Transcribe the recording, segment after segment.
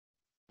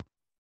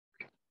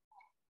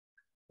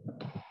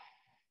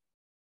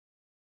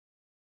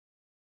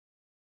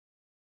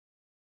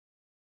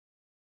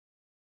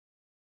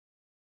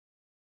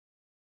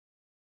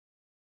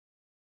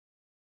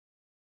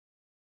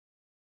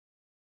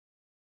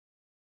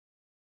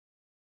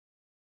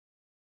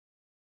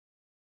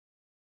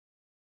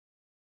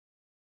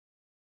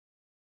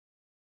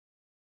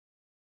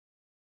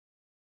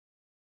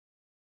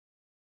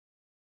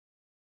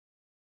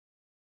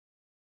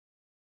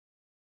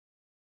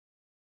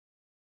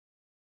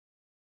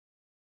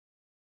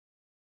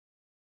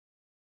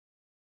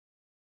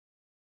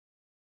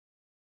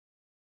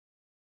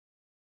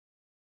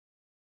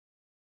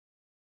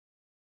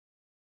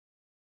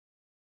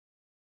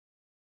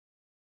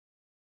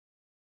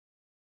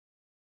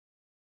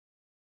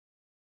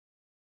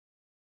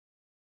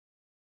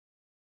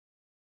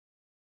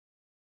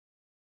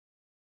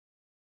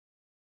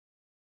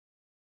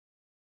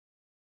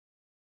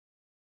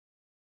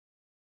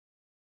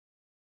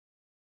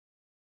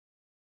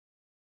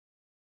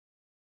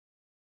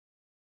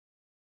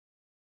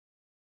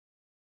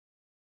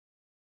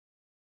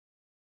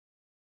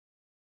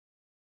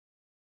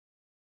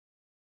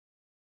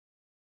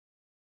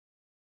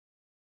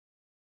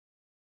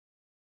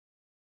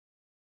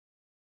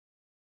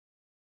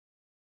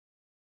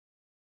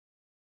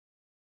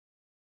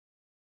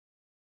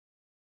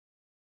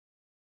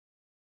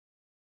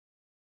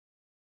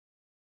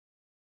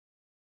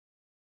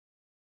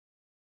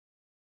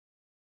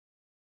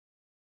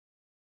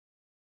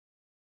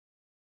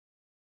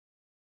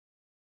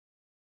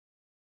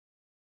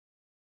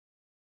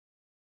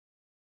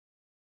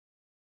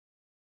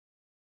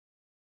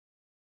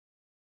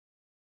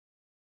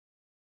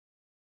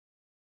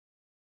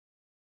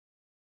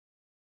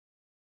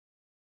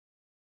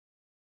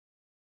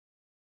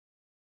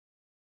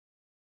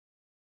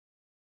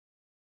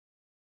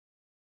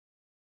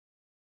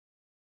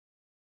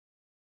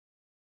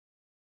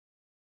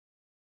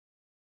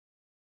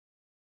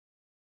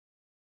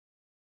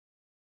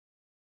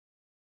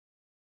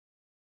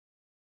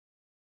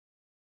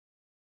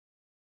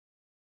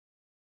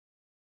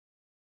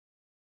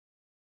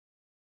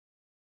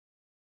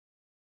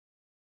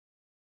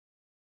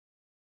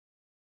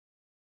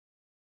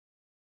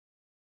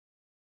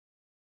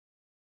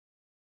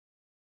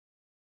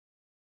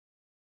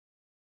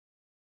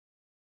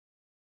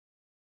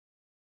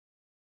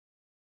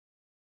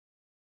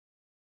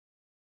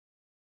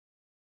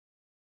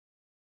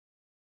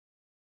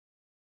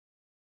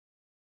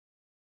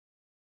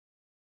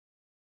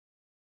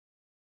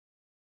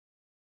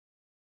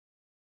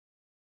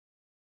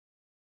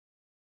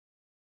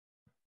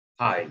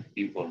Hi,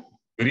 people.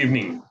 Good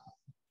evening,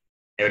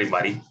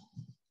 everybody.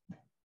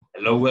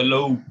 Hello,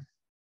 hello.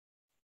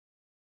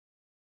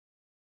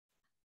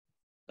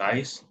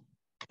 Guys,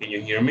 can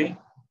you hear me?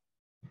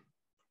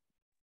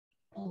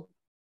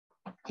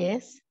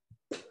 Yes.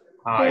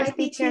 Hi. Hi,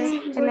 teacher.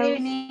 Good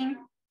evening.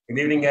 Good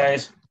evening,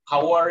 guys.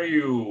 How are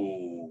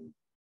you?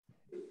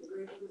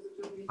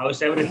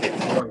 How's everything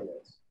going?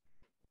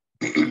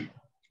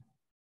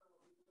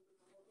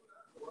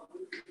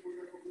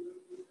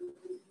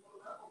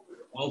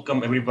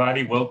 Welcome,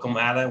 everybody. Welcome,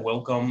 Ada.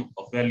 Welcome,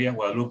 Ofelia,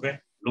 Guadalupe,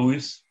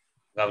 Luis,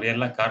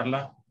 Gabriela,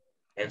 Carla,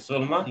 and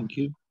Zulma. Thank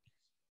you.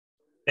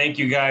 Thank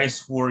you, guys,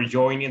 for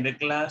joining the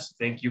class.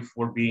 Thank you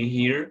for being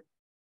here.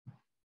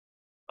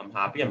 I'm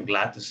happy. I'm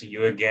glad to see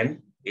you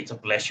again. It's a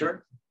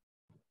pleasure.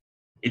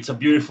 It's a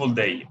beautiful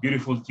day,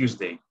 beautiful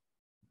Tuesday.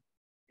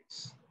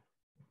 It's,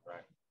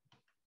 right.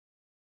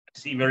 I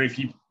see very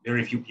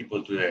few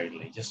people today,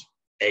 like just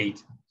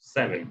 8,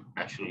 7,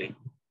 actually.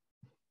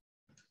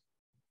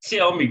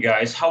 Tell me,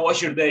 guys, how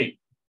was your day?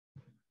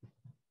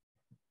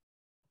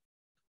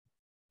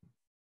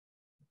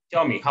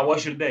 Tell me, how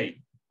was your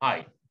day?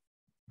 Hi.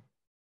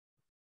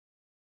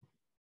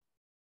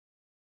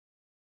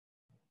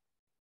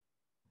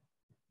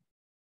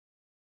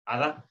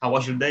 Ada, how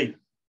was your day?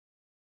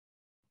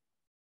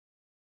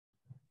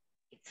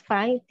 It's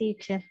fine,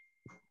 teacher.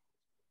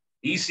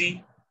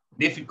 Easy,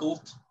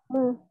 difficult?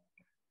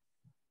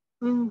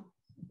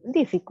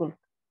 Difficult.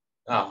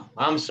 Oh,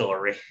 I'm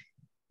sorry.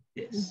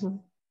 Yes,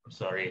 I'm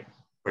sorry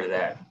for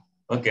that.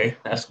 Okay,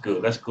 that's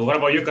good. That's cool. What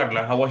about you,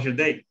 Carla? How was your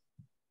day?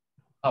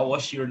 How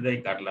was your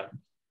day, Carla?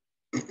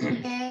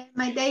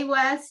 My day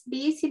was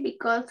busy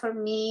because for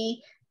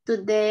me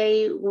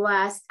today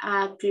was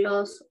a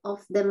close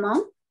of the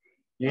month.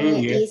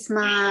 Yes.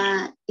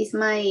 It's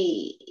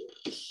my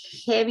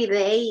heavy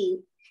day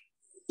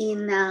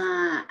in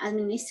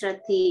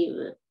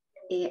administrative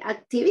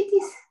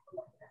activities,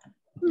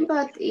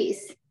 but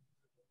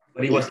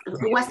it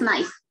was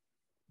nice.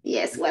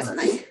 Yes, was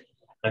nice.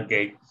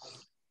 Okay.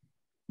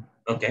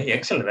 Okay,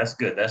 excellent. That's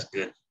good. That's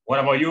good. What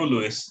about you,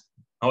 Luis?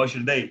 How was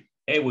your day?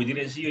 Hey, we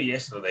didn't see you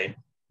yesterday.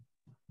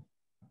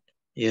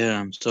 Yeah,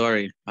 I'm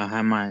sorry. I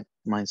had my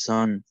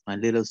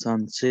little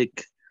son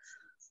sick.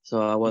 So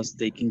I was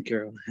taking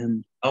care of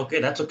him. Okay,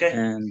 that's okay.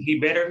 And is he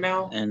better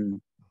now? And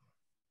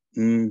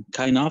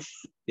kind of.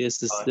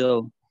 He's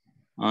still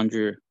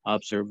under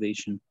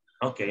observation.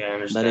 Okay, I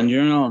understand. But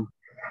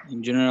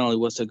in general, it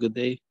was a good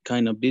day.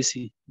 Kind of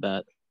busy,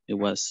 but it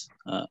was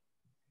a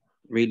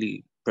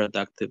really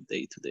productive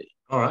day today.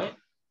 All right,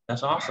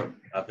 that's awesome.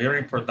 A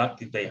very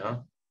productive day, huh?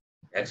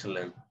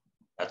 Excellent.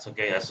 That's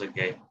okay. That's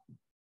okay.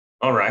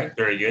 All right,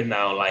 very good.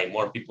 Now, like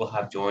more people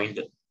have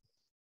joined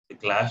the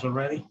class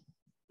already.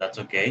 That's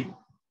okay.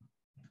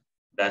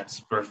 That's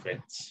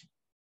perfect.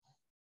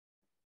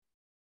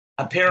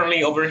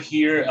 Apparently over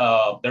here,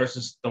 there's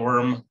a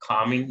storm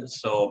coming.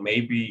 So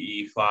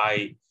maybe if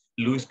I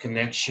lose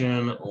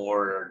connection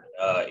or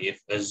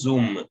if the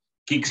Zoom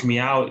kicks me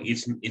out,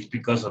 it's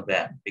because of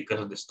that,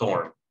 because of the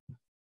storm.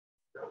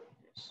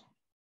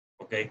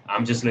 Okay,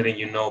 I'm just letting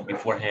you know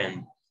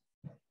beforehand.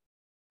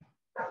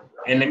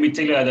 And let me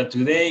tell you that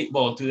today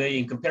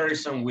in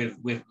comparison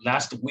with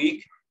last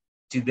week,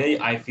 today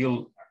I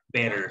feel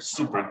better,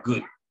 super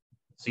good.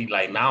 See,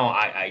 like now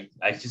I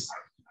just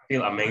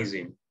feel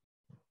amazing.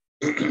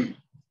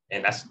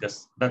 And that's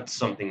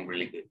something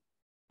really good.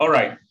 All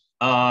right,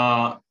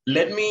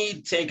 let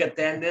me take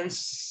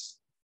attendance.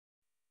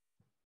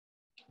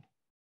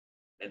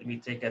 Let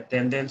me take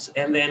attendance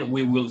and then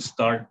we will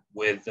start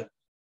with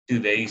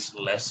today's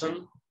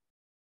lesson.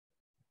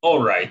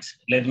 All right,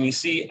 let me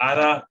see.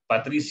 Ada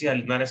Patricia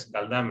Linares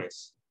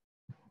Galdames.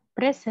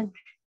 Present.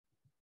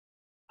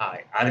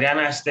 Hi.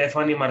 Adriana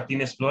Stephanie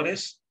Martinez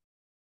Flores.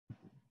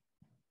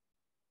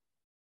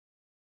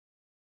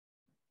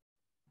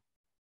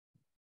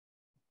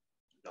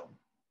 No.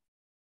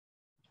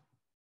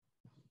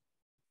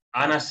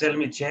 Ana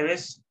Selmi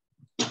Chavez.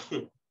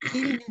 Good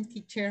evening,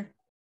 teacher.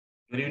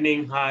 Good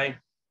evening. Hi.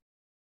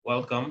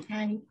 Welcome.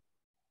 Hi.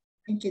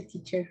 Thank you,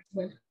 teacher.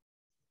 Well.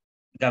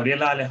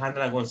 Gabriela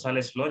Alejandra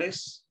González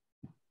Flores.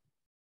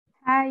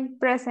 Hi,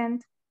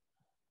 present.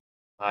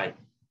 Hi.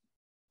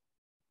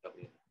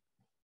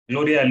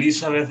 Gloria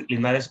Elizabeth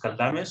Linares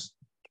Caldames.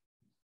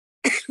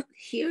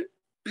 Here.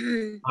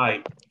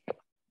 Hi.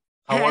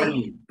 How are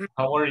you?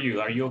 How are you?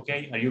 Are you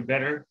okay? Are you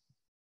better?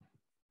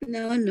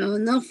 No,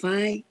 not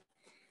fine.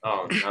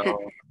 Oh,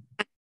 no.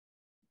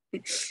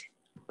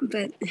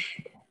 But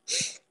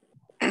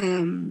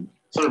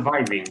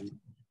surviving.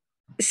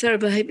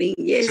 Surviving,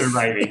 yes.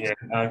 Surviving, yeah.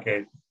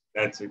 Okay.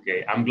 That's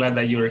okay. I'm glad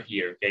that you're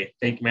here. Okay.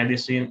 Take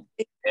medicine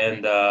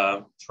and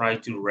try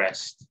to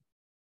rest.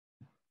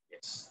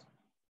 Yes.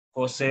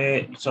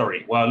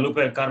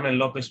 Guadalupe Carmen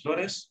López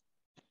Flores.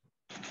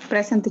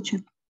 Present, teacher.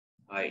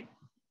 Hi.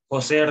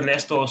 José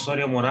Ernesto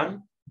Osorio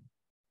Morán.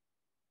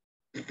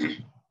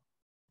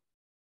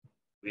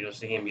 We don't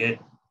see him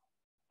yet.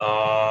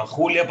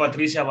 Julia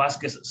Patricia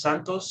Vázquez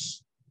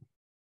Santos.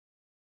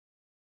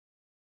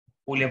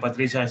 Julia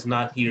Patricia is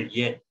not here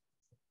yet.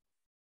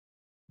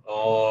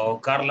 Oh,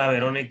 Carla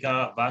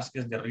Verónica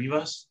Vázquez de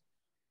Rivas.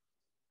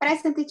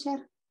 Present,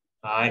 teacher.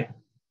 Hi.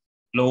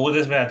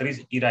 Lourdes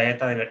Beatriz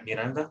Iraeta de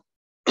Miranda.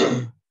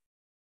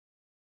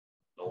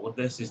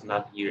 Lourdes is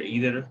not here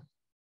either.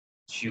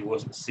 She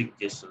was sick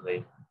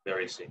yesterday,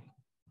 very sick.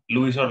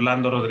 Luis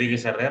Orlando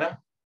Rodríguez Herrera.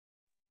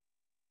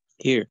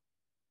 Here.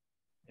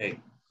 Hey.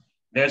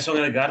 Nelson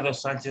Edgardo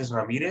Sánchez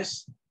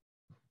Ramírez.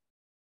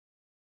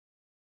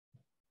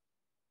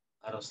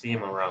 I don't see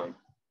him around.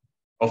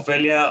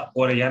 Ofelia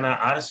Orellana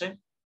Arce.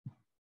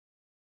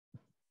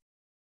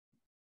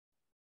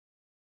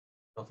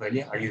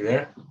 Ofelia, are you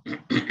there?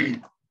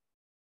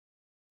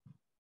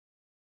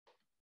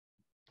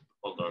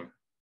 Hold on.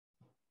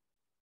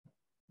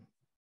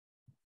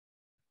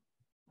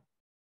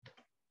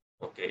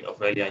 Okay,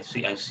 Ofelia,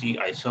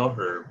 I saw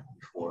her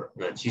before.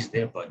 That she's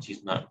there, but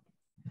she's not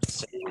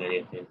saying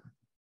anything.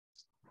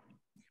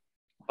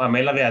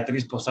 Pamela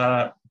Beatriz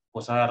Posada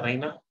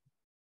Reina.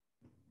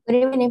 Good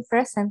evening,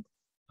 present.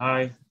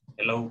 Hi,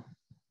 hello.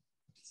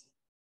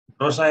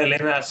 Rosa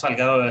Elena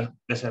Salgado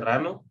de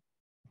Serrano.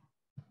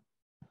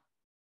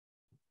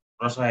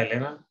 Rosa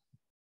Elena,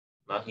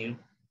 not here.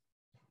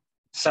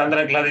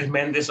 Sandra Gladys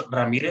Méndez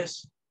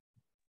Ramírez.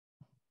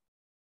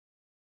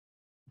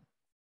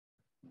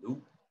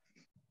 No.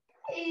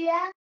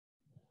 Yeah.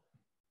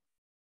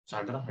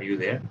 Sandra, are you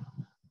there?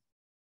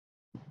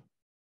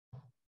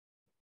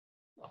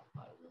 No,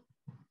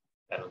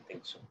 I don't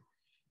think so.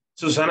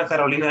 Susana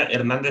Carolina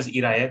Hernández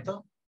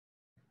Iraeta.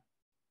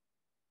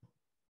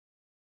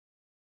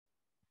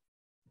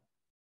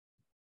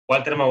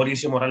 Walter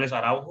Mauricio Morales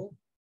Araujo.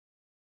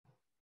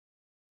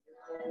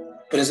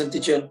 Present,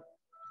 teacher.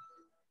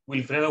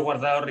 Wilfredo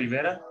Guardado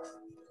Rivera.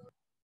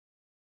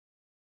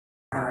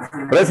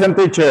 Present,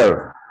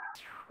 teacher.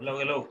 Hello,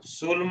 hello.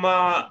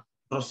 Zulma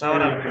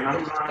Rosaura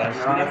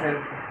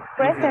García.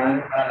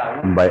 Present.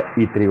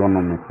 Y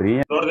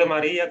trigonometría. Flor de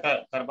María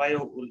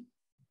Carballo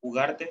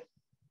Ugarte.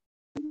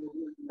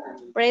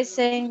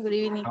 Present, good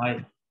evening.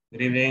 Hi,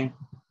 good evening.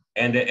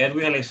 And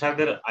Edwin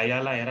Alexander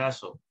Ayala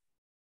Erazo.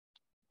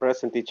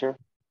 Present, teacher.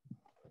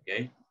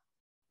 Okay.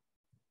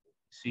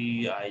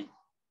 See,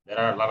 there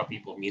are a lot of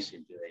people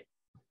missing today.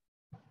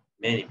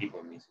 Many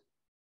people missing.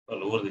 Well,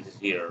 Lourdes is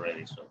here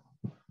already, so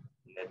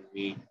let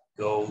me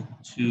go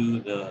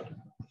to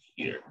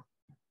here.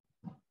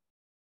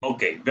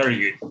 Okay, very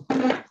good.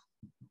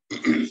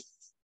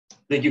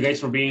 Thank you guys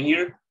for being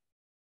here.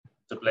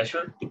 It's a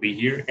pleasure to be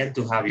here and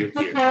to have you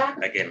here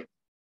again.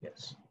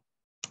 Yes,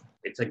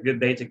 it's a good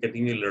day to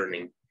continue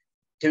learning.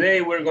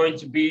 Today we're going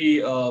to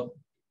be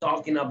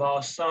talking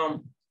about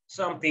some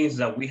things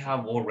that we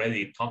have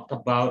already talked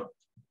about.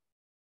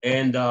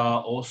 And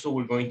also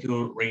we're going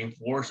to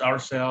reinforce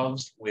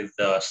ourselves with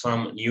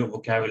some new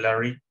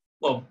vocabulary.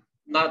 Well,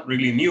 not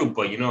really new,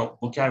 but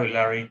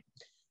vocabulary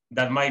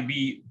that might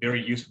be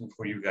very useful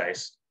for you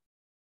guys.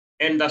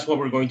 And that's what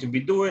we're going to be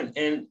doing.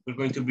 And we're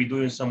going to be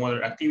doing some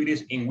other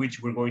activities in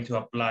which we're going to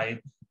apply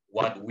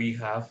what we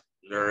have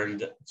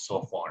learned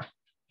so far.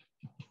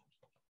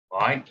 All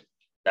right,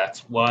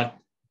 that's what's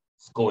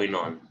going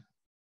on.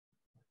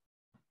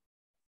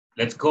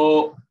 Let's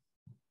go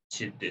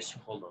to this,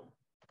 hold on.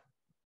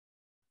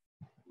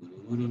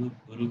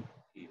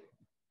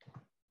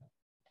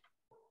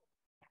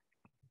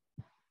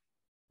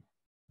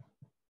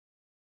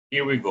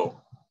 Here we go.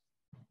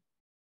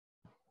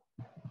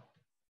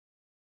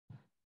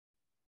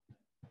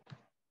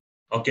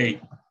 Okay.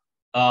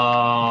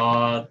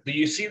 Do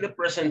you see the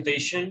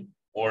presentation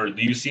or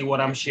do you see what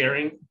I'm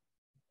sharing?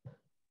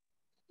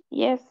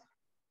 Yes.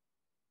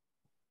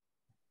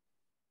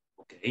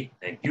 Okay,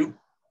 thank you.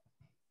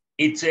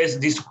 It says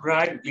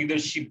describe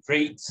leadership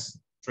traits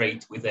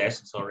with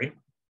S, sorry,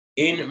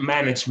 in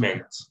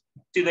management.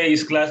 Today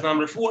is class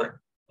number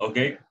 4.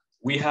 Okay,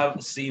 we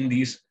have seen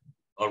this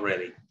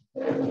already.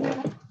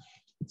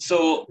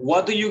 So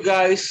what do you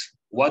guys,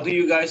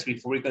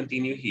 before we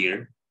continue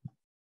here,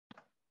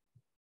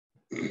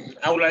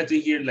 I would like to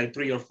hear like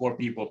 3 or 4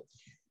 people.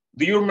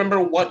 Do you remember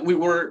what we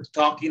were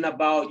talking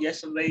about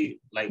yesterday?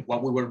 Like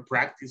what we were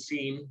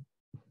practicing?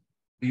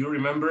 Do you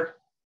remember?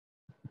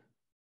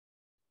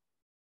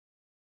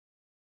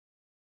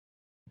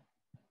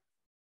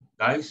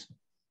 Guys?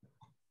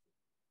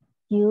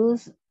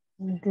 Use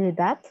the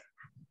that.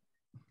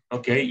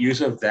 Okay,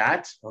 use of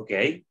that.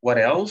 Okay, what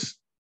else?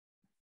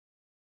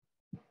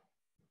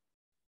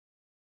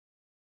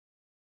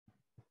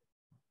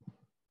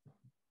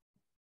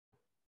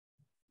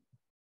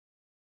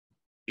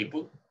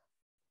 People?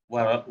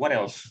 What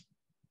else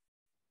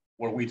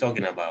were we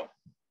talking about?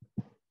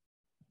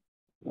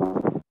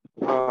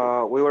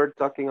 We were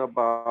talking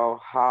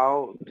about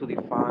how to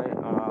define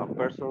a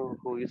person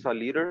who is a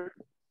leader.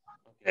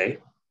 Okay.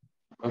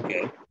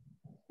 Okay.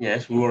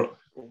 Yes, we were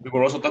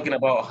also talking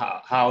about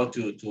how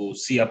to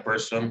see a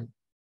person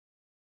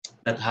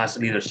that has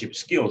leadership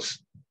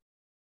skills.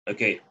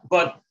 Okay,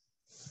 but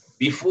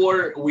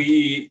before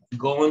we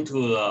go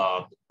into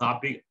the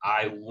topic,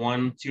 I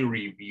want to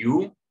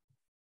review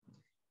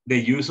the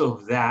use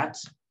of that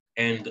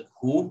and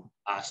who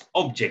as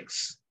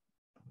objects.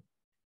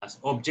 As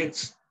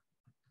objects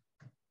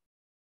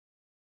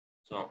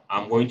So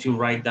I'm going to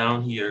write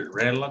down here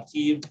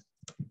relative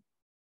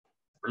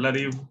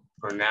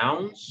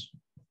pronouns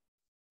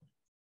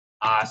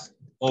as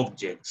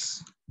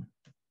objects.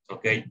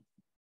 Okay,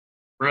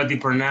 relative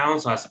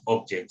pronouns as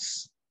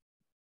objects.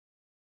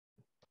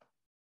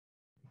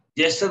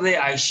 Yesterday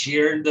I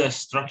shared the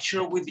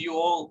structure with you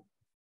all,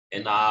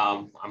 and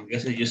I'm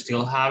guessing you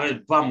still have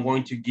it, but I'm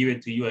going to give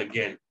it to you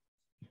again.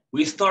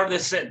 We start the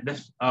set.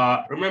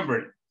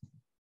 Remember,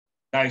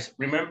 guys.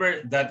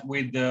 Remember that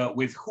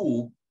with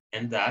who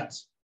and that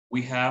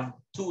we have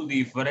two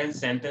different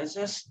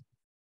sentences.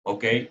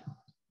 Okay,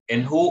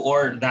 and who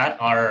or that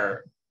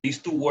are these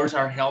two words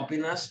are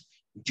helping us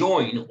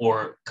join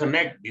or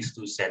connect these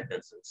two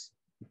sentences.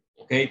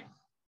 Okay,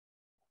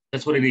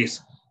 that's what it is.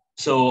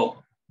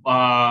 So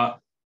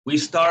we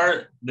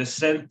start the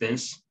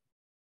sentence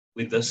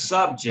with the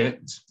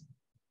subject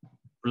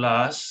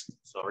plus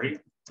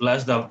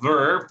the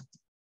verb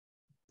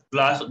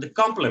plus the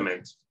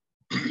complement.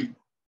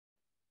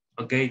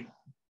 Okay,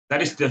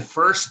 that is the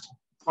first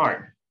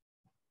part.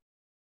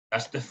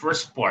 That's the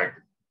first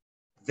part.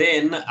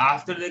 Then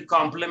after the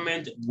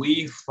complement,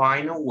 we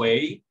find a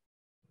way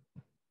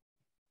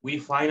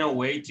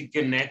to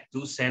connect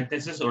two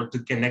sentences or to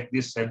connect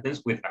this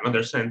sentence with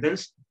another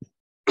sentence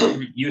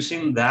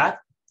using that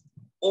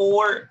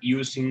or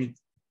using,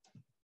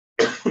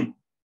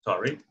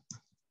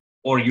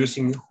 or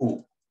using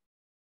who.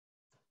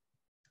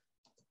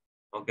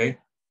 Okay,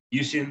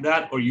 using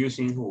that or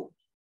using who.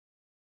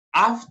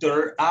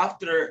 After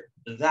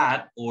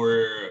that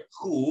or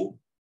who,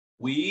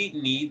 we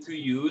need to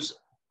use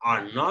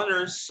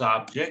another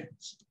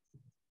subject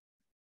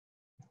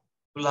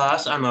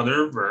plus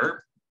another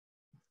verb,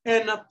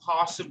 and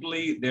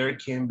possibly there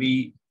can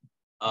be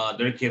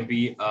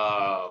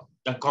a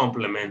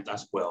complement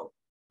as well.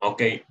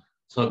 Okay,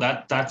 so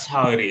that's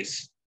how it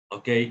is.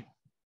 Okay,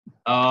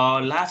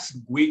 last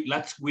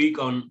week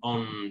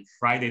on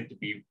Friday, to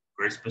be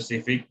very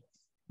specific,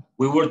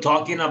 we were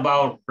talking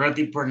about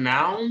relative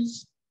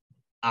pronouns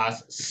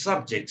as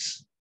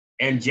subjects,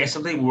 and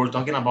yesterday we were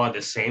talking about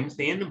the same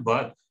thing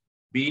but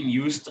being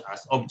used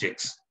as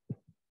objects.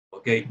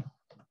 Okay,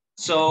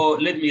 so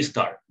let me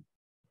start.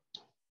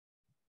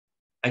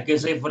 I can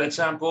say, for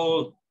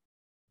example,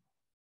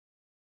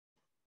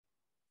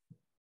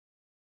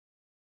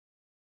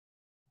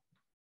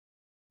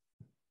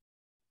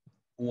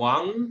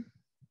 Juan,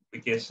 we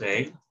can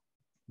say,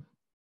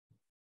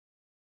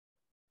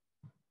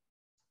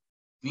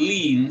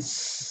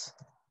 cleans,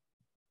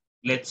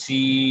 let's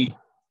see,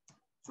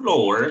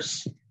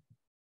 floors.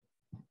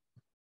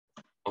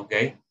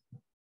 Okay.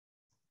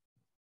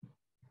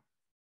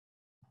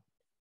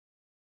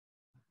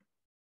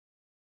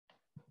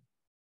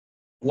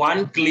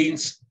 Juan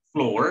cleans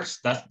floors.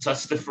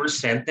 That's the first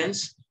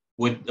sentence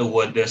with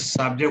the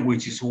subject,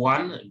 which is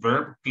one,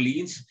 verb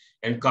cleans,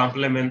 and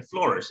complement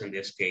floors in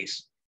this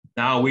case.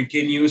 Now we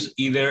can use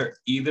either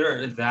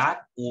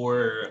that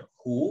or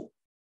who,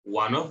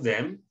 one of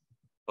them.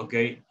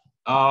 Okay.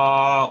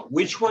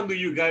 Which one do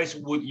you guys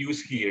would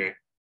use here?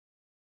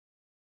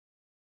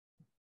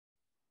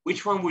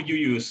 Which one would you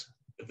use?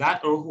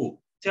 That or who?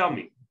 Tell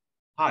me.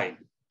 Hi.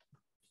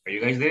 Are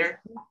you guys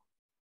there?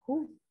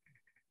 Who?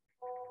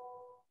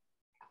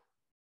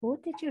 Who,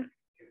 teacher?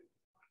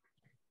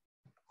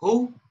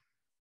 Who?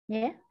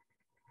 Yeah.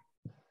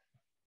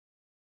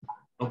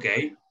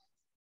 Okay.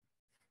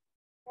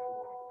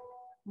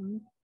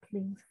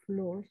 Cleans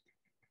floors.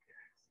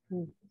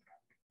 Who?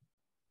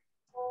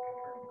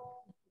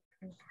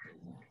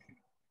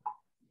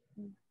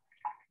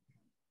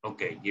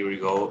 Okay, here we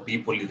go.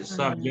 People is the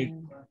subject.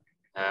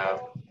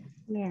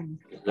 Yeah,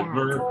 the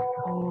verb.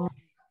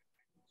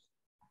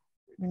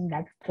 In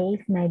that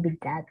case, maybe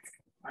that.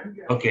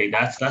 Okay,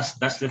 that's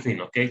the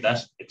thing. Okay,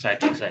 that's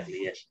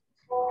exactly yes.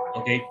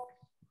 Okay,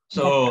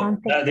 so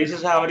this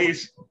is how it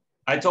is.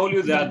 I told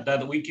you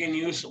that we can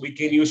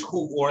use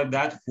who or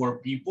that for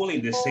people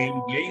in the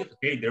same way.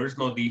 Okay, there is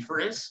no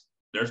difference.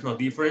 There's no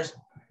difference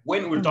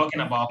when we're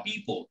talking about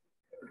people.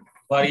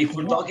 But if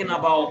we're talking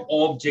about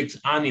objects,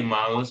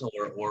 animals,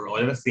 or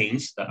other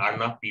things that are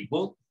not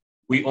people,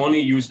 we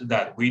only use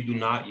that. We do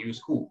not use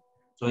who.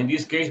 So in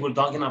this case, we're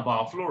talking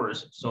about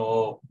floors.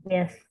 So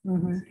yes,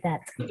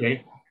 that.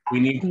 Okay, we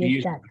need to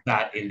use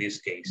that in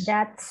this case.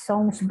 That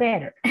sounds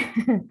better.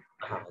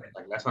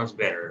 That sounds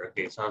better.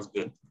 Okay, sounds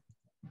good.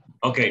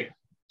 Okay,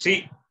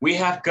 see, we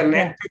have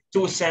connected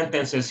two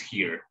sentences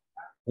here.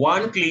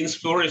 One cleans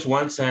floor is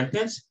one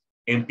sentence,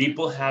 and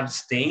people have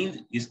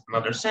stained is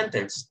another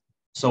sentence.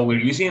 So we're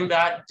using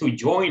that to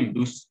join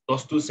those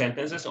two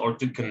sentences or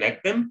to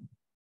connect them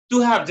to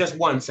have just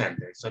one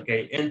sentence,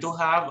 okay? And to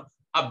have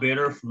a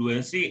better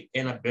fluency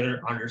and a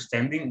better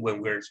understanding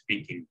when we're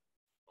speaking,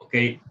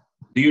 okay?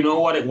 Do you know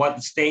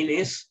what stain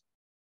is?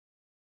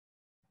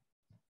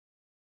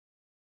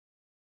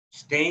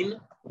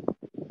 Stain?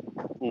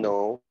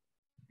 No.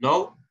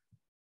 No?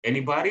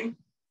 Anybody?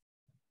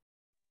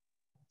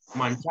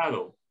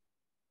 Manchado.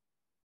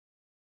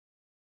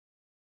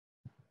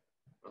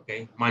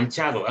 Okay,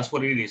 manchado, that's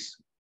what it is.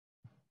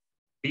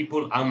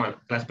 People,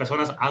 las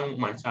personas han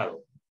manchado.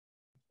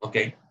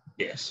 Okay,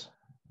 yes.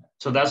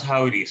 So that's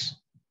how it is.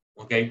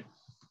 Okay,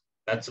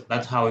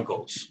 that's how it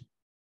goes.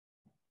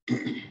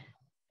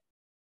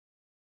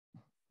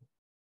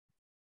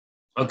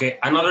 Okay,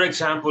 another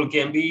example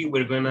can be,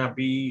 we're gonna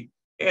be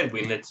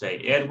Edwin, let's say.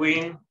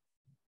 Edwin.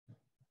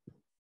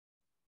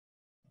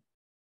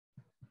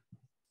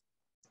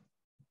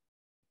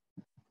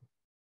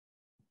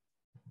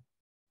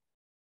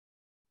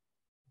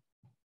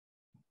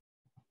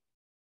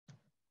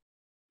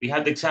 We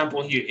have the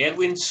example here.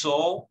 Edwin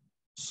saw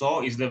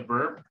is the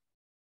verb.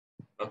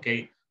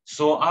 Okay,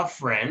 saw a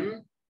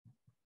friend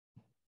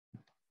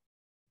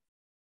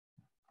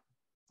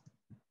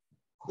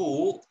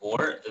who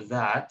or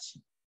that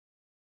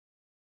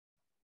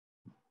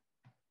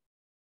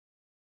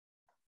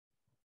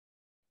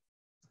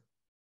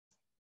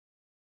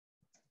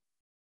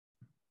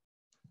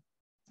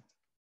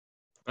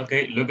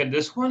okay, look at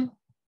this one.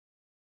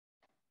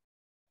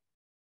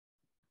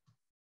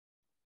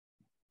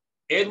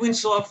 Edwin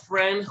saw a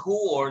friend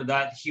who or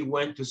that he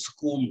went to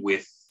school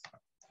with.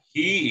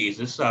 He is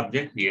the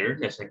subject here,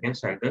 the second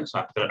sentence,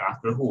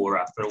 after who or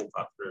after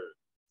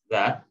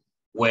that.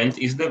 Went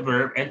is the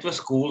verb, and to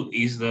school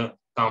is the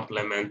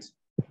complement,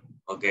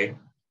 okay,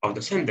 of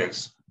the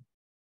sentence.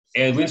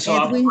 Edwin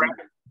saw a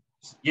friend.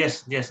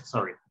 Yes,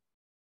 sorry.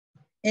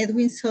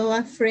 Edwin saw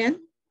a friend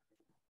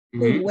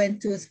who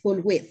went to school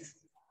with.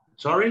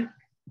 Sorry?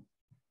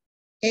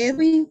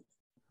 Edwin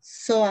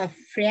saw a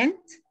friend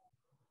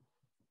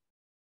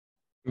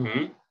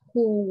who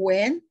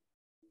went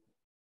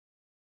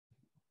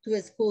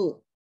to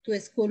school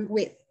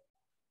with.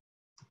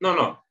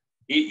 No.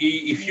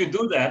 If you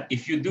do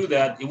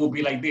that, it will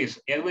be like this.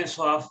 Edwin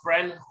saw a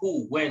friend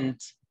who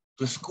went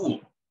to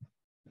school,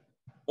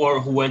 or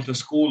who went to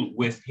school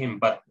with him,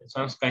 but it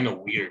sounds kind of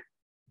weird.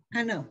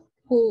 I know.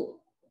 Who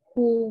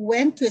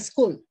went to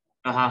school.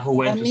 Who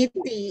went to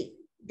school.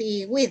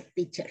 the with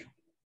teacher.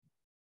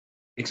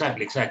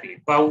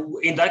 Exactly. But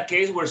in that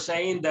case, we're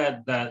saying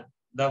that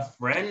the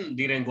friend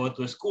didn't go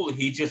to school.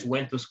 He just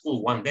went to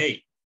school one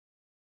day.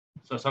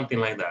 So something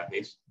like that.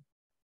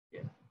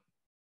 Yeah.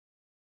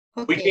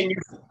 Okay. We can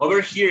use,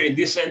 over here in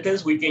this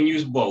sentence, we can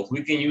use both.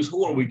 We can use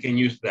who or we can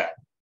use that.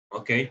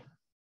 Okay.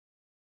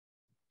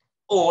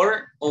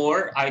 Or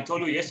I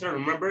told you yesterday,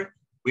 remember,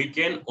 we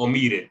can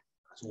omit it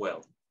as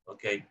well.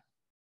 Okay.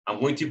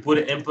 I'm going to put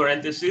it in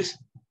parentheses,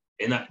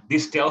 and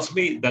this tells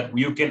me that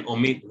you can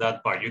omit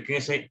that part. You can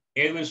say,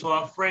 Edwin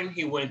saw a friend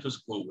he went to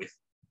school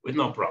with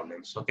no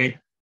problems. Okay.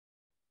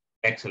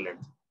 Excellent.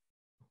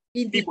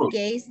 In the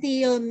case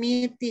the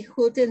omit the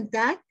who and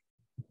that,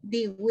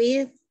 the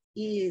with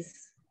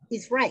is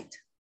right.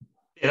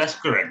 Yeah, that's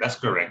correct.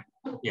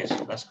 Yes,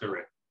 that's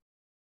correct.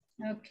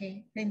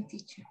 Okay, thank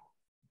teacher.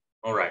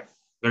 All right,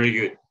 very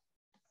good.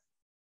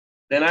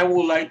 Then I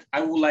would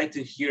like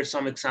to hear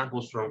some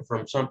examples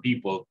from some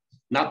people.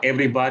 Not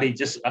everybody,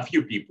 just a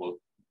few people.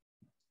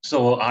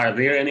 So are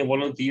there any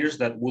volunteers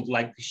that would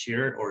like to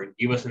share or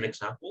give us an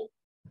example?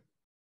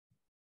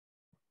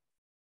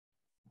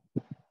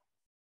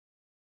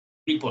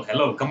 People,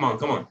 hello, come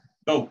on.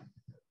 Go,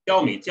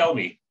 tell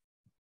me.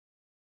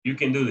 You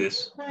can do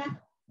this.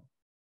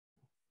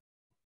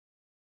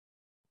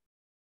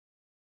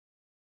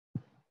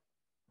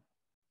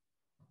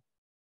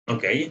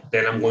 Okay,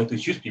 then I'm going to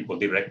choose people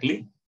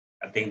directly.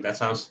 I think that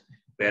sounds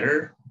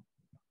better,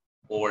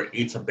 or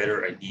it's a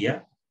better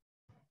idea.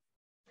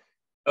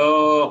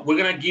 We're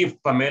gonna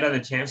give Pamela the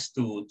chance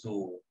to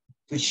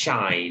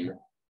shine.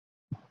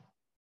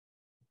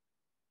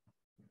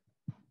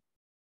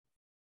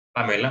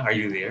 Pamela, are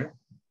you there?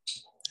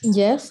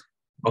 Yes.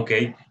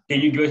 Okay, can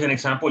you give us an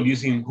example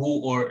using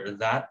who or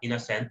that in a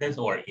sentence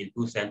or in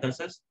two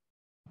sentences?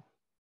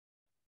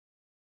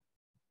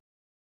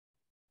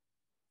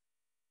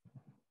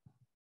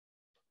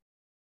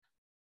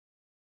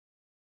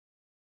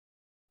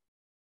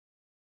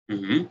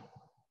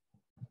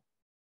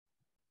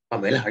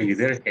 Pamela, are you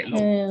there?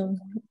 Hello.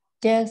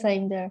 Yes,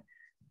 I'm there.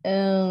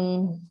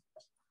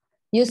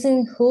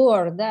 Using who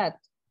or that.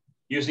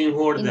 Using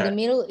who or in that. In the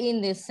middle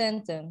in the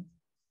sentence.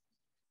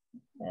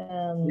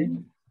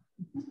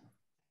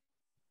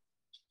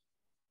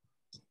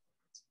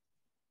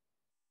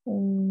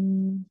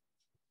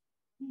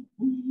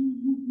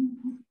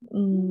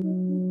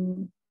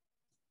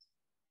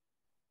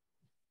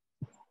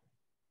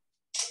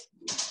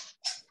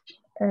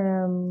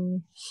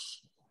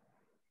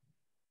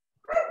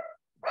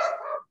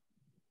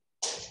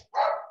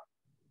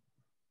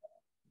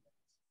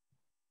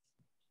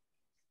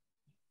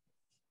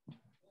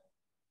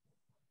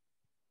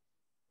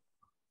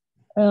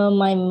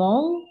 My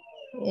mom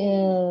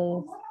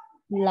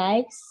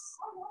likes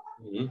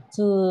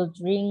to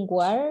drink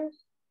water.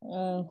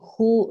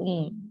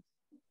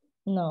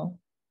 No.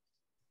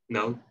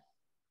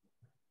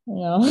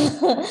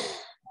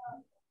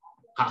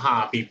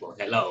 Haha, people,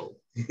 hello.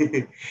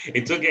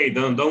 It's okay,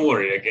 don't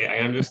worry, okay? I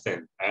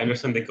understand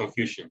the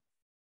confusion.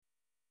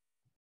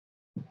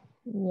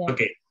 Yeah.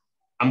 Okay,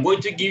 I'm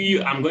going to give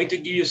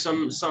you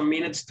some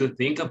minutes to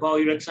think about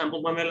your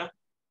example, Pamela.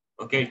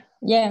 Okay.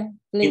 Yeah,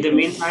 In please.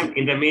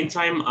 the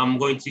meantime, I'm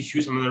going to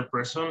choose another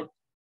person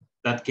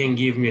that can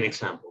give me an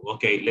example.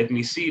 Okay, let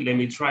me see. Let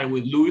me try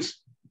with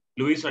Luis.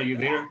 Luis, are you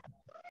there?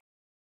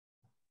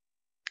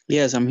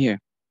 Yes, I'm here.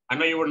 I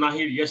know you were not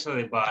here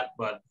yesterday, but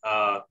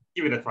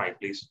give it a try,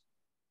 please.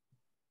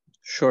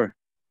 Sure.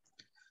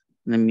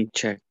 Let me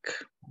check.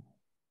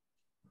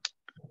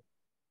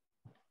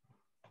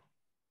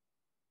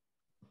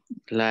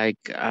 Like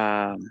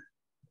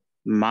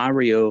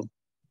Mario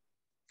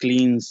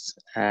cleans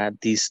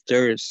the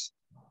stairs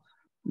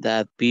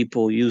that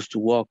people used to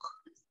walk.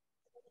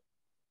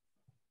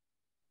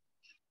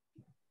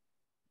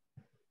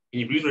 Can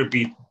you please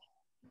repeat?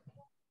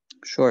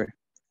 Sure.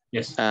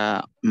 Yes.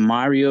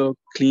 Mario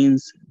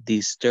cleans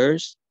the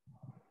stairs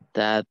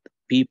that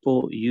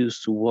people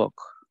used to walk.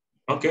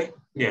 Okay.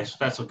 Yes,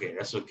 that's okay.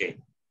 That's okay.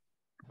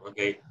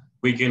 Okay.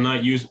 We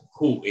cannot use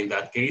who in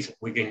that case.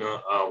 We can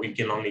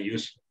only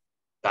use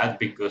that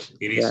because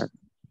it is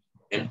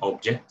an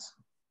object.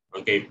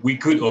 Okay. We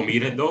could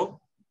omit it though.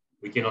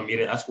 We can omit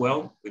it as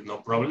well with no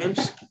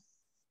problems.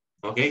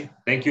 Okay.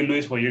 Thank you,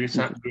 Luis, for your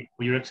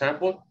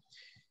example.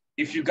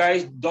 If you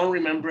guys don't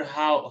remember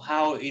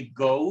how it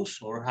goes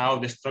or how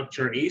the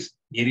structure is,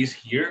 it is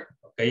here.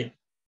 Okay.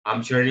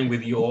 I'm sharing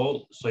with you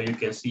all so you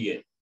can see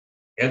it.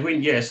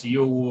 Edwin, yes,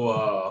 you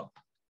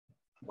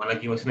want to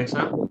give us an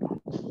example?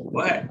 Go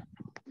ahead.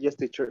 Yes,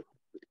 teacher.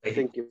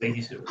 Thank you. Thank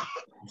you, sir.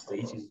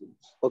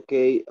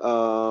 Okay.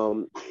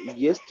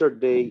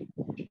 Yesterday,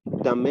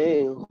 the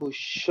man who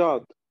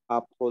shot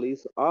a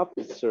police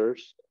officer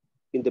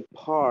in the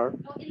park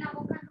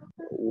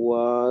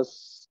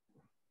was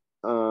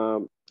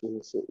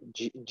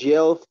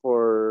jailed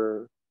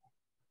for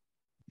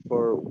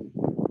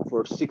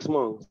 6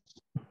 months.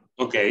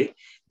 Okay,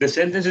 the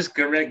sentence is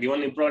correct. The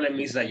only problem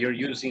is that you're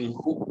using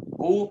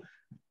who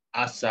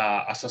as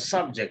a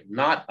subject,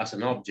 not as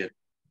an object.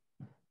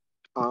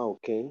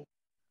 Okay.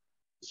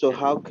 So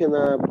how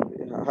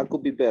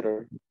could be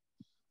better?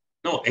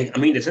 No, I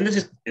mean the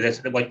sentence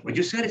is what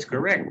you said is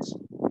correct.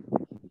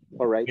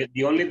 All right.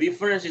 The only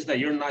difference is that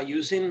you're not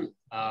using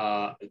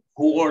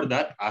who or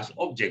that as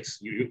objects.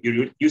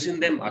 You're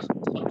using them as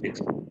subjects.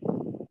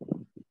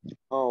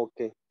 Oh,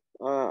 okay.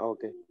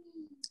 Okay.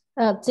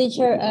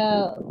 Teacher,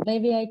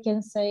 maybe I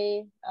can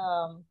say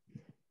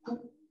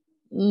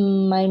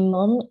my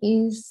mom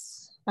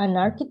is an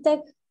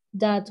architect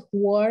that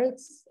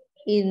works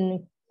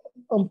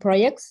on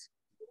projects.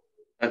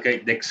 Okay,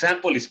 the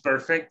example is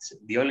perfect.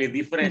 The only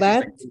difference is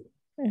that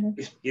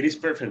it is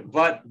perfect,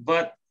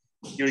 but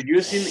you're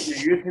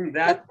using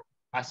that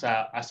as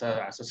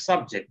a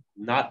subject,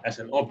 not as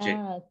an object.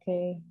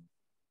 Okay.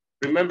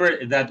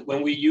 Remember that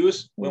when we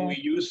use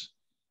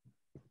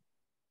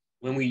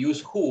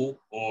who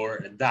or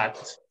that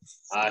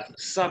as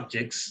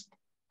subjects,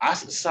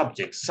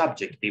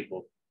 subject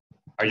people.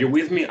 Are you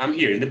with me? I'm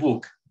here in the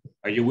book.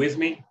 Are you with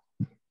me?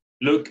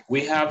 Look,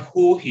 we have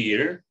who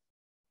here,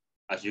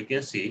 as you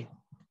can see.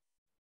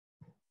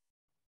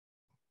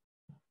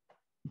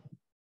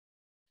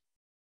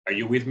 Are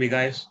you with me,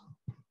 guys?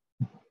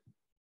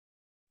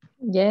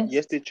 Yes.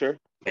 Yes, teacher.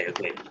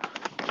 Okay.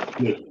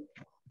 Good.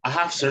 I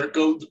have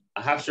circled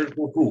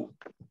who.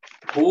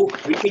 Who,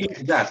 we can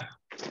use that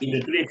in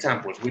the 3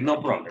 examples with no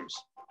problems.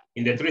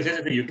 In the 3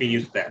 sentences, you can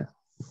use that.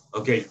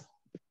 Okay.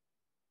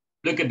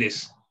 Look at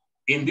this.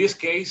 In this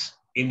case,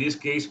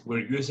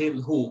 we're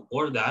using who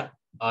or that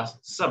as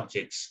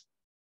subjects.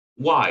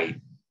 Why?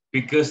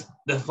 Because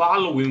the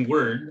following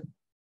word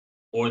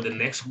or the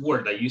next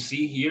word that you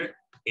see here,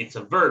 it's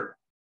a verb.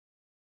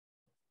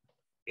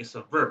 It's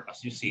a verb,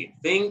 as you see.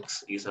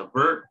 Thinks is a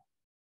verb.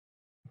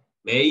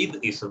 Made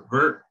is a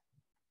verb.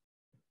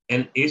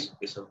 And is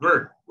a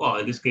verb. Well,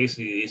 in this case,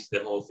 it is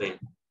the whole thing.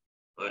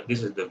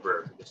 This is the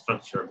verb, the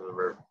structure of the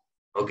verb.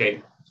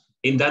 Okay.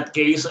 In that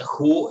case,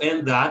 who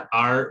and that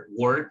are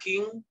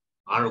working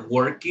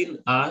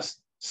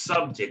as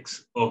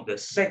subjects of the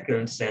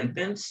second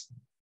sentence.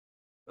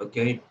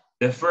 Okay.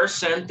 The first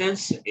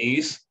sentence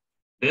is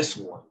this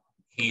one.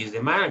 He is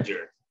the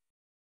manager.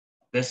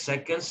 The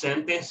second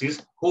sentence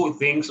is who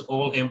thinks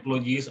all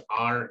employees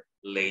are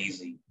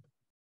lazy.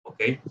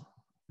 Okay.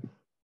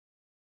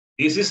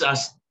 This is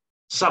as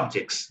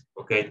subjects,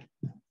 okay,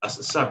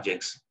 as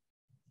subjects.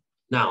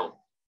 Now,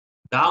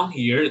 down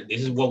here,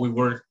 this is what we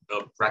were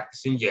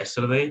practicing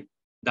yesterday.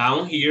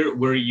 Down here,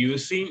 we're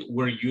using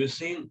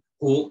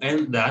who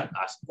and that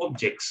as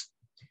objects.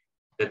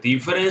 The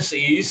difference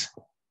is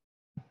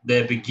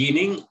the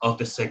beginning of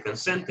the second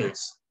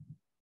sentence.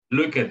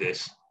 Look at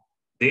this.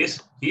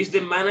 He's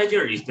the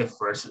manager is the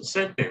first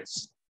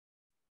sentence,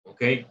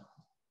 okay?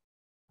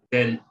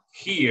 Then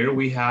here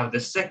we have the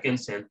second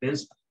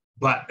sentence,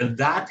 but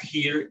that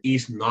here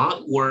is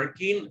not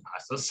working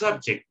as a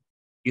subject.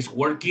 It's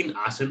working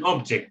as an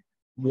object.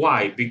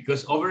 Why?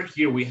 Because over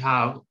here we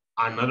have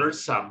another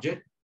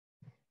subject.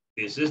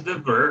 This is the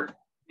verb,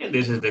 and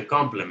this is the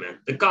complement.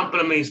 The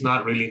complement is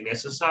not really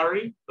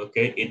necessary,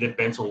 okay? It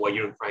depends on what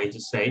you're trying to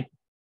say.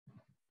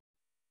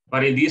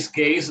 But in this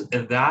case,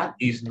 that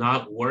is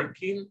not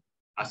working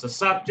as a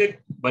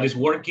subject, but it's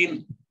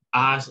working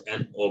as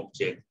an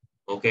object,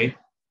 okay?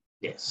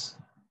 Yes.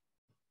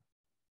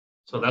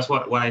 So that's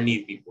what I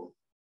need, people.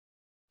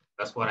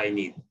 That's what I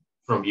need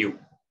from you.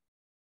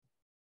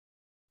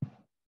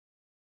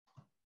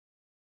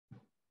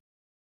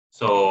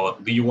 So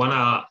do you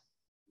wanna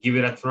give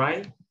it a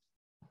try?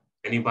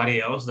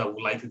 Anybody else that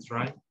would like to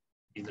try?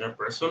 Is there a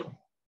person?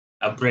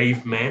 A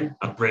brave man,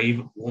 a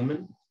brave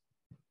woman?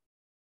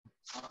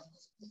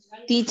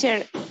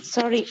 Teacher,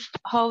 sorry,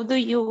 how do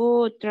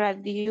you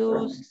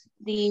traduce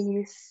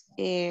this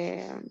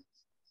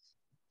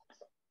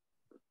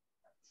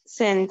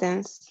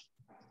sentence?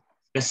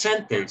 The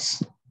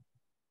sentence.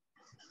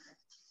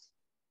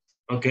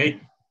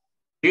 Okay,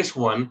 this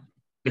one,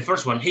 the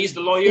first one, he's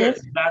the lawyer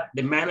that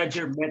the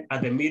manager met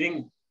at the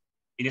meeting.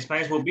 In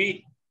Spanish will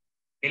be,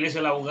 él es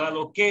el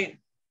abogado que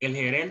el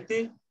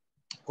gerente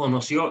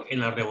conoció en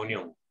la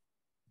reunión.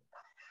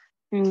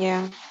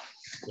 Yeah.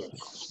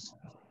 Yes.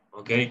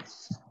 Okay.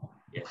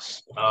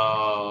 Yes.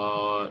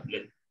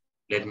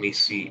 Let me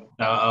see.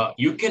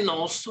 You can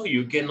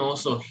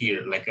also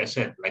hear, like I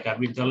said, like I've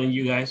been telling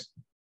you guys,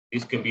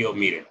 this can be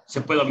omitted.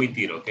 Se puede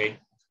omitir, okay?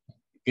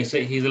 You can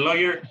say he's a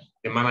lawyer,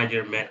 the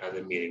manager met at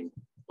the meeting.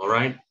 All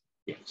right?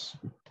 Yes.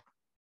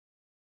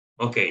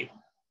 Okay.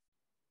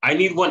 I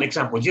need one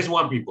example, just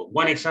one people.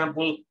 One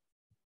example,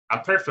 a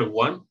perfect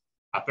one,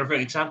 a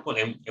perfect example,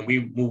 and we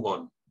move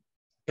on.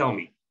 Tell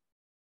me.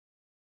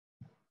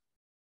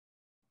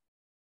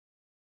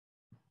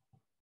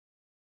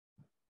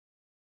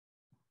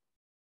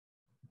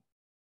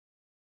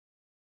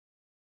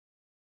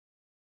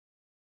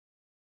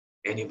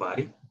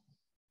 Anybody?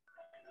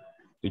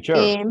 Teacher.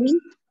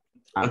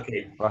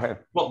 Okay. Go ahead.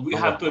 Well, we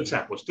have two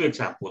examples,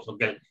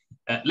 okay.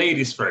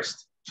 Ladies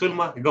first.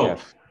 Sulma, go.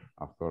 Yes,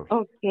 of course.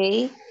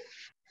 Okay.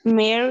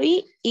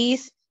 Mary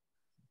is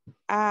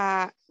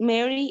a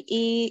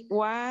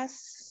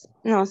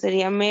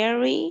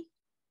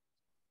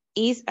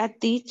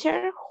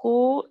teacher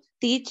who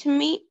teach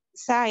me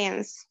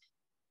science.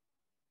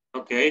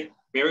 Okay.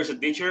 Mary is a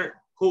teacher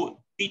who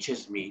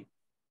teaches me,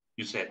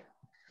 you said.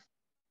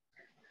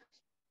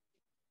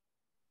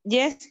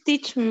 Yes,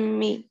 teach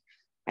me,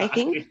 I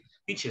think. It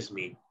teaches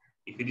me,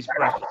 if it is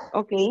present.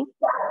 Okay.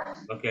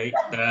 Okay,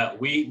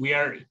 we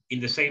are in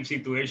the same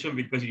situation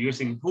because you're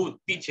using who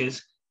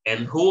teaches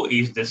and who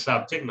is the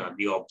subject, not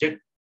the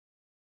object.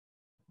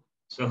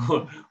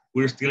 So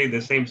we're still in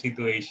the same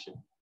situation.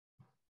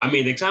 I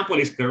mean, the example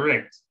is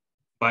correct,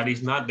 but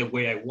it's not the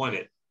way I want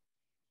it.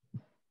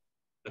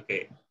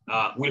 Okay,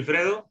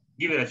 Wilfredo,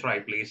 give it a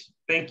try, please.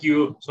 Thank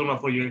you so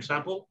much for your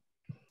example.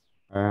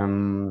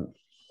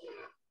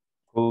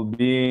 Could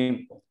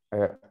be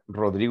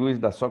Rodrigo is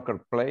the soccer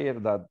player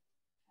that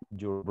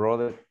your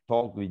brother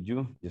talked with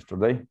you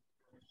yesterday.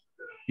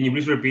 Can you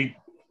please repeat?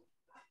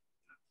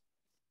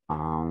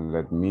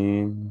 Let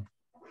me.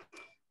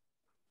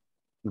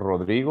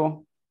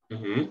 Rodrigo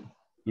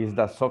is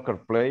the soccer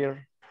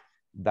player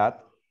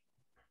that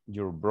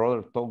your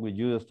brother talked with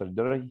you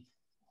yesterday.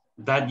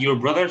 That your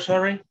brother,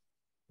 sorry?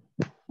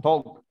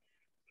 Talk.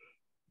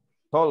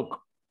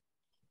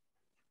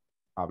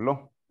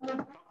 Habló.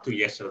 To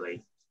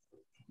yesterday.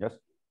 Yes.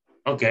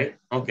 Okay.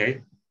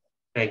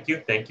 Thank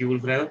you,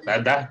 Wilfredo.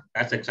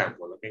 That's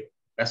example, okay?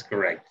 That's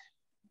correct.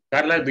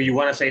 Carla, do you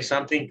want to say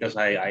something? Because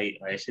I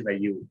see that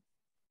you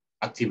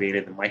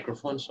activated the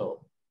microphone,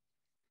 so.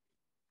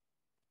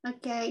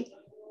 Okay.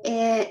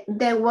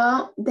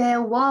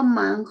 The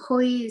woman who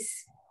is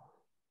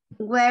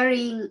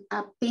wearing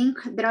a pink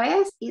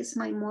dress is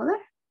my mother.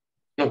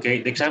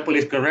 Okay, the example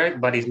is correct,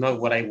 but it's not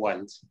what I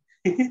want.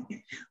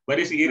 But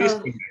it is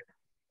correct.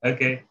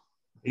 Okay,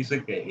 it's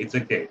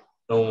okay.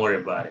 Don't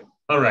worry about it.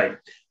 All right,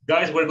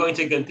 guys, we're going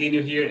to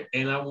continue here,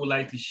 and I would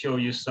like to show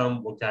you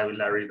some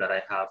vocabulary that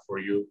I have for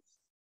you.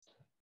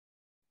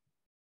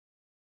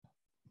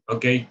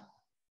 Okay.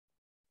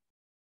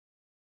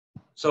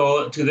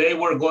 So today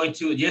we're going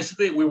to,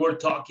 yesterday we were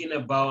talking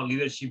about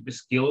leadership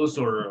skills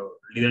or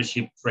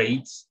leadership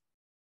traits.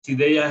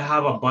 Today I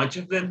have a bunch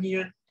of them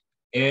here,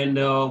 and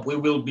we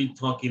will be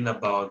talking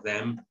about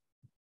them.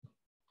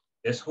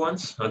 This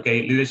ones,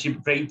 okay,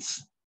 leadership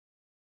traits.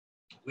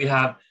 We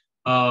have,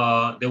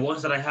 the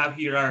ones that I have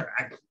here are,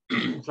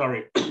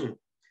 sorry,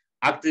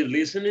 active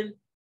listening,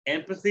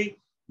 empathy,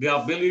 the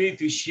ability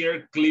to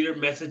share clear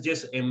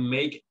messages and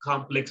make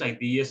complex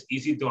ideas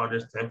easy to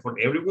understand for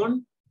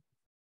everyone.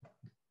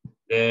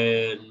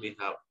 Then we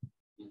have,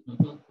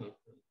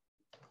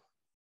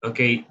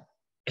 okay,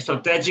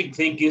 strategic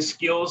thinking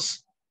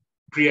skills,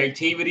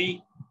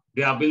 creativity,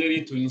 the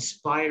ability to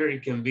inspire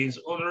and convince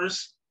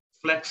others,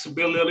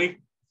 flexibility,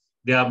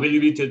 the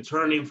ability to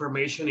turn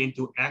information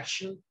into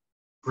action,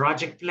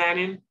 project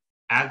planning,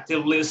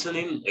 active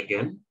listening,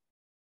 again.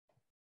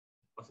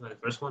 What's the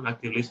first one?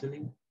 Active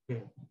listening.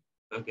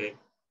 Okay.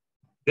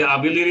 The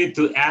ability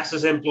to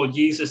assess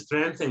employees'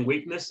 strengths and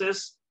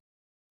weaknesses,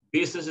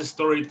 business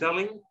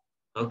storytelling.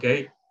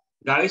 Okay.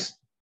 Guys,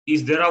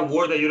 is there a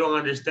word that you don't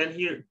understand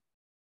here?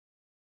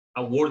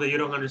 A word that you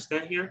don't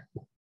understand here?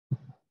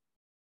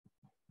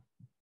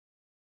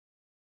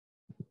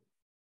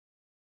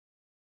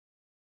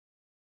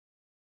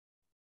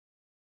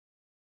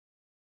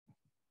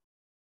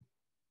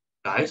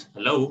 Guys,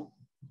 hello.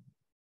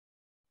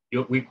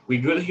 We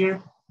good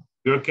here?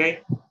 You're okay?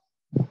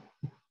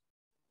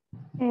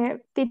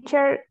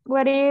 Teacher,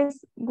 what is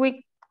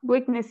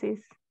weaknesses?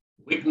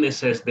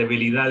 Weaknesses,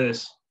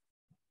 debilidades.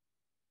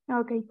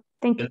 Okay,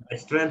 thank you.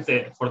 Strength,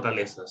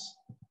 fortalezas.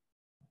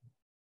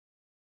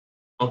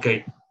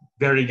 Okay,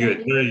 very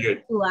good, very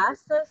good. To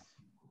access.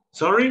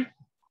 Sorry?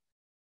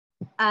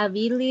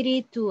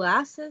 Ability to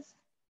access.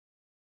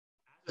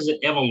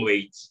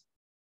 Evaluate.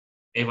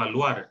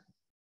 Evaluar.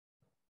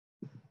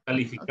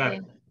 Calificar.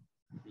 Okay.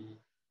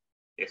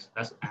 Yes,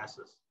 that's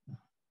access.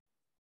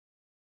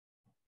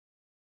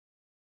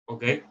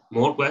 Okay,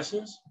 more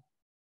questions?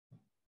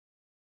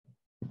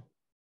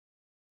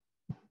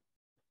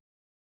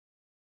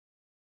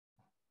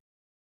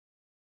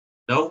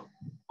 No?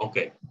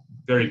 Okay,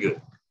 very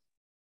good.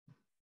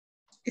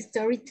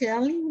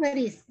 Storytelling, what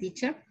is,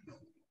 teacher?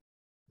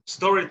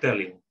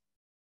 Storytelling.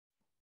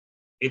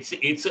 It's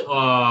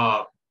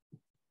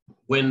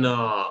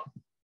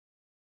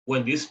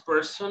when this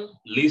person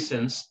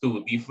listens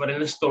to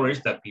different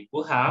stories that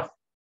people have,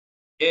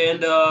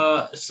 and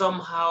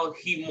somehow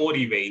he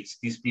motivates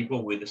these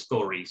people with the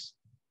stories,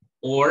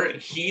 or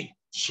he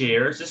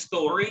shares the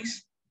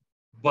stories,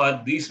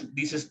 but these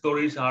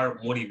stories are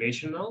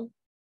motivational.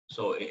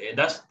 So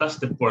that's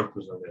the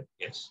purpose of it.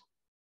 Yes,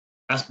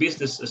 that's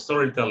business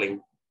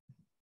storytelling.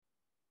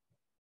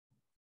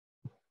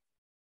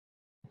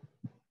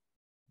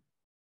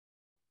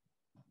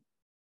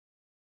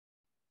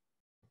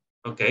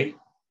 Okay,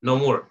 no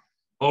more.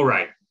 All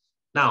right.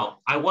 Now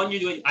I want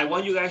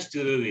you guys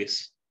to do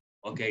this.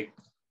 Okay,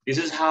 this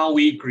is how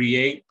we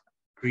create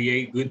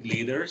good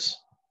leaders.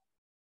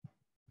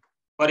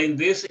 But in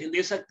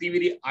this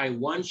activity, I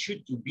want you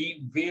to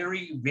be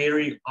very,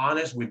 very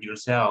honest with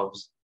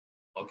yourselves.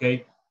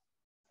 Okay,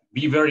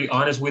 be very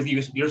honest with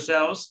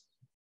yourselves,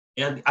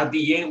 and at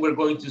the end, we're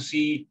going to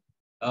see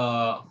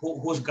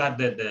who's got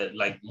the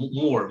like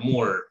more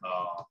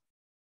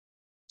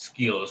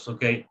skills.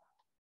 Okay,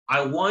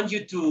 I want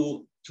you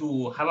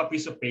to have a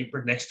piece of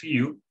paper next to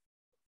you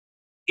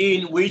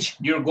in which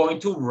you're going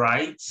to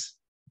write,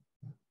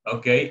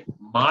 okay,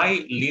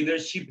 my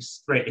leadership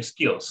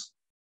skills.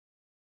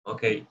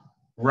 Okay,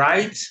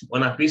 write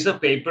on a piece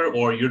of paper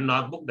or your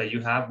notebook that you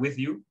have with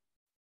you,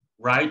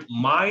 write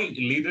my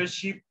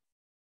leadership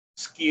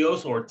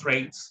skills or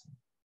traits.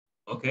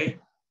 Okay,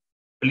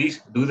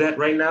 please do that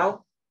right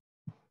now.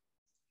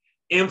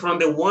 And from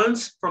the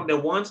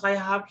ones I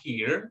have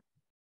here,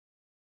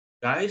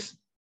 guys,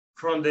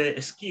 from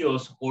the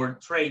skills or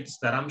traits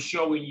that I'm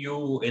showing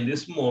you in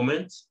this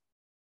moment,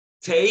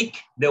 take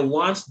the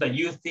ones that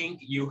you think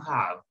you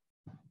have,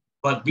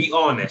 but be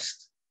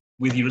honest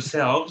with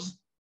yourselves.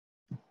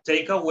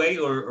 Take away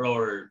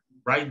or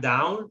write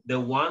down the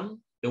ones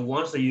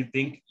that you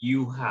think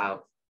you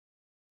have.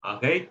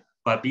 Okay,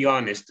 but be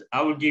honest.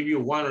 I will give you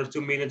 1 or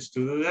 2 minutes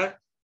to do that.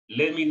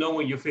 Let me know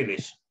when you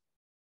finish.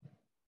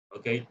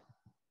 Okay,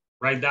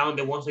 write down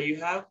the ones that you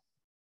have.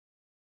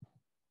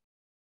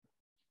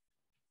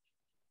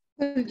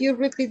 Could you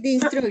repeat the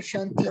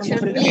instruction, teacher,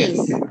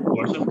 please?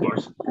 Yes, of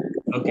course.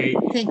 Okay,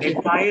 Thank you.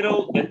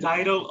 The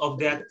title of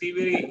the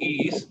activity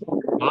is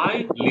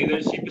my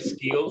leadership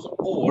skills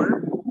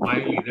or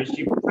my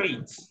leadership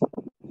traits.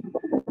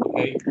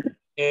 Okay,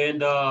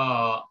 and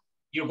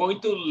you're going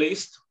to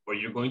list, or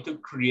you're going to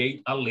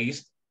create a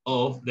list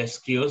of the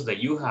skills that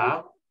you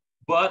have,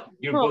 but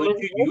you're going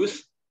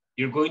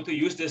to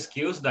use the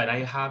skills that I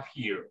have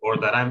here or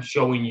that I'm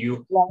showing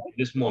you in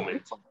this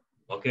moment.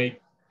 Okay.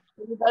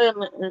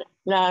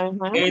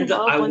 And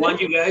I want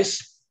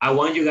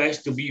you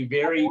guys to be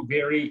very,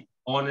 very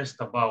honest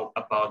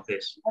about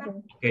this.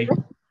 Okay.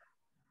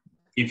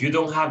 If you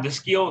don't have the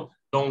skill,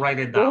 don't write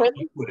it down.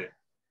 Don't put it.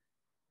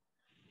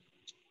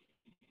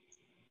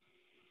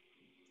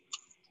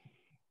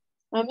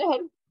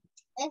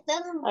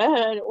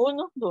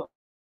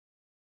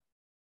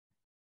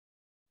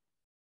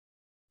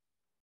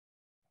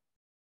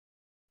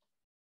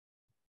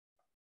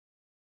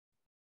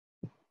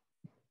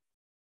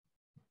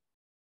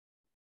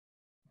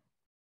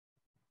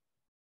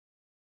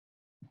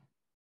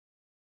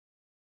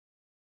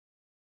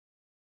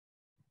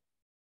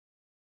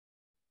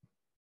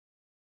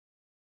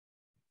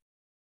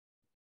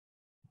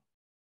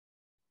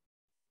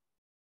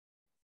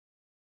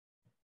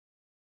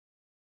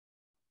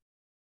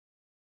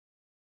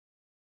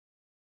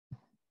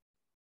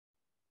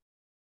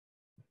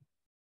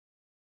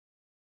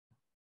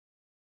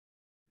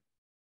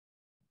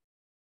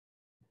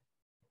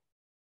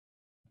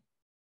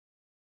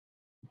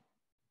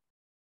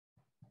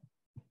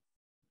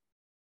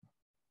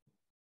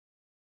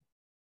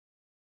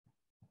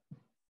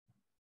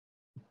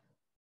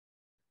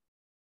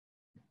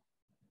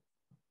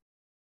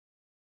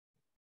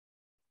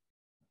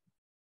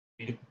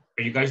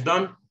 Are you guys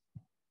done?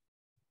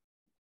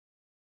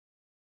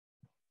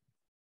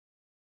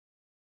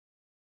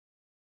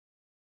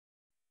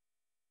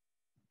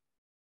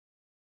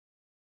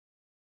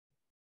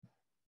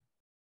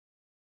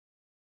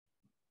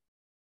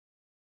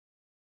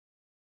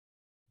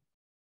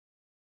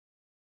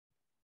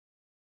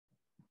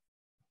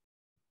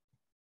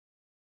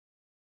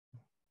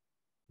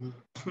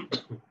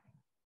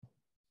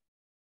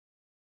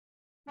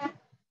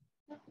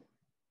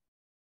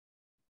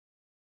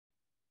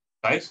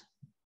 Guys,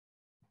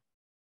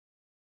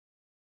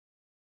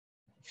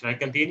 should I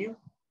continue?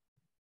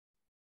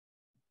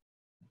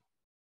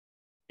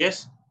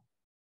 Yes?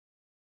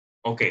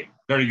 Okay,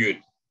 very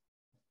good.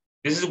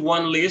 This is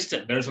one list.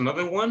 There's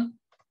another one,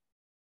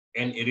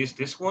 and it is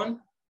this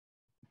one.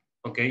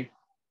 Okay.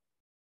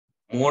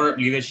 More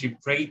leadership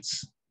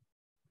traits.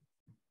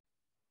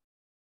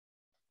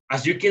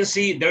 As you can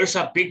see, there's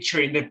a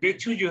picture. In the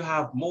picture, you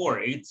have more.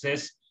 It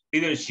says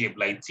leadership,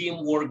 like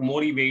teamwork,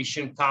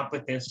 motivation,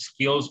 competence,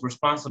 skills,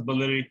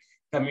 responsibility,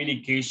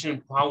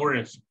 communication, power,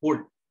 and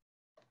support.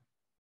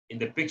 In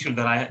the picture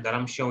that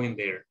I'm showing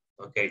there.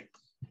 Okay.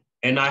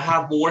 And I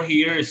have more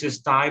here. It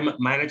says time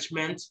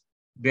management,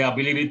 the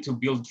ability to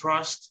build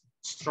trust,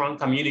 strong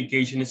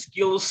communication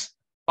skills,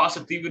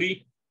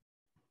 positivity,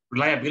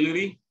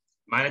 reliability,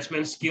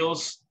 management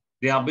skills,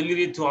 the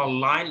ability to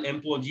align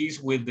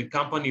employees with the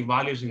company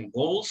values and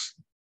goals,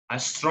 a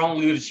strong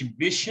leadership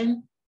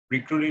vision,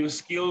 recruiting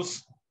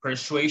skills,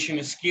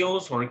 persuasion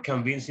skills or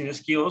convincing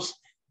skills,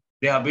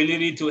 the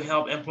ability to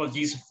help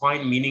employees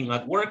find meaning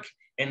at work,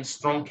 and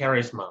strong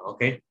charisma,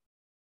 okay?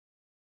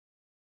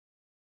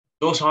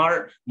 Those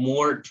are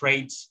more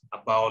traits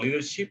about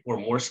leadership or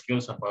more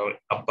skills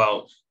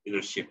about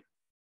leadership.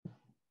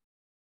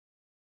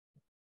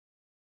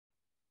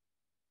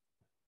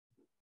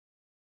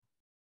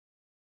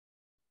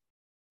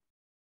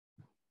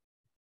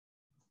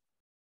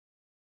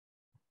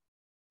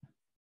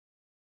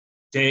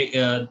 Take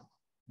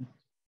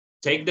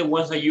the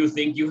ones that you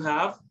think you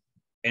have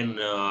and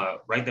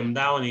write them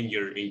down in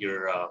your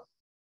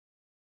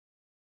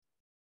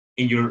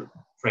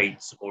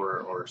traits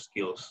or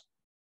skills.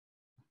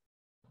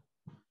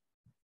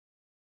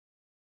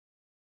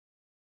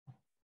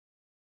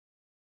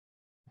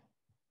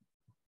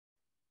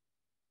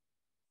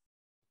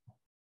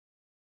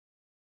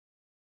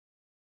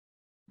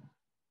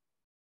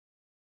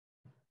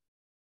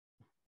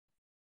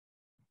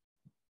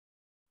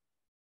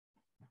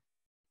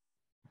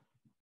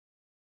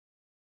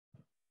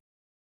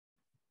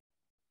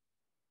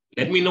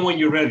 Let me know when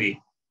you're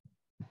ready.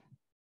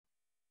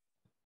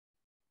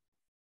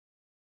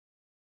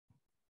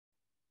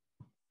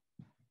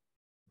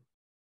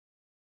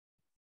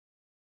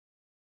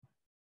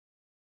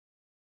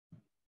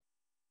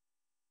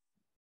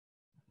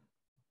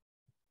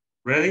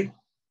 Ready?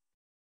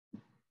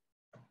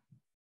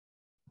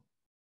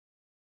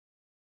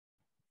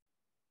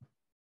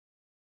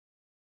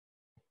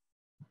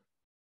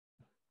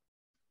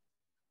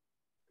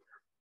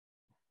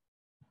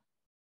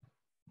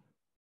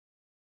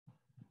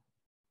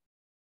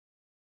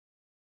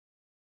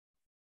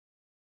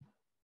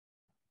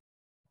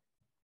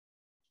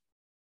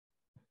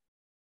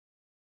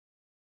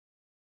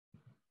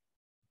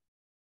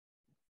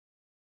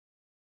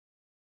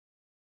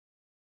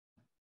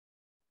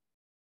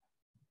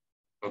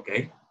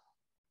 Okay, I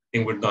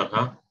think we're done,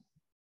 huh?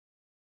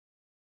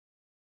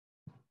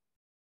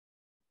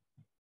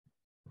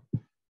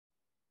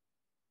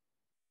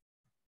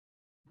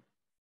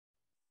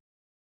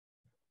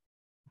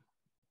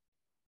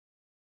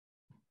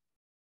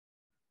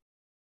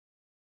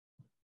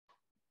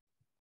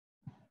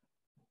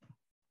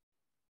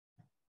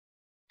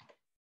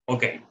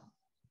 Okay,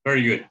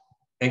 very good.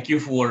 Thank you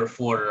for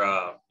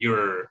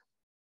your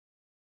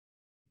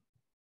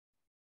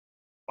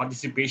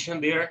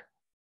participation there.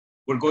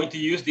 We're going to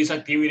use this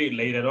activity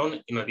later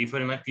on in a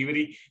different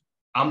activity.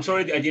 I'm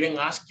sorry I didn't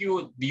ask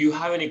you, do you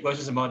have any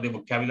questions about the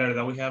vocabulary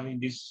that we have in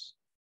this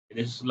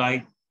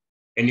slide?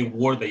 Any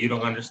word that you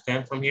don't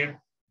understand from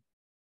here?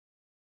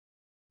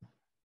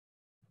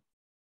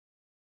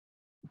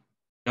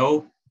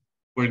 No,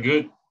 we're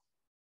good.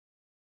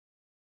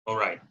 All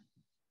right.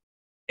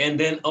 And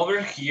then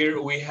over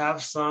here, we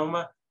have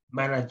some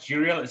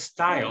managerial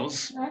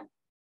styles.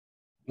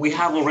 We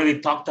have already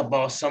talked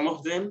about some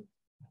of them,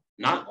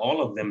 not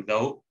all of them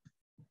though.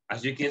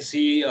 As you can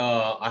see,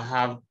 I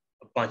have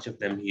a bunch of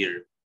them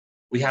here.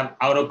 We have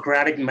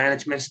autocratic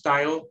management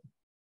style.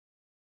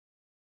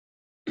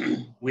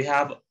 We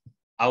have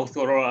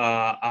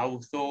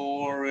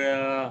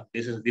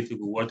this is a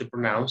difficult word to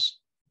pronounce.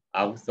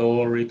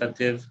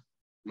 Authoritative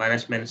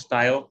management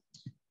style,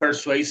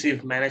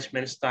 persuasive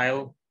management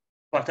style,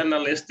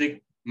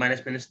 paternalistic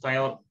management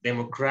style,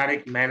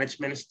 democratic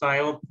management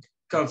style,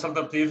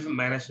 consultative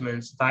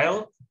management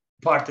style,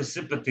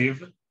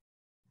 participative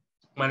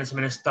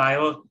management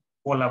style,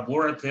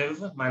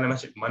 collaborative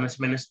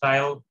management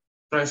style,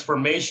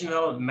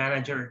 transformational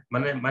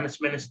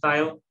management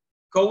style,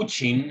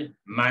 coaching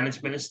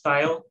management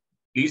style,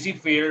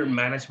 laissez-faire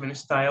management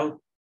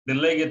style,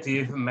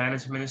 delegative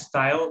management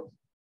style,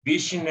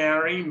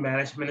 visionary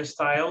management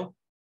style,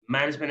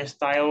 management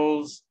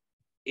styles,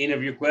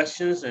 interview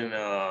questions, and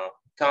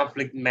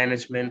conflict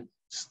management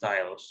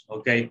styles,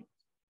 okay?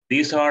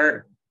 These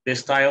are the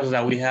styles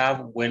that we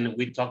have when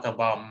we talk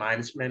about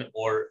management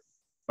or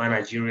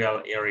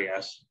managerial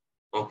areas,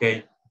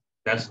 okay?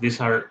 These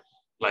are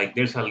like,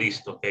 there's a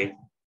list, okay?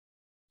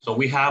 So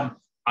we have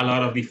a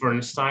lot of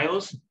different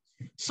styles.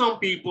 Some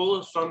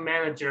people, some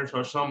managers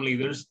or some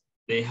leaders,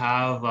 they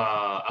have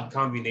a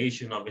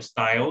combination of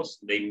styles.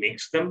 They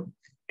mix them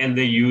and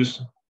they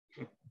use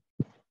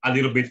a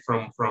little bit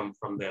from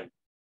them.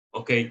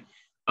 Okay.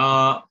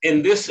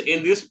 In this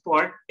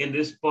part,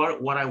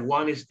 what I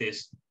want is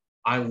this.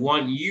 I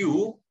want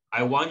you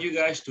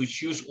guys to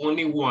choose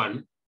only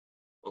one.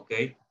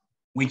 Okay,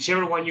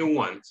 whichever one you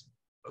want.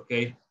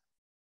 Okay,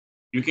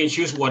 you can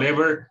choose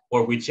whatever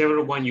or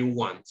whichever one you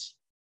want,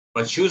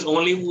 but choose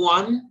only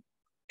one,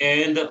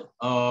 and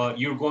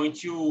you're going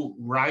to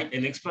write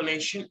an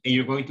explanation and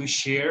you're going to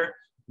share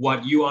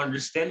what you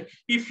understand.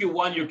 If you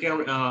want, you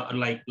can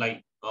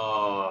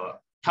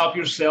help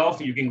yourself.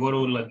 You can go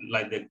to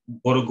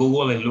go to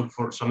Google and look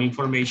for some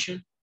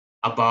information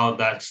about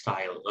that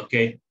style.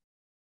 Okay,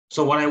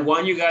 so what I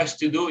want you guys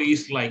to do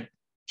is like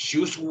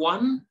choose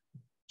one,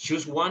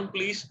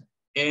 please,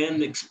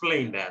 and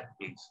explain that,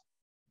 please.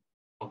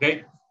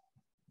 Okay,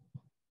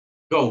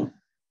 go.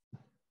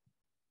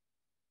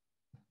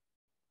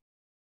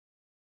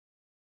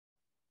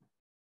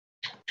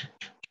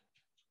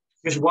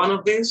 Choose one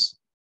of these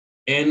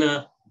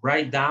and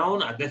write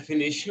down a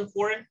definition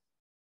for it.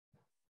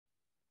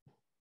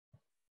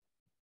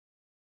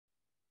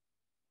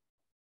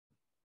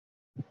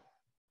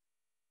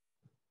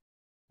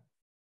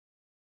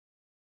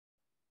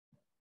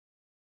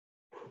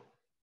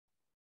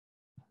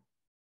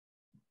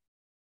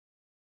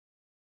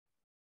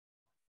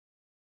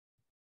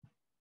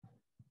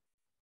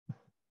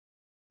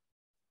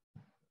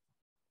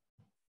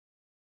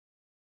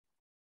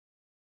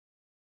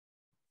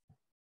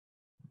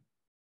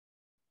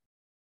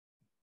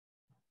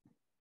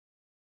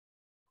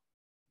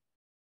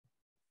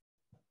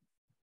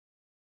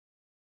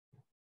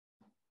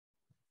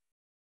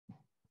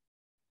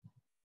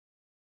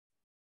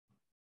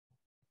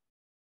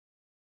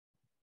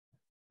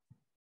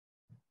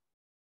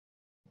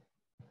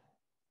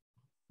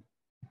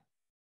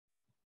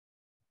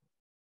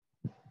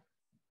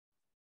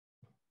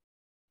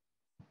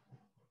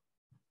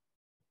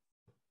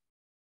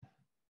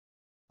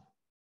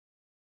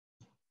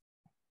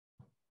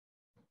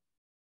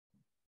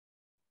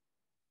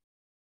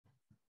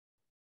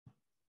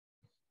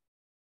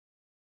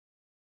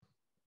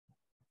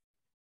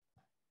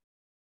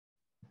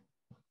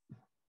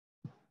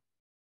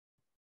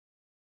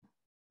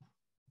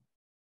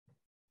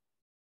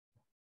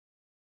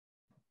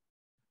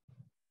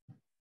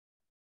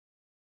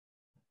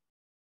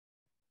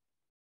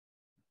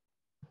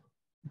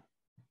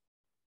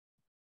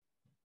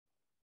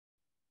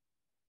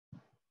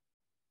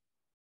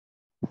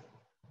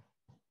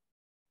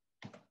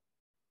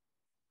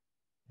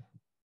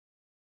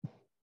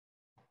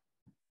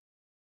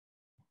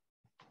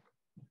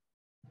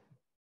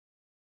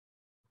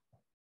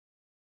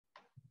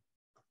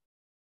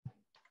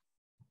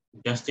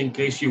 Just in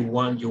case you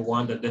want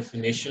the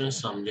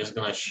definitions, I'm just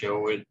gonna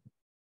show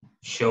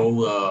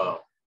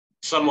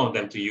some of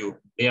them to you.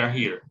 They are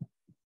here.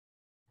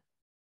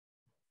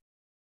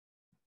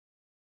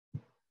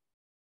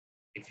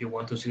 If you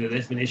want to see the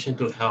definition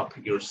to help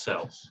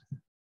yourselves.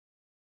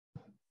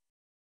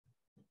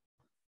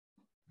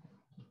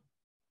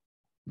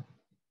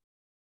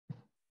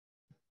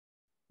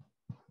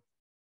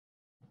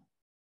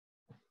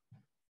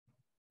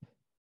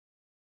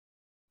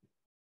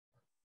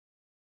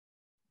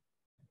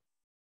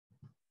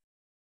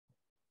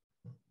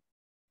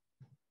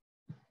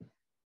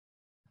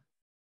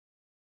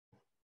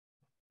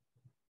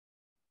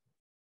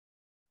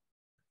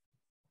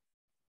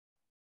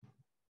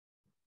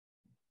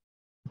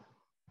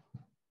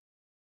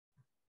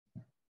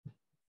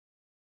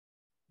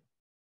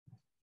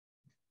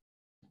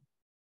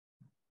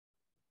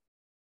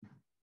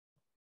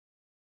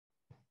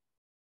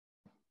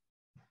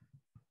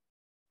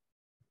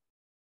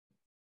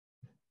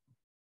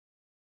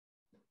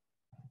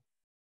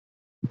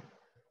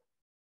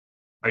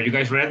 Are you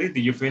guys ready?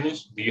 Did you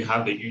finish? Do you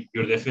have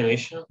your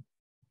definition?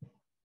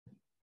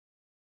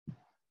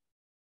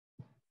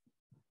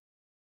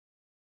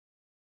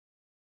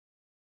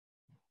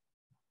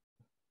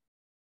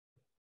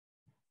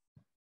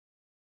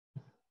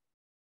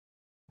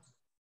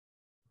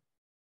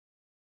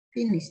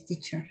 Finish,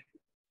 teacher.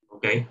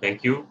 Okay,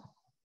 thank you.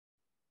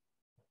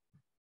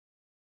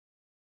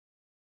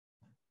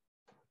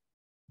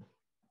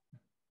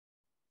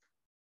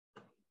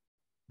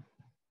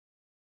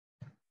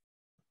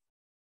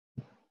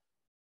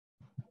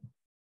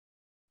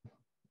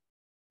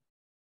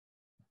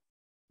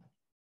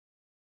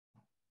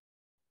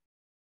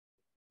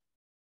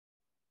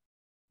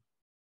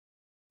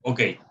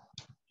 Okay,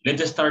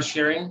 let's start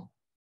sharing.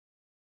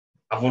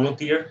 A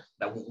volunteer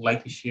that would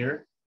like to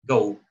share,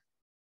 go.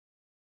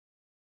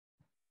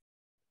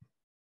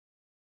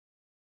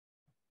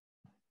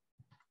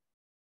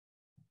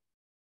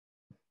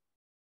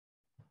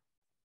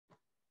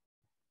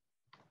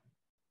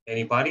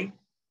 Anybody?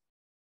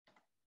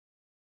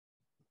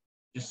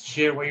 Just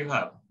share what you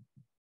have.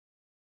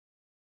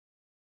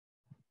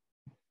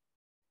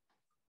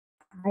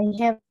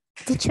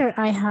 Teacher,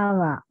 I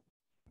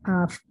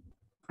have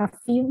a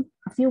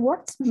few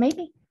words,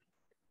 maybe.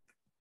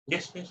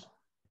 Yes, yes.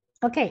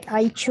 Okay,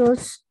 I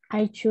choose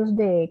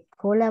the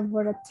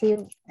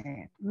collaborative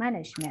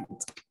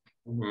management.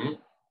 Mm-hmm.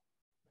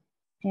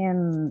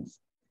 And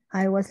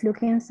I was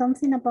looking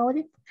something about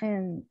it,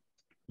 and,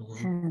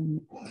 Mm-hmm.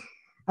 and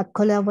a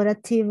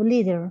collaborative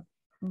leader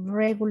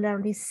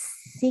regularly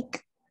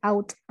seek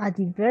out a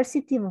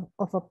diversity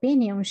of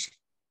opinions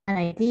and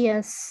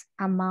ideas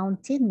among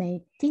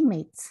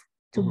teammates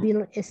to Mm-hmm.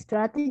 build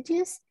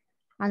strategies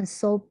and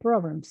solve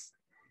problems.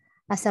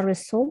 As a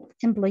result,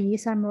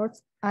 employees are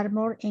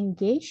more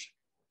engaged,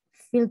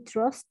 feel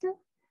trusted,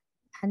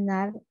 and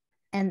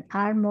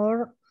are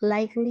more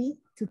likely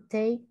to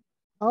take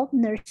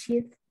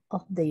ownership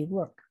of their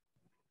work.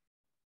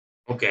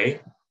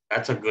 Okay,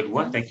 that's a good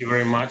one. Thank you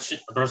very much,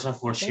 Rosa,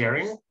 for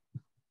sharing.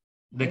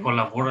 The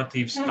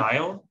collaborative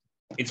style,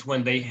 it's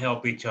when they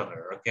help each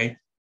other, okay?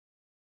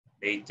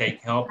 They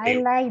take help. I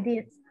like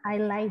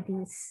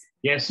this.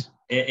 Yes,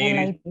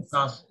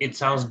 it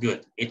sounds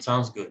good. It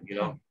sounds good, you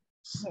know?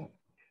 Yeah.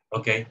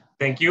 Okay,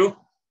 thank you.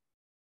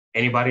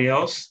 Anybody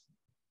else?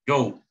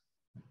 Go.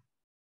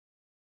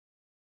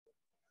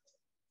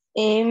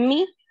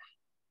 Me?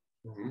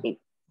 Mm-hmm.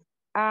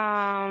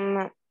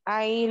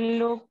 I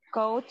look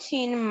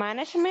coaching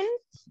management.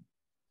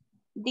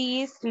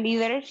 These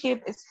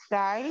leadership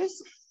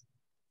styles.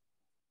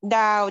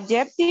 The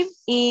objective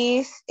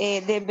is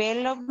a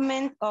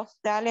development of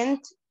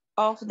talent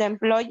of the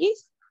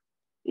employees.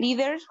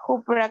 Leaders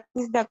who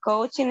practice the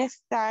coaching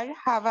style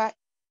have a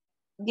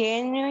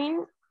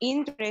genuine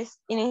interest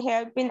in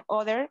helping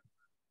others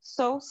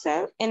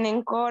succeed and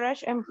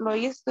encourage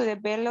employees to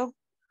develop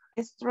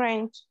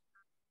strengths.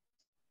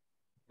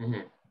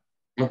 Mm-hmm.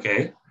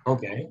 Okay,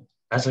 okay.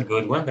 That's a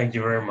good one. Thank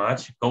you very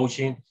much.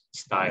 Coaching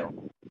style.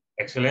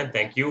 Excellent,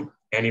 thank you.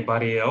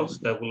 Anybody else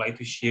that would like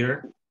to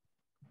share?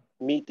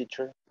 Me,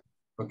 teacher.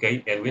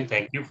 Okay, Edwin,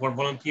 thank you for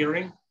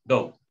volunteering.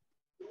 Go.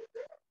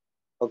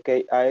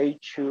 Okay, I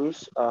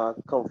choose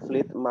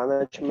conflict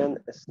management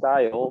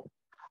style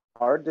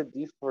are the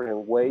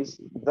different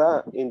ways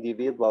that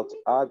individuals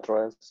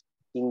address,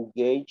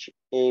 engage,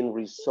 and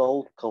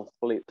resolve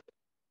conflict.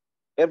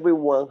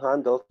 Everyone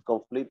handles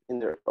conflict in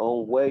their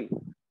own way,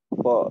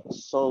 but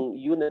some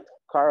unique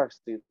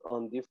characteristics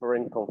on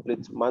different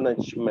conflict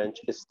management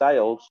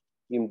styles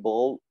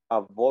involve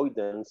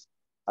avoidance,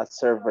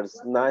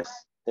 assertiveness,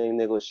 and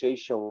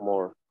negotiation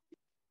more.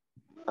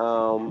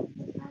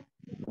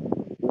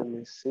 Let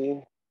me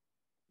see.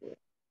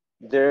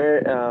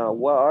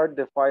 What are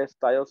the five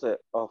styles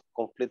of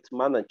conflict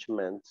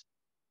management?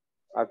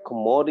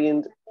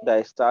 Accommodating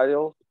the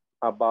style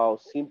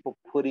about simple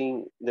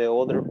putting the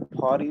other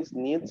party's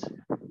needs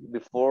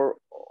before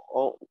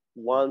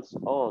one's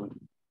own,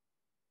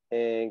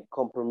 and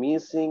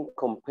compromising,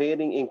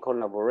 competing, in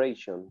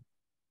collaboration.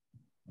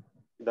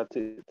 That's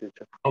it,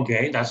 teacher.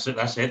 Okay, that's it.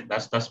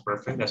 That's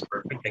perfect. That's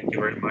perfect. Thank you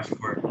very much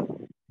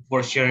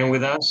for sharing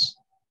with us.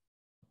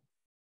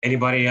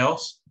 Anybody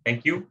else?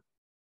 Thank you.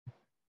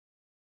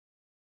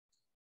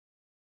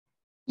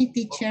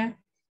 Teacher.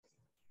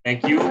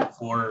 Thank you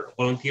for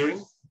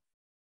volunteering.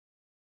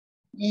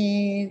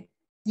 The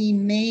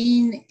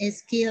main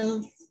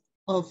skills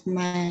of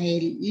my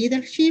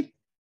leadership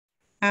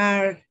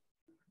are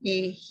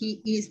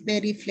he is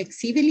very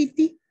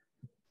flexibility,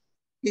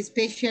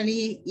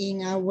 especially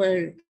in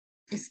our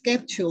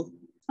schedule,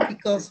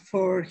 because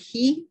for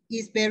he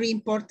is very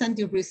important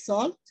the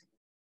result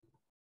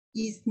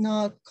is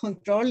not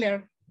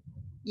controller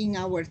in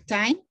our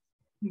time,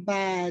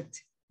 but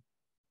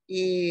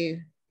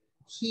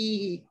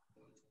he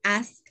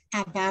asked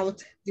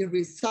about the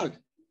result.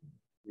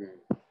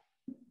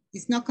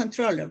 It's not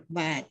controller,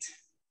 but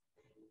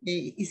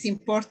it's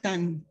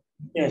important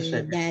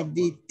that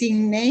the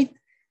teammate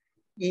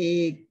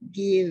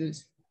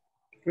gives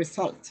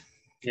result.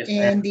 Yes,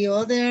 and the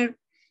other,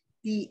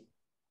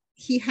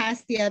 he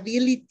has the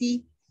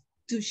ability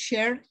to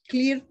share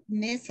clear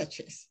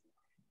messages.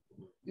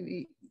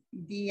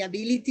 The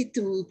ability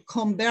to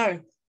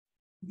convert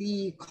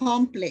the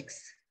complex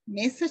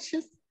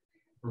messages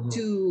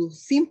to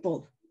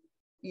simple.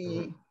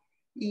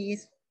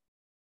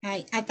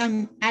 I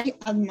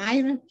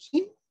admire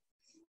him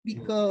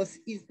because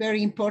it's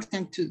very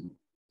important to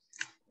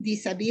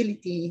this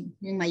ability,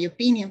 in my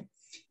opinion.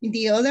 In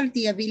the other,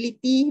 the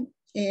ability,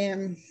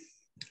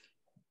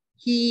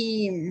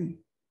 he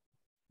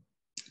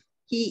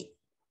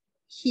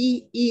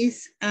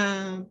is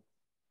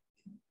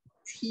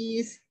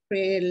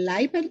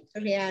reliability.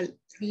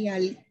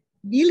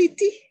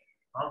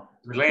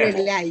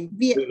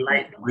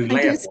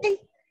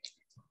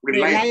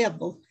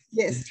 Reliable.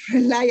 Yes,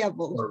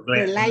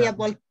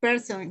 reliable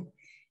person.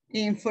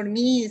 And for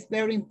me, it's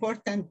very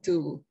important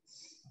to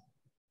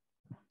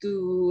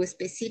a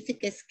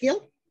specific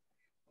skill,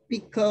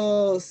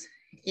 because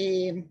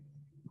he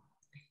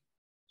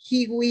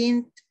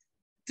wins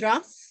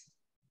trust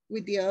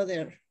with the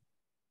other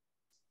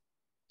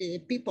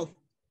people.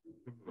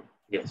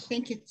 Yes.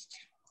 Thank you.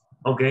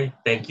 Okay,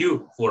 thank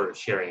you for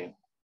sharing.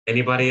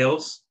 Anybody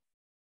else?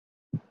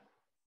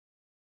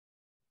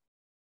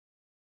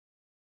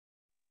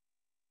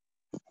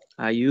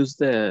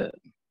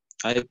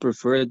 I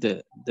prefer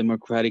the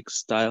democratic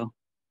style,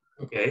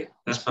 Okay.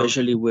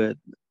 especially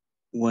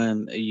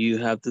when you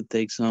have to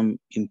take some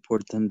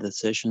important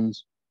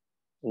decisions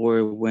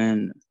or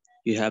when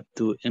you have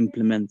to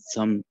implement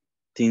some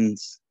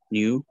things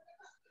new.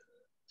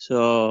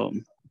 So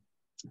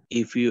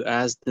if you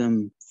ask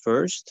them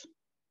first,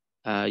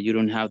 you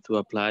don't have to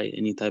apply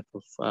any type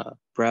of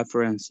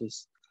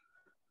preferences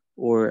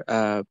or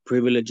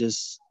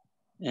privileges.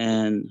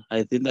 And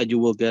I think that you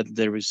will get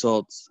the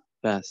results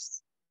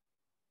fast.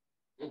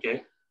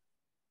 Okay.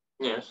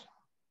 Yes.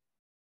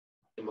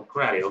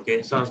 Democratic.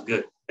 Okay. Sounds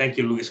good. Thank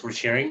you, Luis, for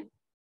sharing.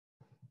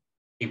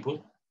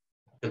 People,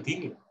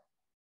 continue.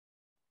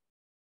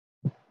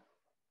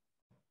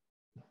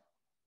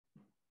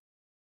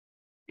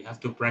 You have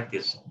to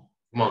practice.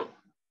 Come on.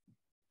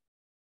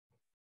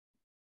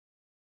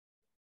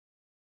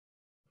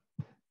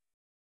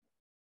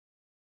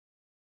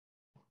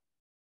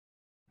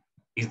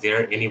 Is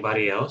there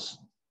anybody else?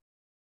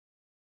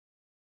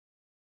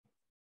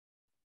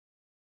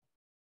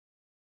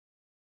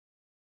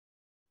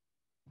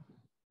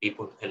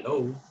 People,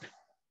 hello.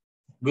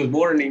 Good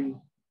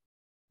morning.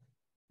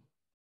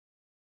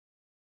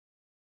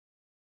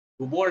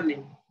 Good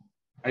morning.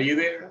 Are you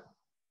there?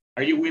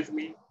 Are you with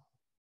me?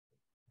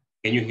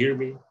 Can you hear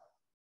me?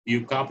 Do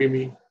you copy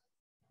me?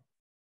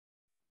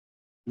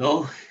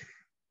 No?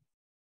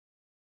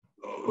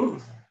 Oh,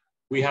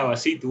 we have a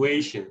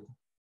situation.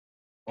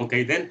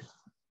 Okay, then.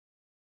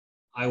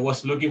 I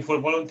was looking for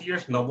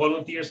volunteers. No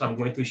volunteers. I'm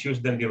going to choose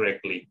them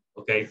directly.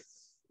 Okay,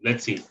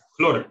 let's see.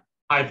 Flor.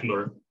 Hi,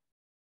 Flor.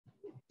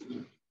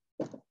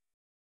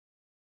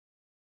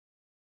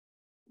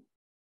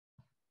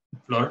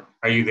 Flor,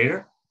 are you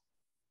there?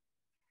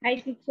 Hi,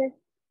 teacher.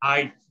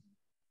 Hi.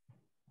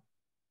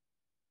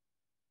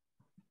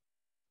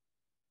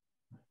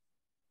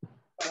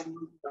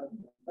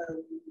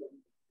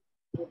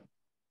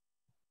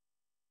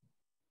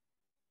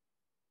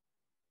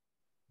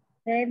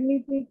 Tell me,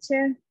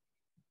 teacher.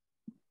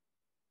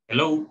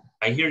 Hello,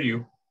 I hear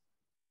you.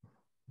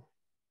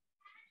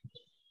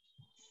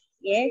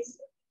 Yes.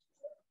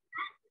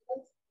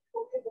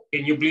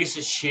 Can you please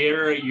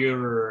share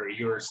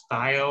your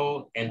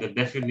style and the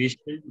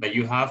definition that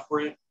you have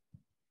for it?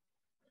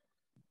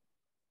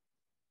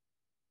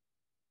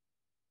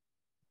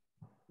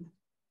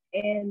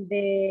 And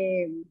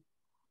the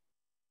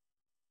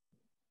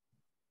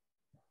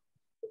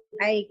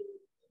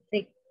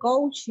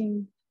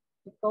coaching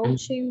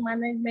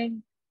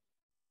management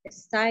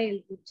style,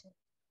 teacher.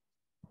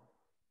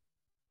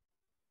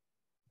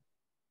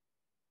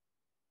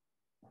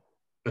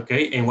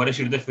 Okay, and what is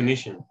your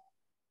definition?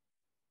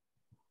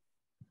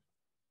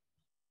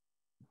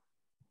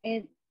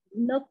 And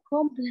no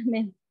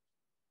complement.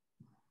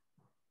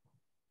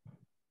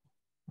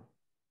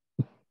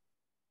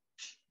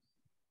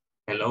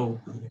 Hello.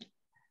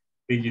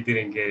 You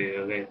didn't get it.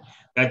 Okay,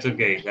 that's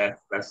okay.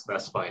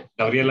 That's fine.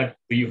 Gabriela,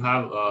 do you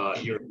have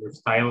your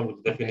style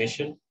with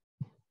definition?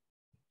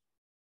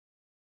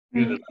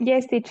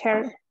 Yes,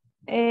 teacher.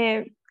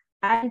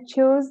 I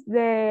choose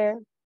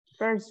the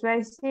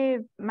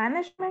persuasive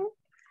management.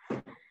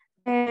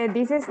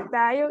 This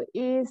style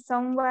is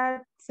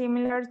somewhat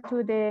similar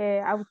to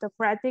the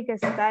autocratic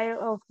style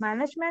of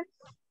management,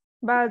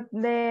 but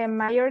the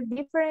major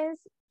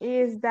difference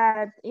is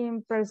that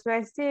in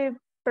persuasive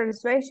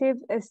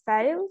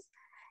styles,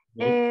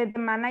 the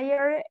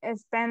manager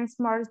spends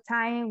more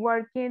time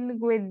working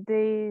with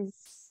these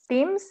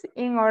teams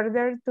in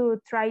order to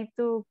try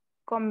to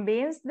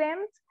convince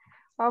them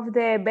of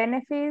the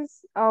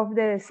benefits of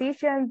the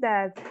decisions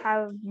that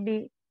have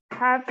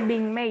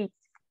been made.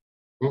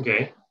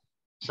 Okay,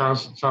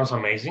 sounds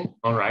amazing.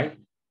 All right,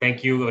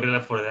 thank you,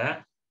 Gabriela, for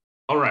that.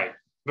 All right,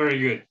 very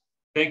good.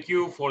 Thank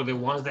you for the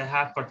ones that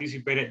have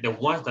participated. The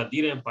ones that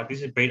didn't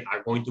participate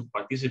are going to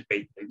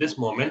participate in this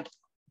moment.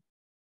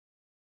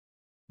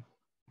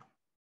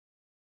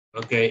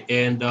 Okay,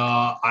 and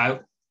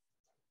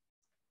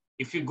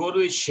if you go to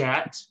the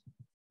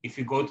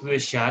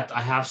chat,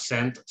 I have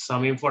sent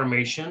some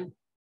information.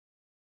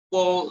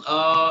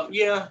 Well,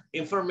 yeah,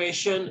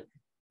 information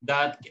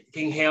that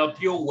can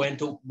help you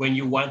when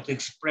you want to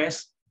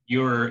express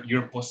your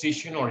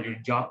position or your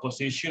job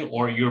position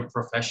or your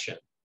profession,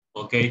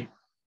 okay,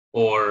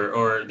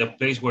 or the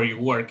place where you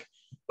work.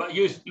 But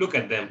you look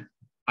at them.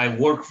 I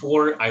work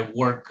for, I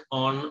work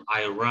on,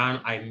 I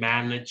run, I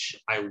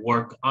manage, I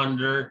work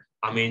under,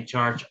 I'm in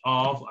charge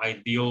of,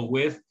 I deal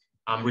with,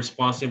 I'm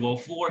responsible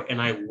for,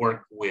 and I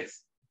work with.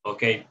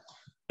 Okay,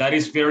 that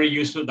is very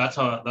useful. That's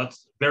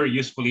very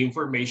useful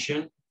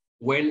information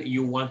when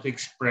you want to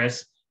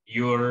express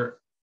your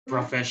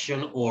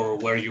profession or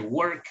where you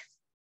work,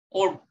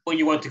 or when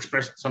you want to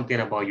express something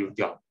about your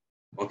job.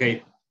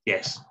 Okay,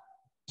 yes.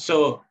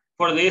 So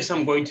for this,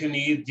 I'm going to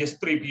need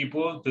just 3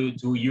 people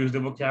to use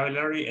the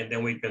vocabulary, and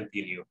then we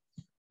continue.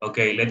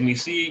 Okay, let me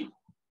see.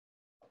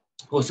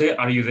 Jose,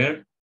 are you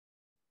there?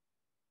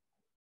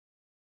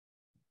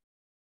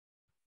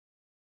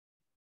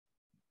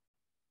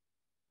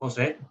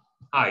 Jose,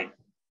 hi.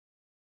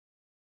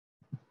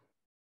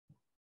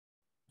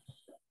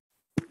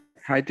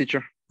 Hi,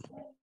 teacher.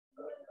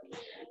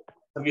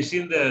 Have you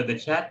seen the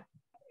chat?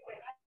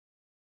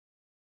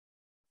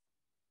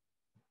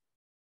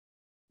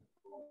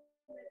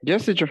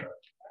 Yes, teacher.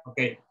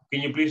 Okay, can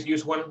you please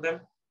use one of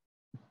them?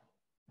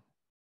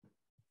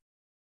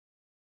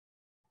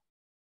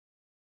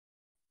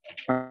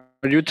 Are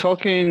you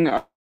talking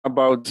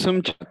about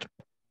Zoom chat,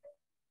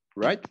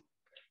 right?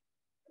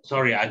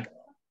 Sorry, I'm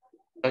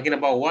talking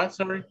about what,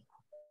 sorry?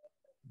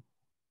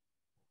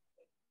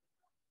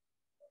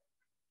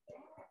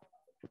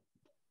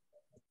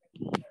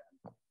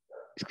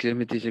 Excuse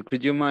me, teacher.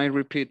 Could you mind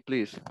repeat,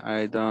 please?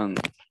 I don't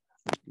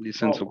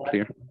listen so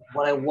clear.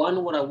 What I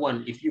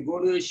want. If you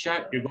go to the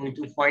chat, you're going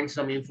to find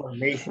some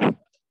information.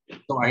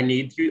 So I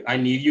need you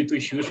to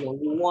choose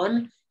only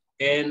one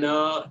and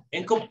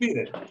complete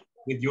it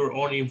with your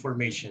own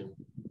information.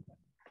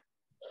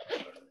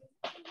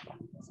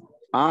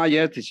 Ah,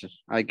 yeah, teacher.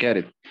 I get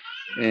it.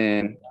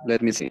 And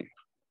let me see.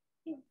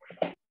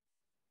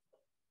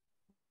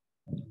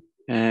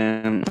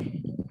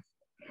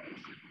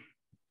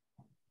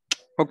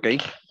 Okay.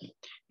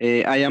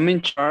 I am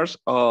in charge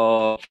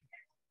of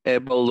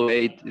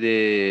evaluate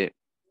the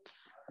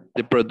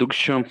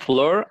production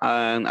floor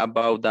and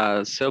about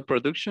the cell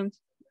production.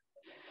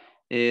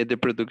 The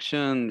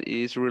production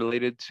is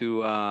related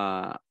to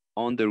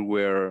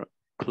underwear,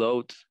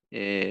 clothes,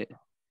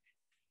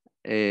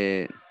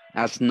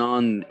 as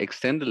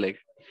non-extended leg.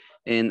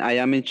 And I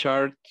am in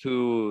charge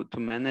to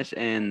manage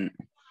and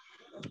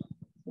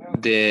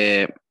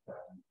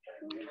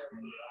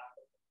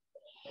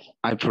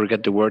I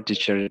forget the word,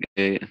 teacher,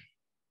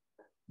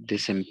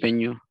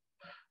 desempeño.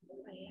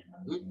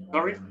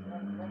 Sorry?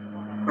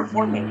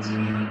 Performance.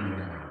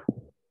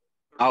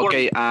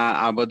 Okay,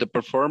 about the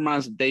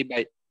performance day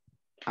by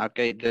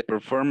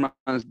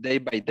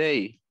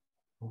day.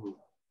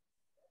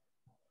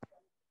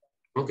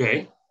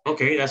 Okay,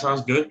 that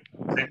sounds good.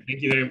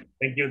 Thank you,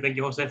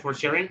 Jose, for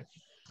sharing.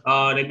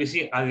 Let me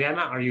see,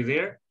 Adriana, are you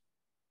there?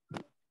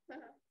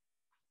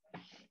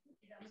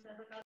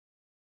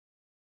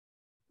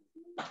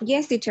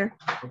 Yes, teacher.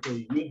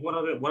 Okay, use one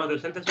of the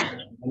sentences.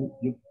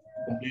 You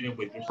complete it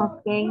with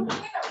yourself. Okay.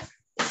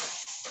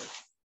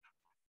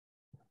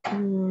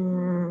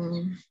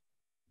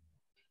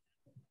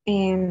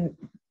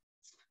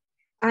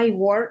 I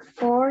work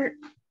for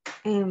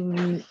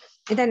the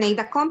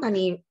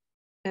company.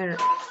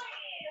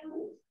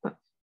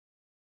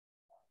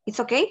 It's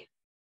okay?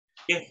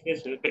 Yes,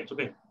 it's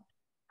okay.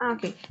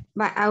 Okay,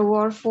 but I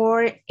work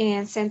for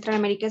Central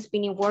American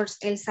Spinning Works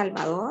El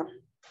Salvador.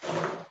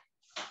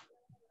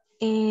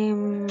 I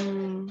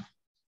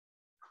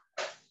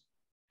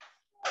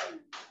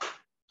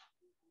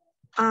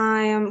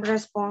am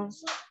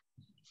responsible.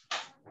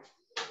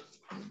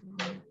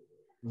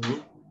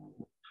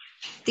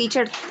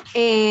 Teacher,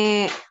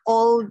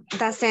 all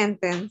the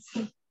sentence.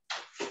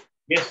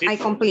 Yes, I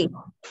complete.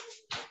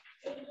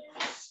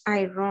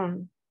 I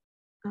run.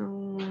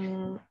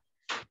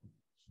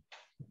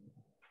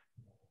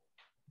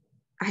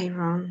 I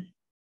run.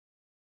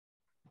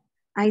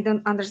 I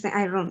don't understand.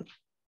 I run.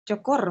 Yo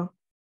corro.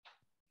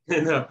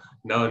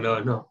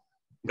 No.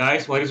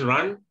 Guys, what is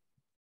run?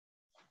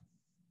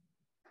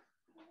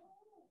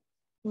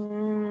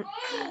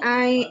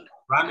 I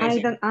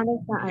Run don't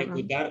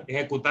understand.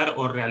 Ejecutar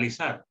o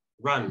realizar.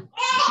 Run.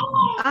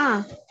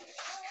 I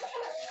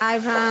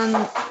run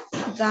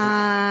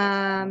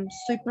the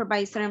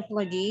supervisor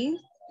employees.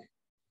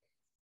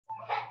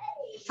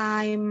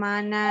 I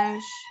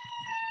manage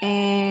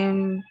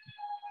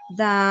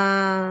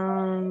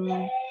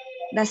the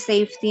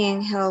safety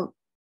and health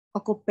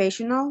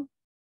occupational.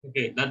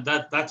 Okay,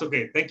 that's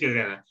okay. Thank you,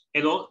 Adriana.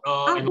 And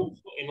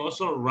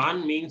also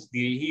run means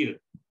dirigir.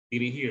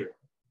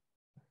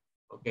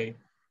 Okay.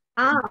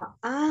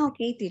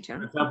 Okay, teacher.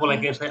 For example, I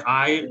can say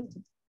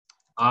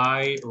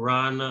I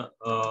run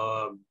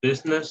a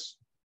business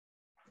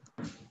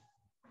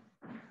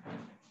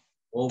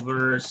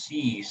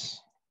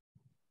overseas.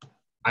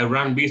 I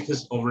run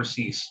business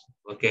overseas.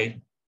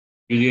 Okay.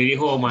 Yo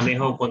dirijo,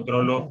 manejo,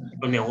 controlo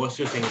los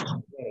negocios en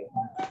okay.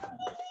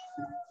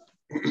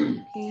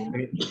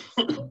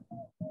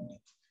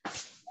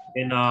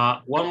 And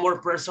one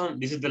more person.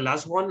 This is the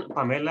last one.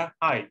 Pamela.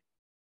 Hi.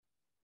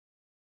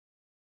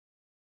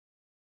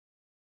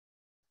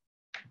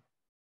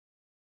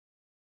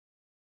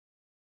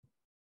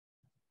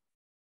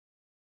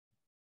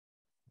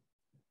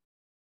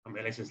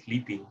 Pamela is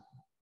sleeping.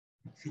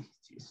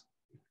 She's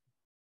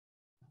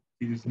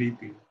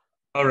sleeping.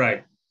 All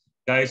right,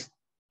 guys,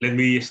 let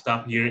me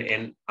stop here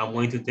and I'm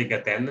going to take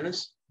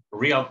attendance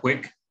real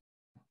quick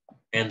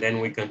and then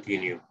we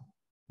continue.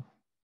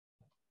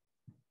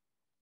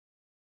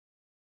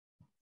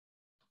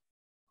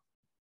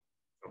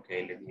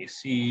 Okay, let me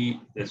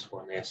see. This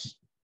one is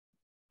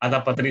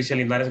Ada Patricia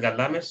Linares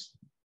Galdames.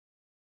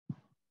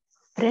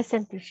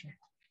 Present, teacher.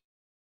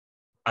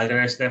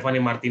 Adriana Stephanie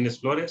Martinez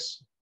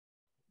Flores.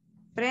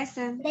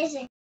 Present.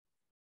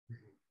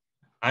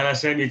 Ana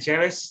Semi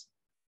Chavez.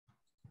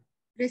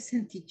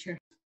 Present, teacher.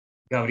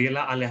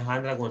 Gabriela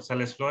Alejandra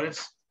González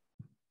Flores.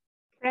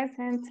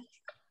 Present.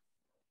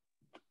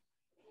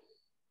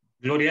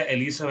 Gloria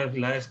Elizabeth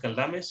Lares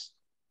Caldames.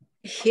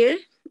 Here.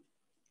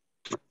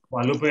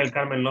 Guadalupe del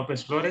Carmen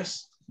López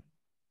Flores.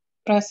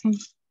 Present.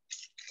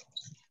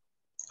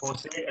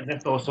 José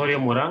Ernesto Osorio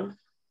Morán.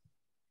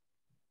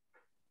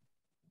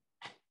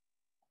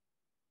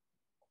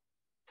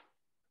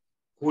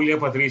 Julia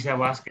Patricia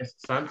Vázquez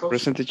Santos.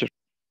 Present, teacher.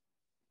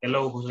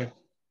 Hello, José.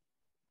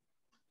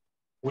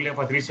 Julia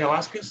Patricia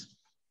Vázquez.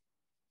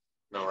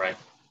 All right.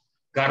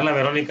 Carla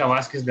Verónica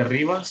Vázquez de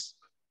Rivas.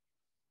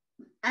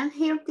 I'm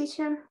here,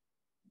 teacher.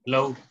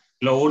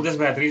 Lourdes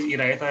Beatriz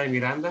Iraeta de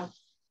Miranda.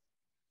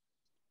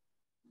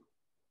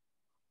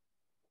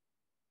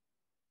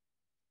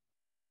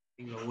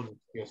 Lourdes,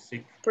 you're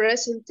sick.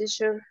 Present,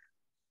 teacher.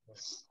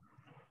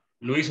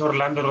 Luis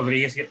Orlando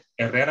Rodríguez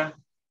Herrera.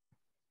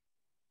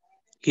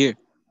 Here.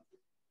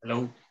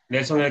 Hello.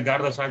 Nelson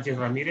Edgardo Sánchez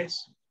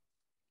Ramírez.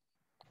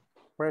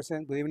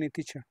 Present. Good evening,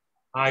 teacher.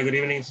 Hi, good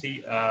evening.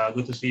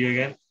 Good to see you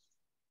again.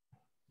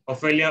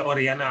 Ofelia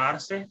Oriana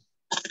Arce.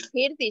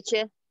 Here,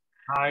 teacher.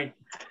 Hi.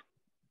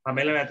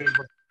 Pamela Beatriz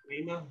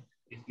Bosquina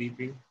is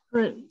sleeping.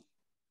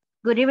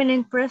 Good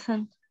evening,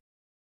 present.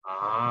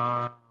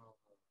 Ah.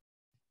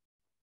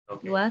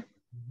 Okay. What?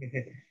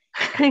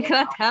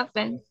 What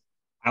happened?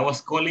 I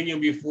was calling you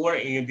before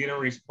and you didn't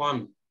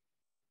respond.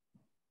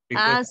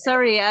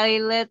 Sorry,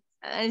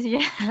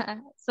 yeah,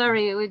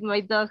 sorry, with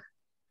my dog.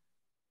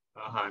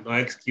 No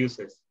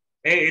excuses.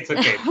 Hey, it's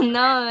okay.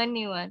 No,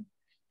 anyone.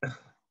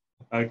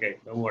 Okay,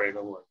 don't worry,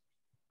 don't worry.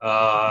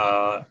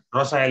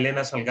 Rosa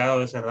Elena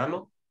Salgado de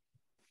Serrano.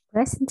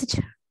 Present,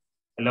 teacher.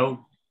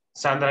 Hello.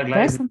 Sandra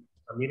Gladys Present.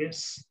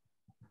 Ramirez.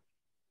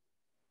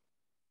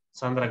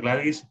 Sandra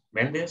Gladys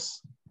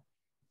Méndez.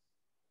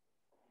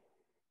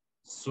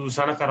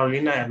 Susana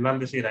Carolina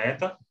Hernández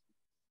Iraeta.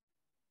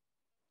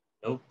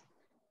 No.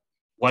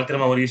 Walter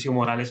Mauricio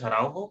Morales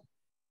Araujo.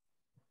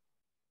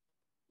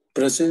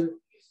 Present.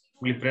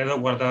 Wilfredo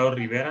Guardado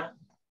Rivera.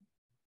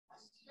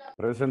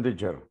 Present,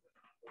 teacher.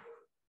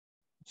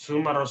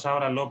 Zulma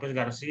Rosaura López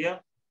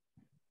García.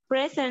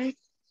 Present.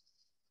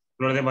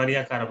 Flor de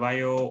María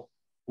Carballo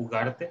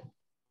Ugarte.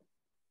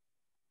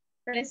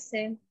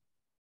 Present.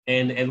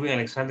 And Edwin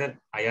Alexander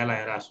Ayala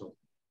Erazo.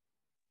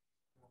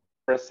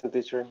 Present,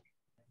 teacher.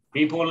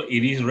 People,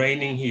 it is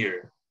raining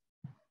here.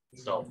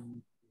 So,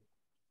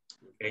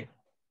 okay.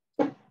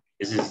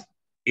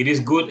 It is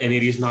good and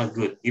it is not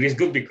good. It is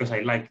good because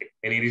I like it.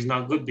 And it is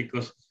not good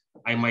because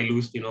I might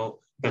lose,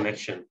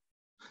 connection.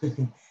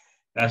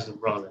 That's the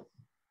problem.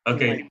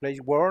 Okay. In my place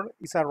where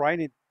is a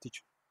raining,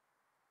 teacher.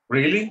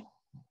 Really?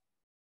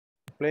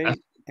 My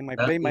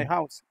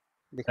house.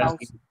 The house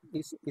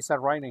is a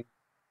raining.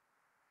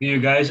 Do you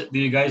guys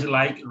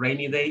like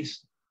rainy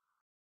days?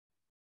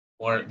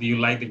 Or do you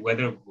like the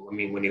weather? I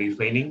mean, when it is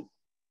raining?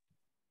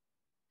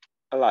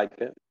 I like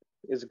it.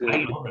 It's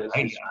good.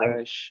 It's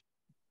fresh.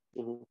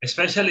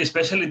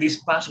 Especially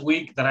this past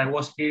week that I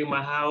was here in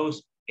my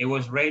house, it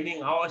was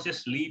raining. I was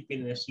just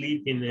sleeping. It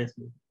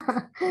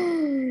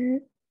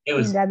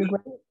was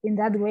in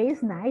that way,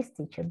 it's nice,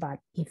 teacher. But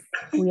if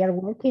we are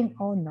working,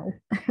 oh no.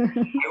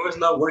 I was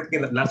not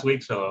working last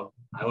week, so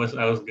I was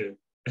good.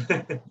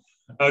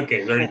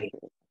 Okay, very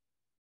good.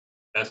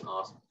 That's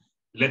awesome.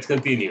 Let's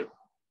continue,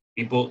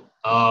 people.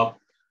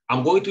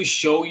 I'm going to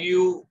show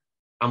you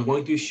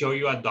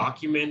a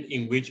document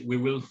in which we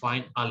will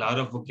find a lot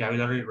of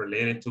vocabulary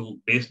related to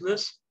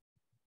business.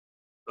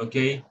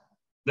 Okay,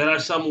 there are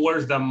some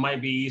words that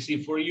might be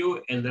easy for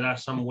you, and there are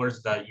some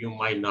words that you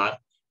might not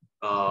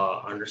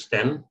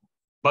understand,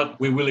 but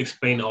we will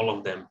explain all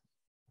of them.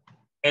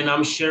 And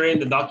I'm sharing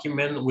the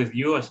document with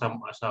you as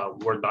a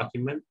Word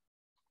document.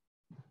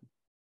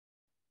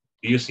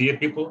 Do you see it,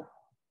 people?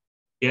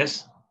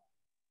 Yes?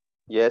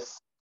 Yes.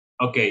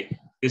 Okay,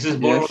 this is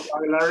more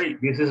vocabulary.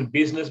 This is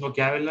business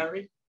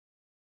vocabulary.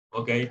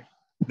 Okay,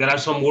 there are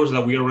some words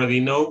that we already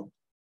know,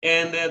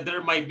 and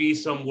there might be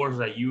some words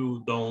that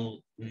you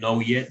don't know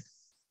yet,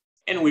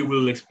 and we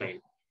will explain.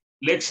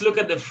 Let's look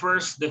at the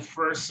first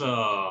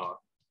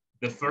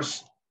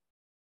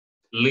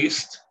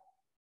list.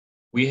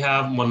 We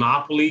have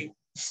monopoly,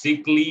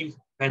 sick leave,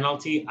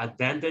 penalty,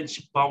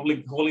 advantage,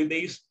 public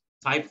holidays,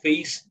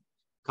 typeface,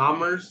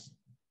 commerce,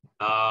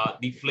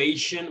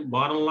 deflation,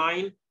 bottom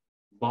line,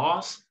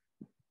 boss,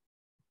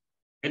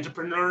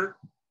 entrepreneur,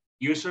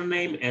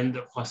 username, and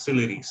the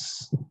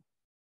facilities.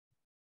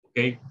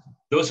 Okay,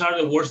 those are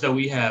the words that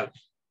we have.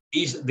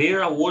 Is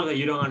there a word that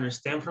you don't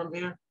understand from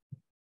there?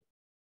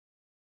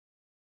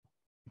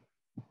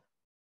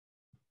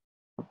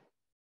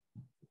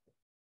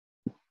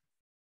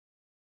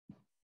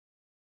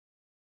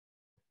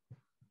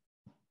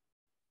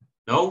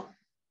 No?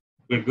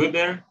 We're good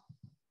there?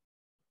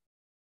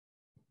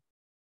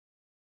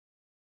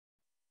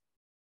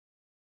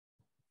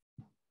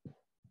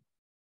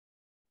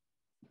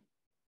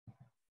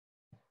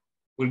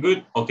 We're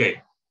good?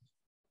 Okay.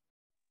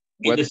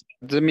 What's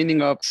the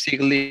meaning of sick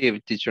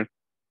leave, teacher?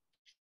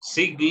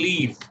 Sick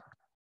leave.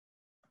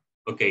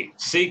 Okay,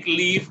 sick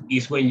leave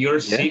is when you're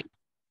sick.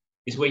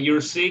 Is when you're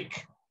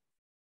sick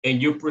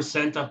and you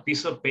present a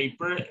piece of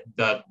paper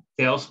that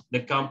tells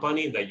the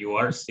company that you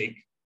are sick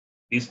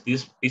This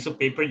piece of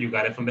paper, you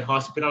got it from the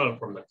hospital or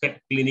from the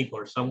clinic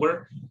or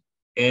somewhere.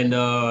 And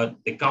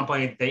the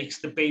company takes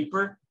the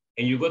paper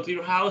and you go to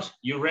your house,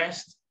 you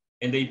rest,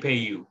 and they pay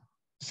you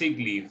sick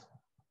leave,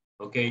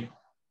 okay?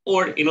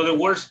 Or in other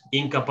words,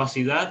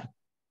 incapacidad,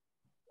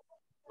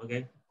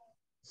 okay?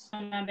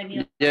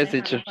 Yes,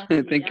 teacher.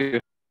 Thank you.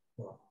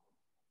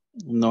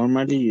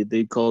 Normally,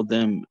 they call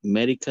them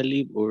medical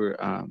leave or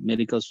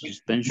medical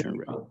suspension,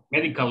 right?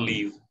 Medical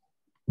leave,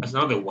 that's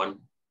another one.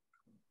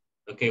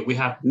 Okay, we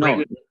have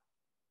no.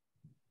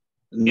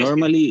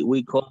 Normally,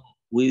 we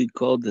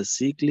call the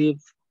sick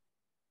leave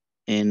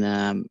in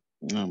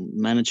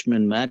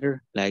management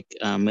matter, like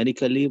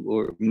medical leave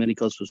or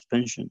medical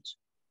suspensions.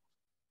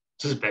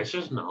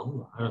 Suspensions?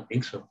 No, I don't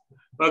think so.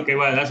 Okay,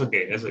 well, that's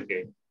okay. That's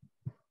okay.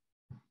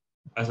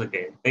 That's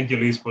okay. Thank you,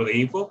 Luis, for the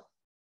info.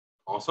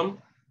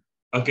 Awesome.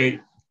 Okay.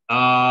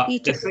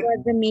 Teacher,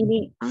 what's the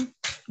meaning?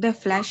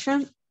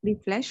 Deflation?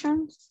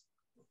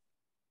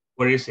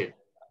 Where is it?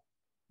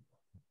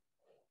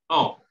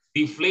 Oh,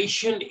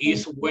 deflation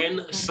is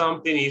when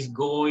something is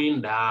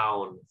going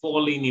down,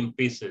 falling in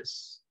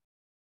pieces,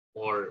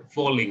 or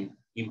falling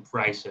in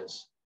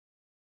prices.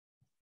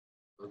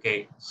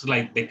 Okay, it's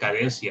like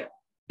decadencia,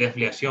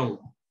 deflación.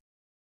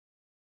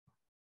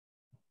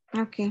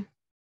 Okay.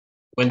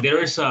 When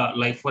there is a,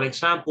 like, for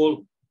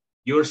example,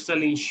 you're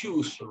selling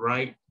shoes,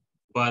 right?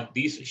 But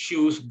these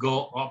shoes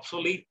go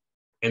obsolete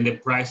and the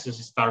prices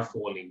start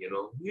falling, you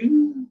know?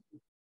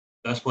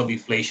 That's what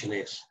deflation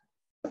is.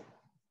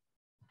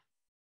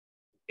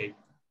 Okay.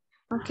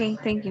 Okay,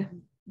 thank you.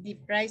 The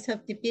price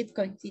of the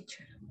Bitcoin,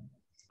 teacher.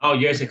 Oh,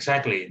 yes,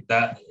 exactly.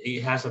 That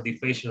it has a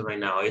deflation right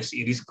now. It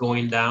is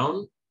going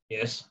down,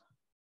 yes.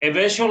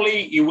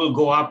 Eventually, it will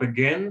go up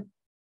again,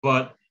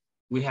 but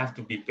we have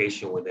to be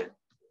patient with it.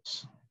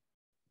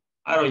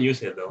 I don't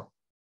use it, though.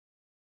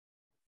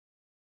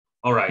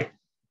 All right.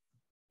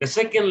 The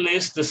second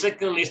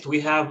list, we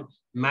have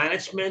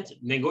management,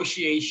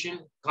 negotiation,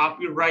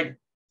 copyright,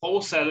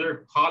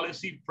 wholesaler,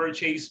 policy,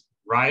 purchase,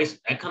 rights,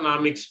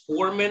 economics,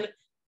 foreman,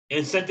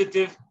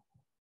 incentive,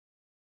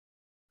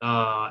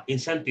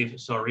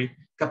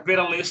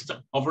 capitalist,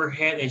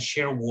 overhead, and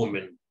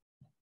chairwoman.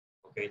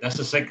 Okay, that's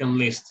the second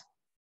list.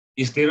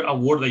 Is there a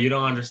word that you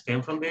don't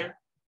understand from there?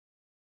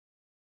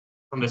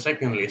 From the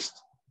second list?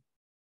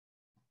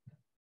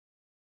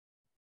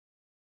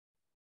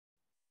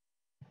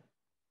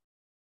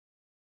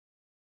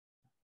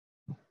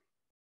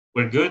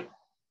 We're good?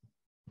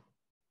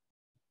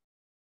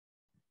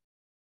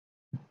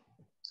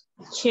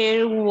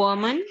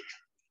 Chairwoman.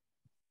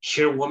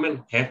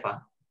 Chairwoman,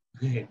 jefa.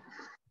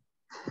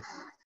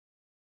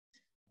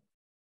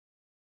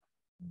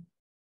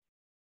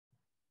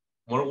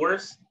 More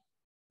words?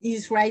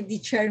 Is right, the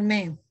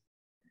chairman.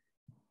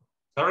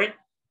 Sorry?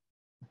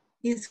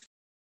 Is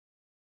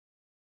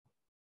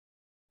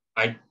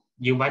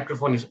your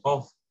microphone is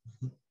off.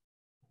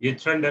 You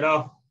turned it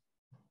off.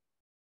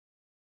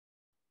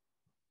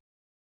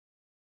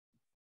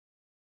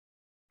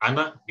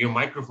 Anna, your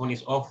microphone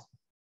is off.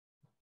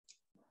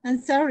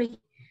 I'm sorry.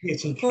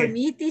 It's okay. For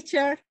me,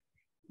 teacher,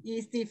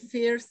 is the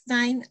first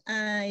time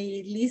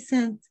I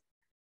listened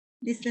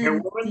the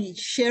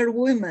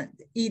chairwoman.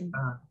 It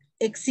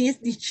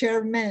exists the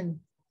chairman.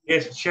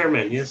 Yes,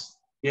 chairman, yes,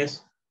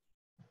 yes.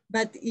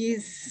 But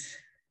is...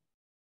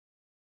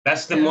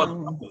 That's the most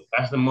common.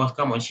 That's the most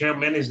common.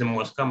 Chairman is the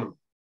most common.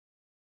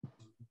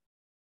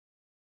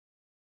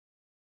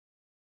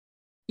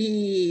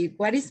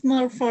 What is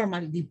more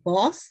formal, the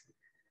boss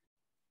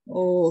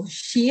or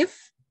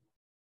chief?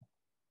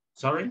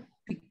 Sorry?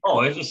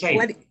 Oh, it's the same.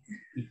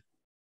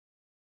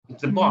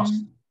 It's the boss.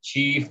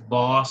 Chief,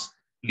 boss,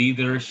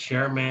 leader,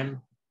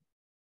 chairman,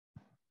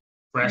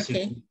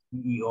 president,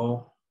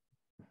 CEO.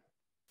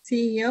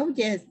 CEO,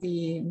 yes,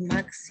 the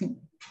maximum.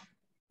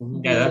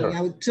 Yeah,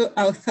 the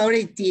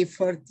authority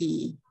for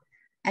the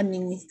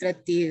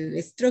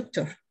administrative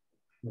structure.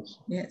 Yes.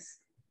 Yes.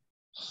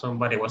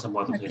 Somebody was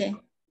about to say. Okay.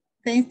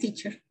 Thanks,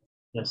 teacher.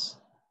 Yes.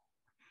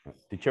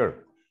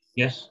 Teacher.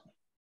 Yes.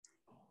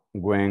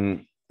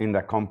 When in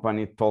the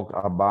company talk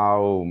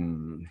about,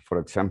 for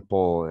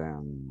example,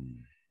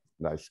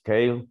 the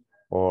scale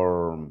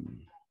or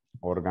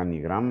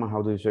organigram,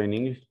 how do you say in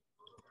English?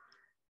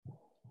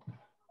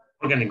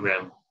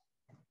 Organigram.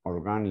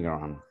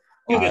 Organigram.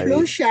 Or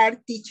flow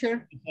chart,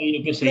 teacher.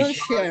 You can say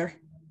chart.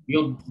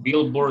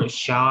 Billboard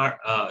chart,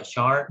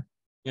 chart.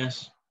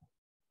 Yes.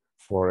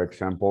 For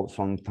example,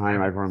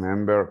 sometime I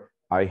remember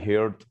I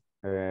heard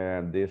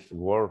this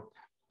word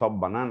top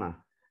banana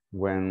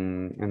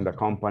when in the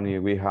company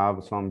we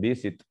have some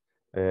visit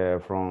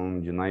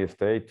from United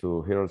States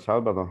to here in El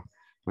Salvador.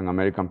 When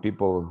American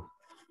people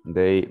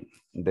they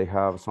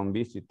have some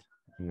visit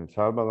in El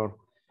Salvador.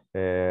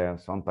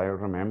 Sometimes I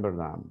remember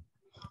that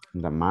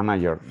the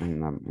manager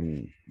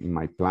in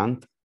my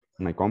plant,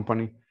 my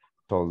company,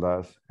 told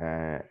us,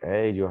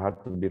 "Hey, you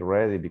have to be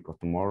ready because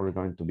tomorrow we're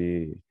going to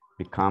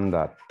become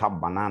the top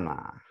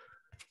banana."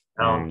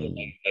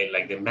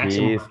 Like the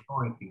maximum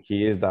authority.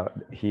 He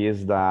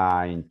is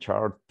the in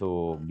charge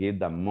to give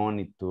the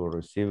money to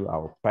receive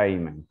our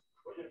payment.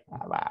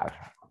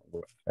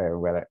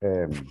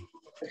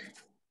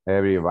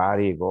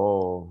 Everybody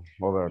go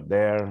over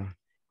there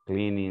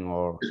cleaning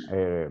or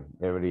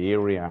every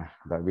area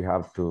that we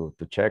have to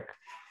check.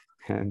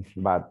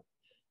 But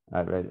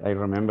I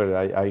remember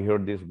I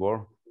heard this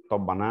word,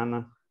 top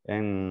banana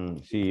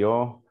and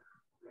CEO,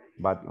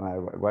 but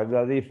what's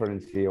the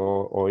difference?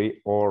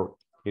 Or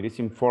it is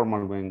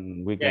informal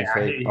when we can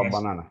say top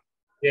banana.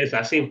 Yes,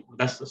 I think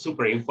that's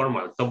super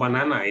informal. Top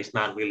banana is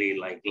not really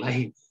like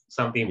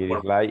something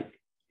formal.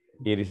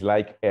 It is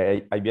like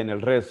ahí viene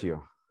el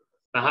recio.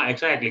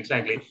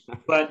 Exactly.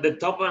 But the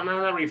top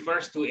banana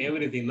refers to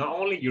everything, not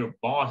only your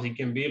boss. It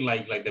can be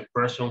like the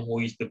person who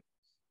is the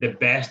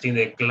best in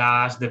the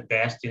class, the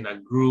best in a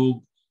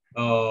group,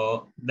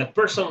 the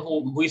person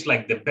who is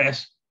like the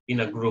best in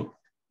a group.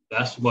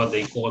 That's what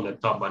they call the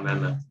top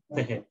banana.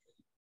 Yeah,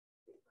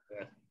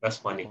 that's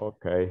funny.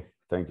 Okay,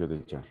 thank you,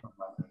 teacher.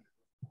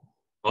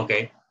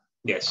 Okay,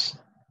 yes,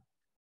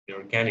 the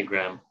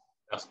organigram.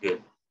 That's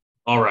good.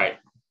 All right.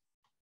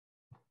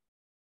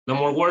 No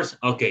more words.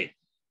 Okay.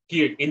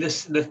 Here in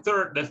this the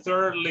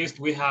third list,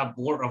 we have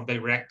board of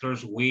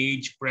directors,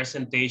 wage,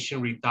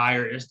 presentation,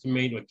 retire,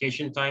 estimate,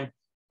 vacation time,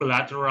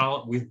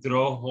 collateral,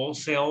 withdraw,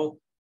 wholesale,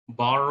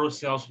 borrow,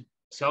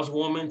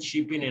 saleswoman,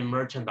 shipping, and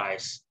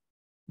merchandise.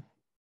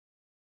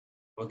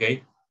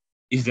 Okay.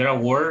 Is there a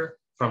word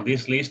from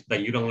this list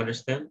that you don't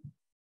understand?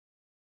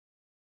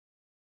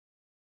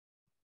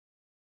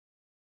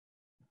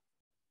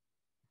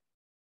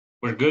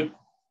 We're good?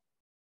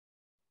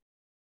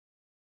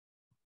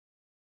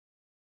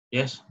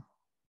 Yes?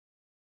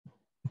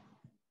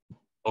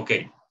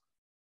 Okay.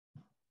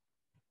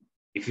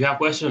 If you have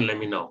questions, let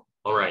me know.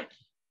 All right.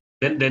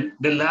 Then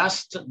the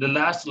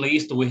last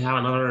list, we have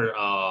another,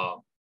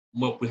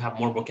 we have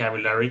more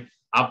vocabulary.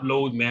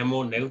 Upload,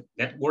 memo,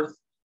 net worth,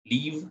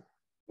 leave,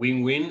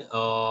 win-win,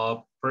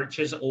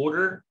 purchase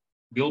order,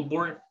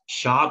 billboard,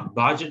 shop,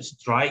 budget,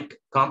 strike,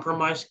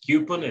 compromise,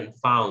 coupon, and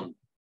found.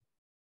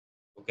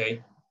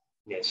 Okay,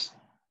 yes.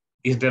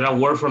 Is there a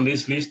word from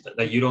this list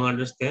that you don't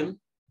understand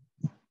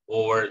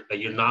or that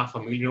you're not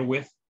familiar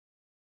with?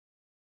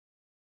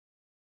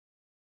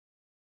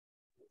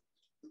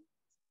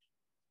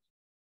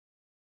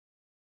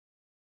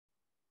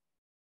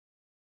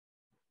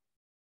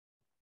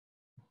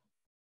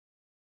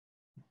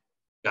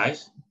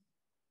 Guys?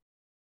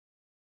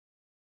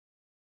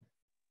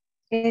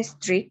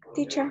 Strict,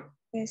 teacher.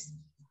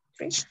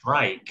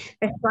 Strike.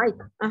 Strike.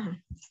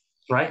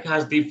 Strike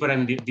has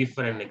different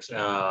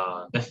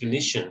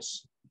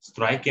definitions.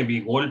 Strike can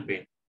be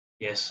golpe.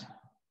 Yes.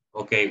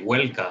 Okay,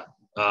 huelga.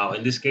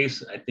 In this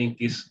case, I think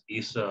is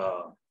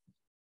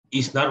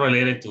not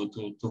related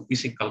to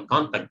physical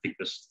contact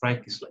because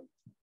strike is like,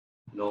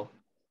 you know,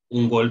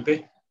 un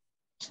golpe,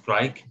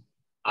 strike.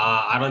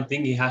 I don't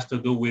think it has to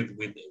do with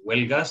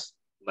huelgas,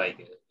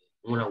 like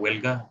una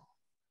huelga,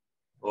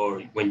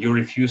 or when you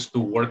refuse to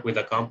work with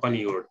a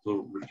company or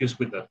to refuse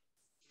with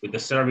the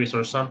service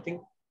or something.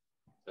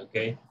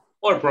 Okay,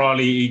 or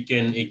probably it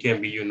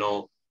can be, you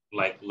know,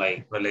 like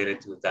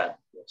related to that.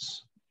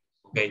 Yes.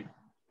 Okay.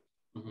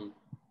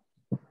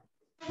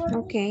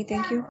 Okay,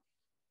 thank you.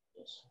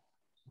 Yes.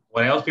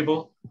 What else,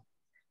 people?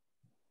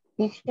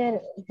 Teacher,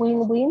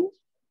 win-win.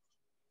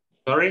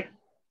 Sorry?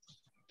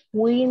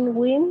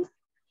 Win-win.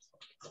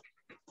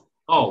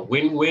 Oh,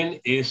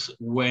 win-win is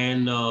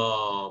when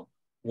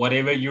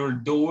whatever you're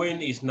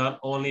doing is not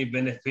only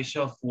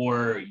beneficial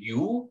for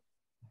you,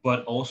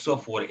 but also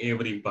for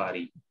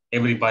everybody.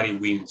 Everybody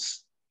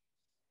wins.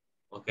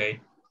 Okay.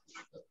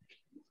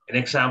 An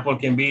example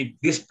can be,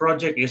 this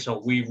project is a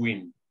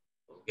win-win.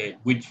 Okay,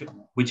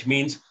 which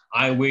means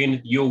I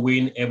win, you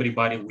win,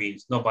 everybody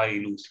wins,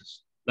 nobody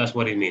loses. That's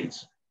what it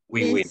means.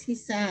 Win-win. This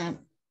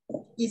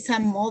is a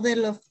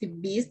model of the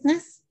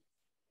business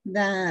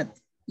that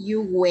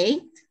you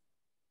wait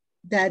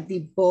that the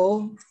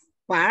both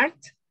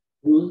parts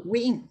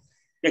win.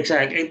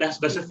 Exactly, that's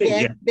the thing.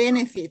 Get Yeah.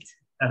 benefits.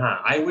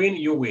 I win,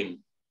 you win.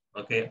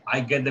 Okay,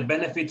 I get the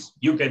benefits,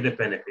 you get the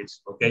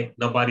benefits. Okay,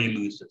 nobody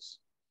loses.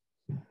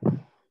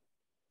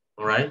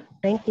 All right.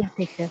 Thank you,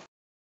 teacher.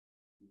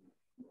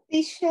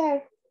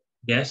 Teacher.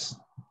 Yes.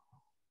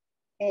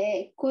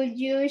 Could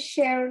you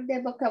share the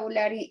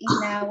vocabulary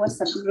in our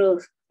WhatsApp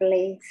group,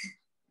 please?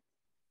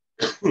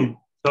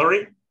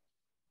 Sorry?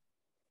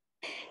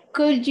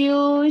 Could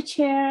you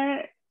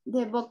share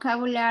the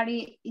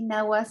vocabulary in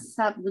our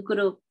WhatsApp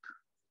group?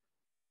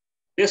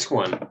 This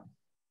one?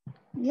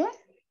 Yeah.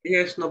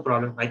 Yes, no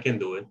problem. I can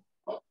do it.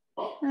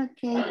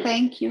 Okay,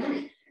 thank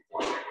you.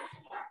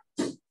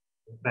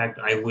 In fact,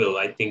 I will.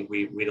 I think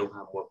we don't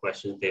have more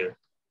questions there.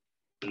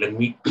 Let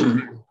me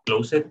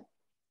close it.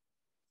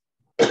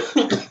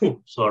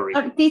 Sorry.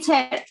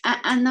 Teacher,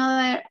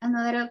 another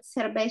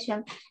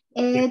observation.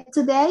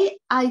 Today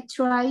I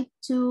tried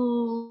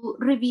to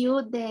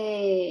review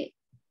the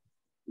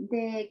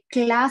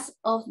class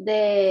of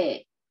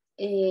the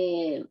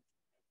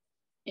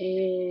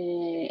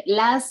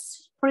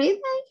last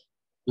Friday.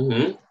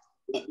 Mm-hmm.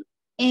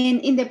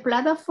 And in the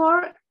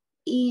platform,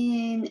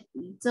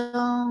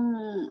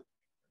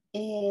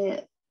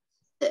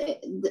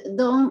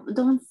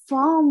 don't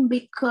phone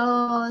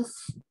because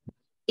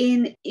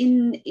in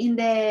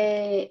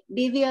the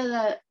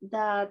video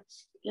that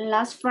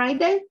last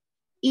Friday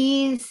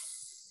is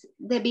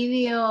the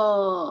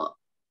video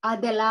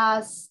at the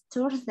last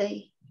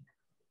Thursday.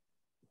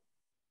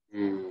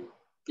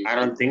 I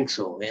don't think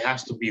so. It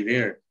has to be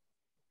there.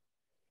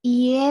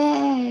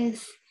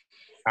 Yes.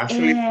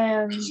 Actually,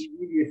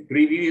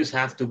 three videos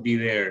have to be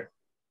there.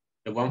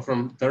 The one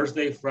from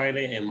Thursday,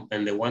 Friday,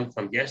 and the one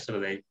from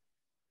yesterday.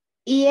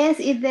 Yes,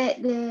 it's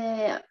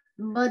the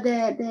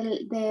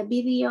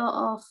video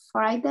of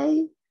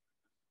Friday.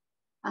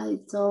 I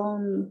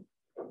don't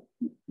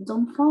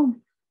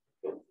phone.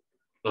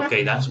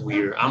 Okay, that's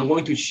weird. I'm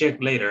going to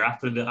check later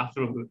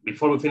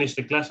before we finish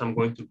the class. I'm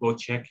going to go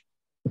check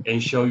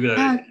and show you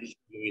that it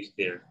is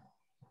there.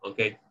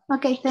 Okay.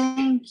 Okay,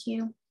 thank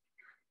you.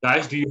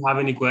 Guys, do you have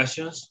any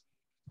questions?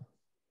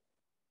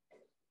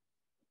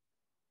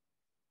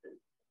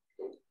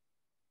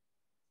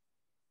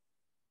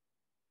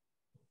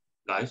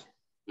 Guys,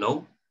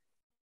 no?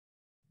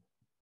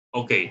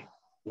 Okay,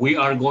 we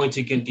are going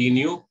to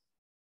continue.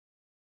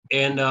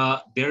 And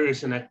there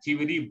is an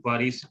activity, but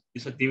this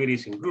activity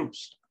is in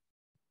groups.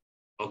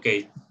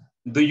 Okay,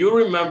 do you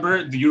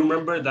remember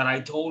that I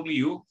told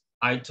you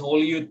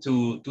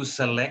to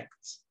select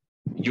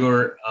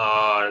your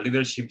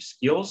leadership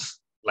skills,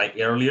 like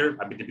earlier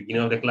at the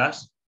beginning of the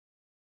class?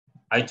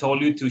 I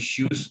told you to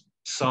choose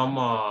some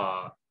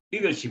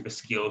leadership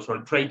skills or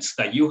traits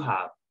that you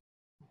have.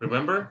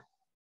 Remember?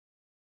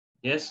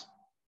 Yes?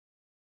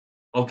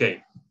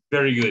 Okay,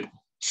 very good.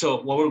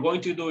 So what we're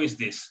going to do is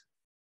this.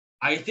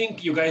 I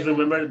think you guys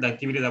remember the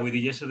activity that we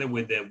did yesterday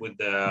with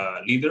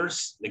the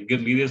leaders, the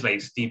good leaders like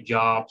Steve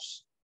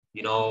Jobs,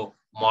 you know,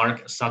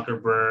 Mark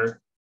Zuckerberg,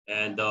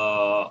 and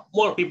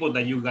more people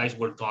that you guys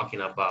were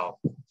talking about.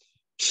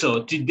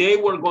 So today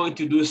we're going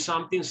to do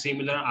something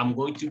similar. I'm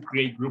going to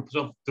create groups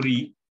of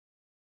 3,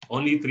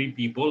 only 3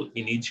 people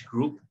in each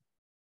group.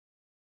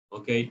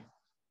 Okay,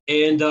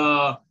 and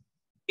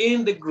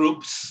in the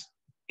groups,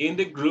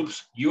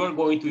 you are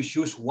going to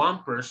choose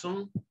one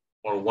person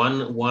or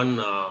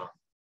one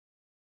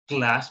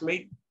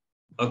classmate,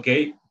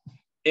 okay,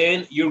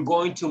 and you're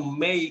going to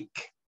make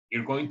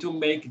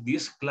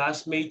this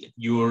classmate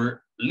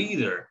your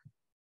leader,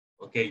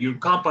 okay, your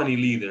company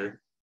leader,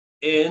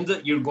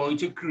 and you're going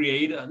to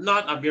create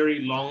not a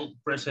very long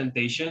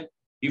presentation.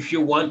 If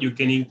you want, you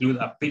can include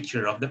a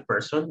picture of the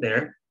person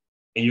there,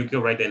 and you can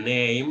write the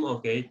name,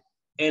 okay,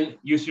 and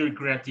use your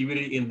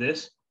creativity in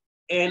this,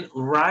 and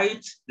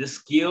write the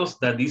skills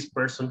that this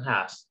person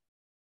has.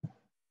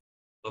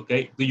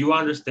 Okay, do you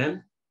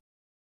understand?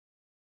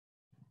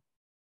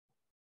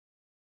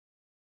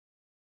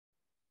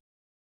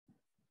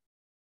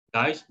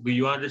 Guys, do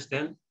you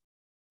understand?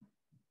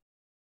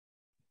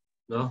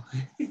 No?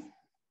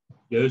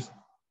 Yes?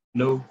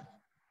 No?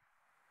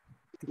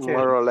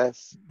 More or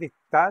less. The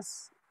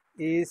task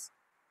is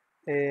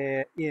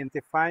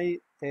identify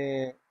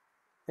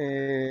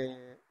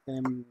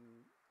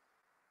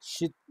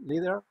sheet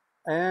leader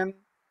and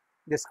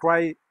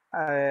describe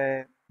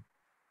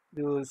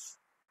those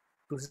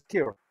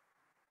skills.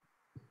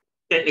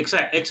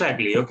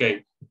 Exactly.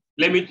 Okay.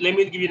 Let me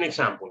give you an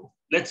example.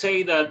 Let's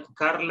say that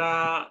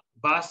Carla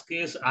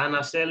Vasquez,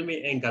 Ana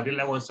Selmi, and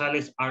Gabriela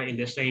Gonzalez are in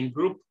the same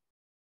group.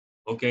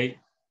 Okay.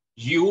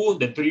 You,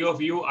 the 3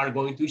 of you, are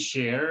going to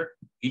share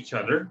each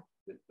other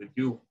with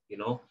you. You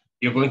know,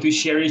 you're going to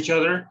share each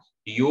other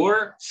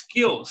your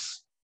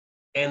skills,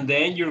 and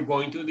then you're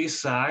going to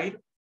decide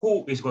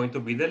who is going to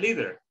be the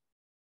leader.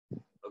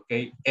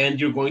 Okay.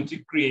 And you're going to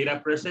create a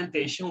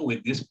presentation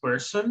with this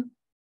person,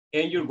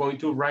 and you're going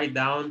to write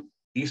down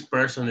this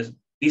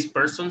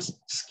person's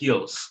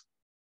skills.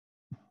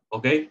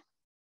 Okay?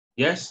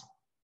 Yes?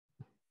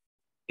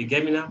 You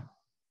get me now?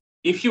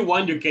 If you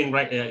want, you can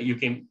write. You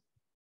can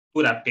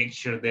put a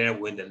picture there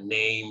with the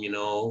name. You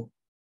know,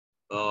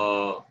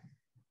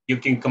 you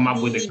can come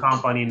up with the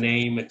company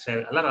name,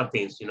 etc. A lot of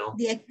things. You know.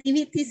 The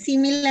activity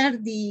similar.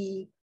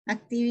 The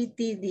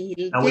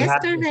activity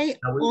yesterday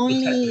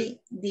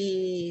only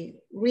the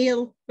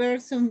real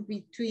person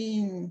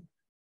between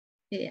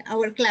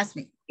our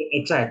classmates.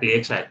 Exactly.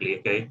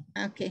 Okay.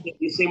 Okay.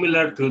 It's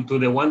similar to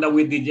the one that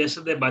we did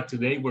yesterday, but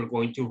today we're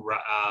going to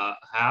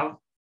have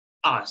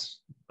us.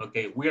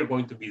 Okay, we are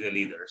going to be the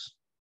leaders.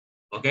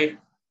 Okay,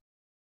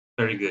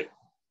 very good.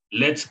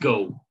 Let's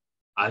go.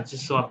 I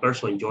just saw a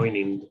person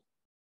joining,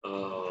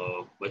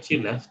 but she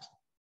left.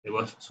 It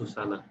was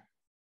Susana.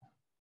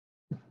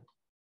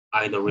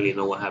 I don't really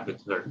know what happened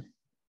to her.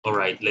 All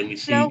right, let me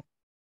see. Hello.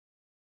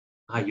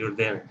 Ah, you're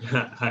there.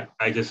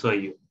 I just saw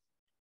you.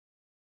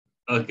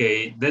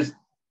 Okay, there's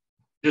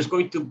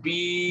going to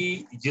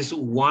be just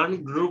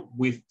one group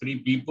with 3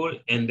 people,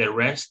 and the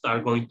rest are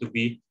going to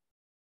be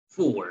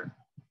 4.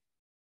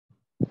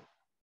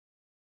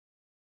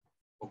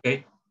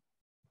 Okay?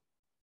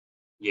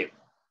 Yeah,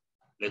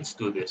 let's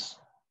do this.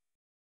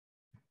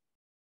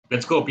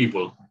 Let's go,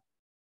 people.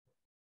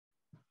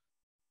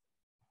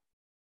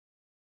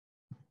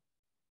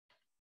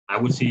 I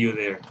will see you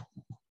there.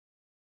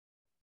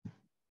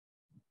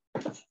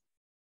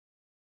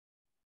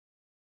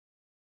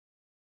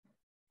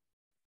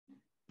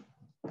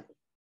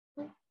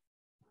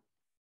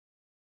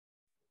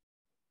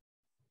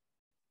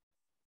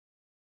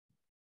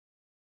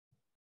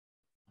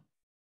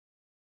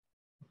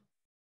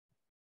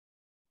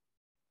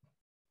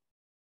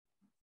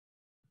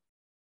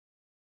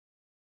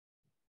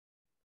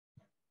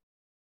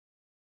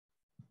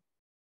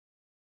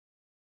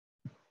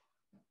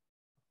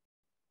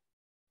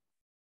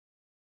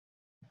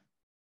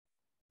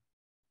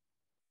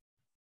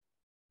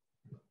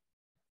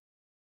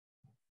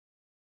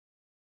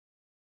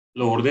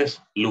 Lourdes,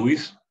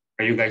 Luis,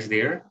 are you guys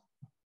there?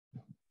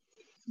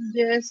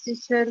 Yes,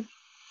 teacher.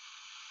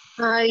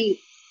 I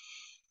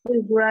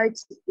will write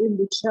in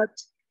the chat.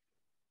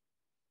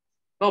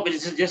 No, but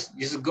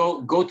just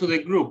go to the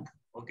group.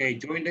 Okay,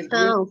 join the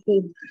group.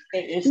 Okay.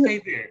 And stay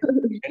there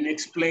and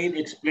explain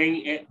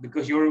it,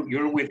 because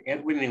you're with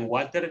Edwin and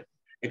Walter.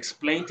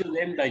 Explain to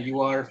them that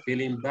you are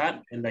feeling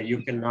bad and that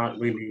you cannot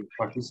really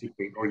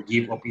participate or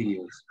give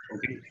opinions.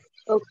 Okay.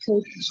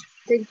 Okay.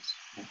 Thank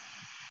you.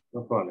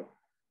 No problem.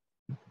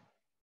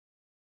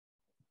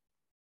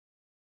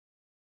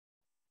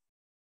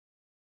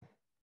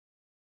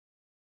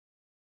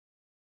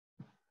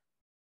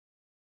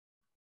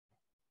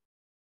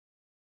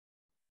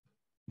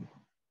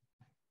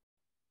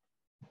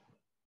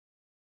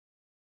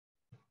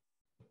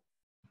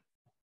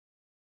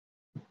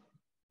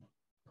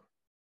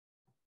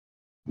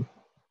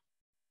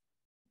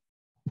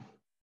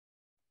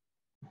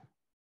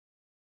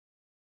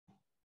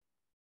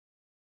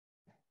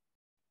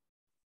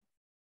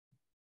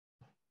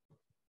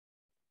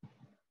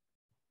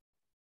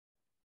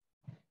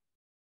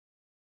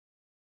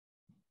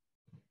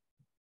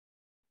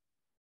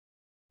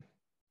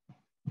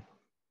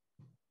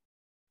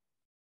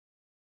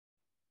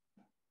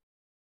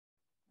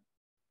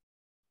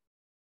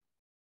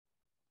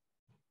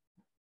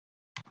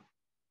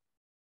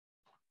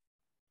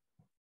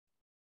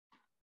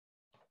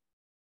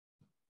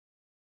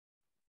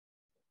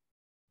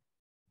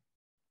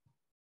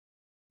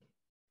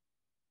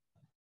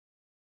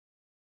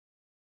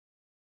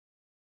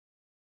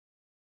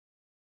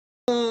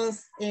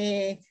 Because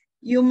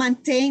you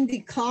maintain the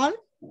call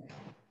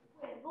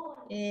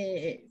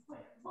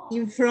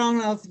in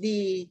front of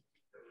the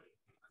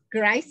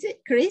crisis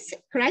is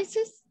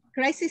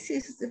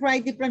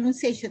right, the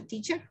pronunciation,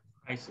 teacher?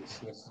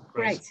 Crisis, yes.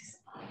 Crisis,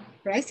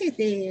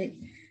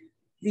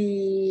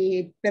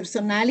 the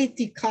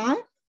personality calm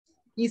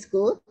is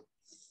good.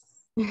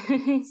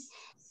 Who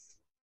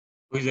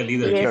is the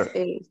leader? Yes,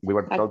 we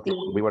were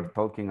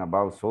talking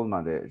about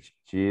Sulma.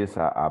 She is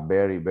a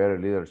very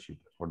leadership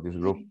for this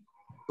group.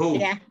 Who?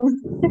 Yeah.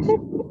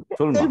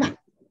 Sulma.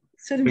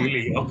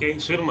 Really? Okay,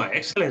 Sulma.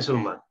 Excellent,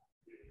 Sulma.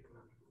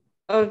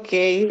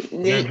 Okay,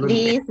 this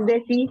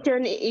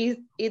decision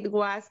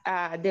was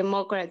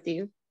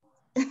democratic.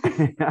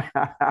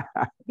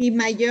 The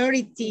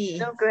majority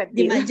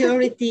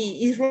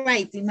is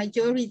right. The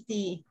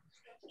majority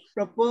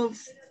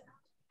proposed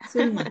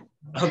Sulma.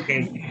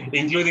 Okay,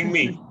 including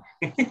me.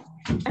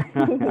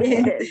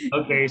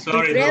 Okay,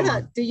 sorry.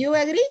 Alfredo, do you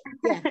agree?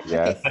 Yeah.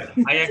 Yes.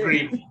 Okay. I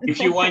agree.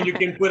 If you want, you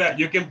can put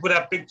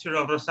a picture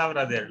of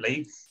Rosaura there,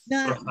 like.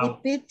 No, the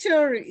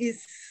picture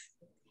is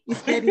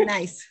very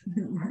nice.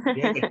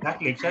 Yeah,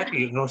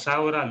 exactly.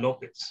 Rosaura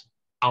Lopez,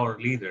 our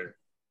leader.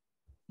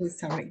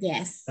 Sorry,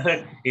 yes.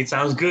 It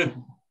sounds good.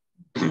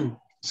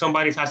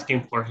 Somebody's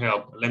asking for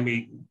help. Let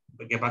me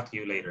get back to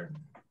you later.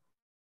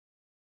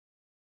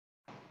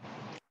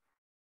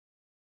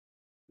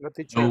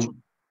 So,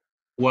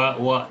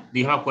 what? Do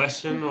you have a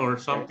question or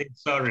something?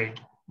 Sorry.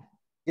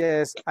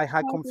 Yes, I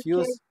had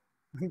confused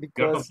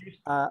because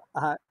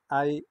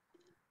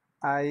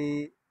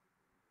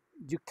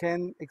you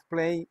can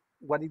explain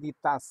what it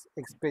does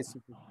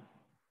specifically.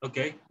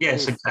 Okay.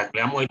 Yes,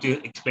 exactly. I'm going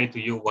to explain to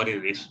you what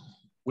it is.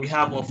 We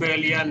have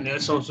Ophelia,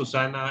 Nelson,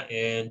 Susana,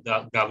 and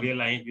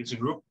Gabriela in this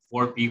group,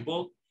 4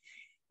 people.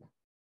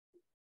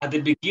 At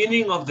the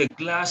beginning of the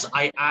class,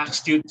 I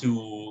asked you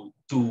to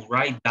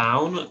write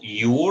down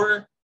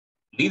your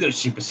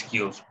leadership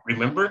skills.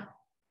 Remember?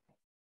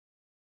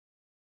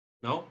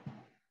 No?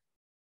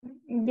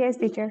 Yes,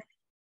 teacher.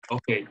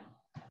 Okay.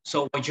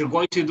 So what you're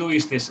going to do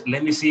is this.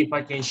 Let me see if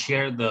I can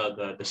share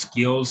the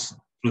skills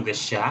through the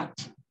chat.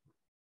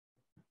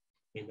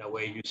 In that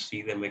way you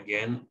see them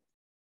again.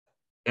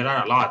 There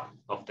are a lot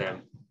of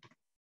them.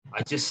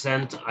 I just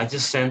sent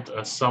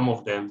some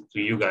of them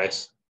to you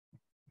guys.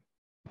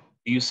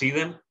 Do you see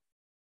them?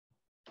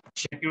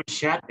 Check your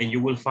chat and you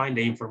will find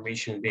the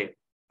information there.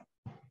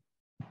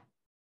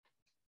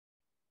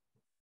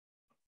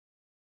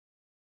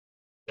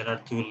 There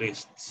are 2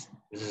 lists.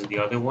 This is the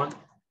other one.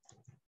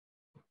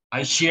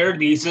 I shared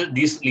these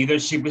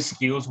leadership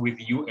skills with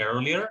you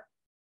earlier.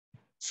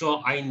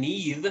 So I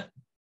need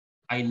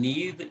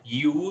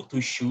you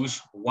to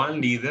choose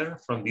one leader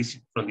from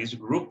this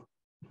group,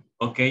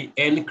 okay,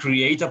 and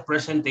create a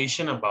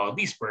presentation about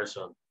this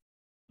person.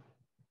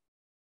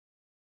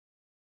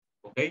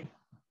 Okay?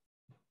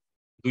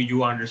 Do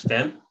you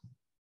understand?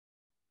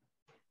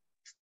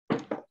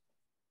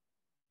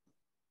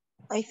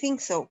 I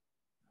think so.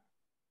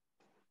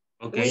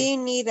 Okay. We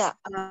need a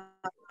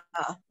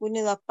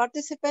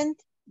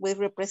participant. We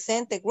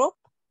represent the group.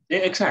 Yeah,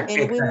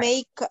 exactly. And we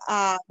make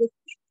a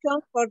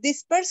description for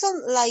this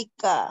person like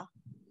a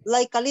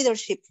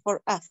leadership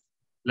for us.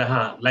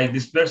 Like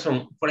this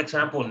person, for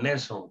example,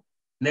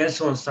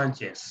 Nelson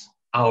Sanchez,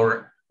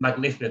 our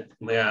magnificent,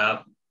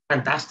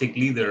 fantastic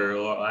leader,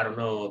 or I don't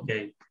know,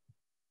 okay,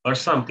 or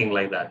something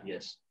like that.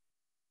 Yes.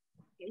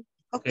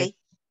 Okay.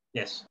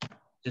 Yes,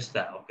 just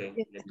that. Okay.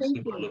 Yes, Let me thank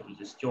see you. if Lupe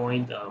just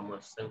joined.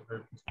 Send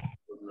her.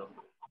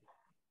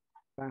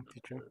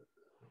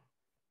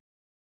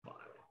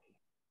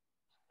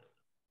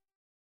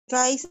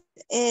 Guys,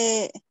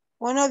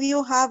 one of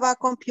you have a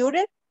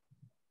computer?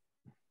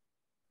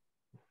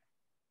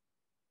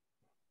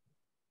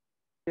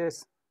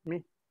 Yes,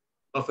 me.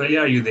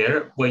 Ophelia, are you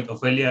there? Wait,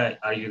 Ophelia,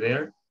 are you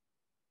there?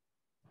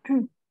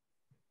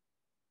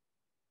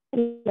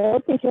 Hello,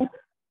 teacher.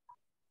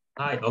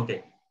 Hi,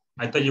 okay.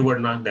 I thought you were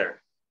not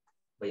there.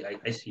 Wait,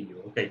 I see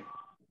you. Okay.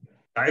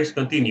 Guys,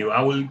 continue.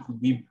 I will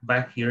be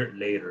back here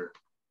later.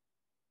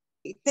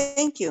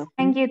 Thank you.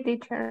 Thank you,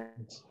 teacher.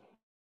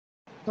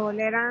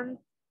 Tolerant.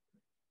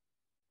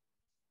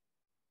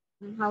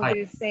 How Hi. do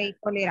you say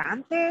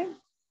tolerante?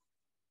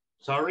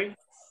 Sorry?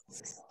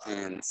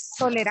 And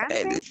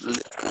Tolerante.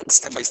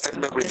 Step by step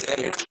every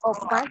day. O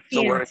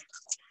Don't worry.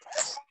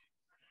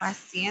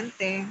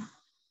 paciente.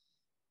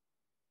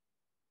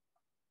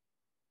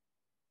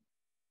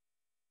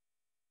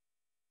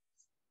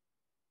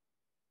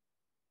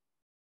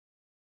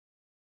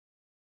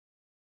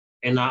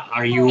 And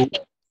are you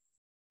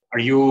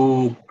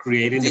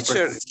creating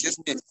Teacher, the excuse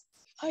me.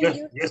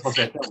 Yes,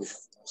 Jose, tell me.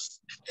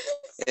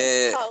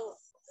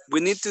 We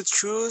need to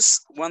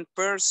choose one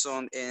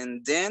person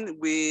and then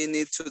we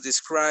need to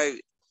describe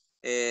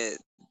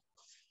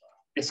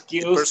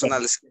skills,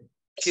 personal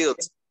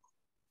skills.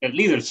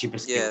 Leadership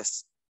skills.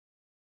 Yes.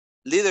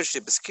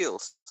 Leadership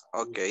skills.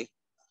 Okay.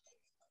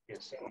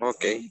 Yes.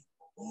 Okay.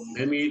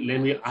 Let me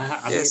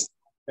Yes.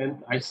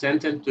 I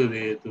sent it to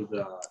the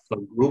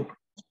group.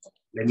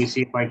 Let me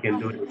see if I can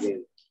do it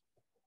again.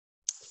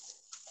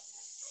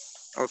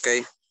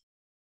 Okay.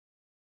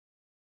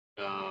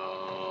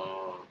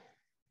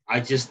 I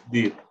just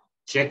did.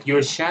 Check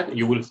your chat.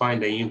 You will find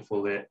the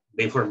info there,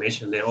 the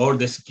information there, or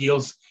the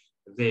skills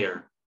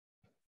there.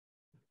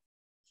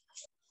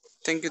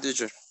 Thank you,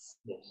 teacher.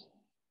 Yes.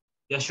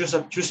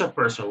 Just choose a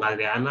person,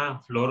 Adriana,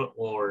 Flor,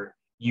 or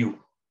you.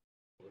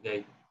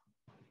 Okay.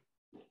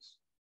 Yes.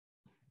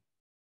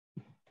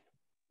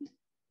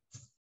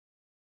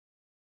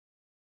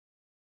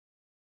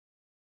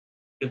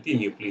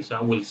 Continue, please. I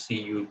will see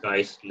you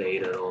guys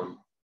later on.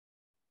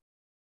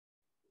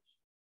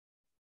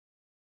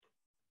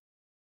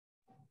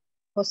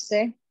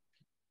 Jose.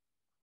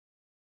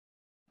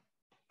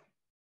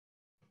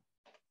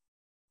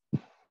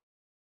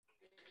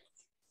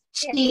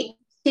 She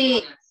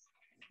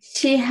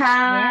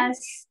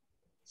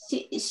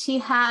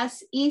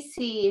has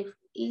easy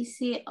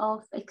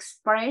of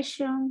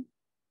expression.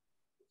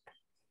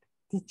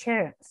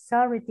 Teacher,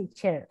 sorry,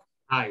 teacher.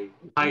 Hi.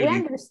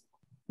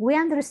 We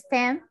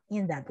understand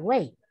in that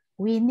way.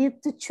 We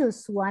need to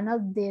choose one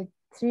of the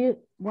three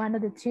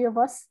of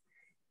us,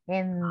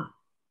 and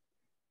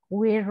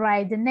we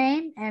write the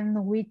name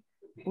and we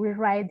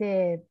write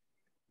the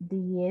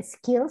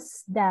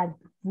skills that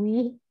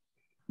we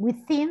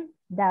think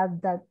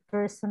that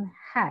person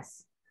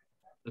has.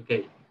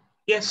 Okay.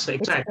 Yes,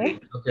 exactly.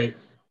 Okay.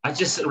 I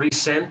just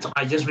resent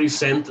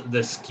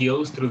the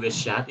skills through the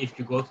chat. If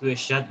you go to the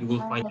chat, you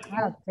will find it.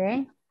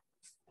 Okay.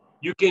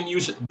 You can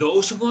use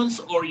those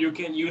ones, or you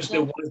can use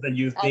the ones that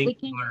you think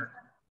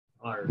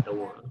are the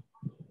one.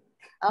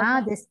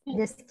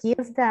 The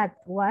skills that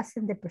was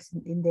in the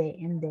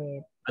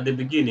at the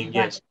beginning,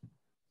 yes.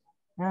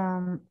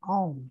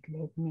 Oh,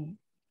 let me.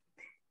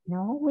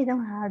 No, we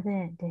don't have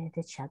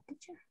the chat,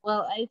 teacher.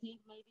 Well, I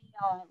think maybe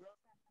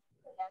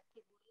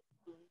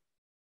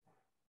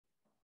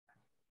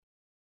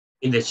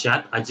In the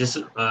chat, I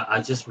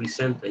just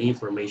resent the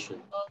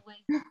information.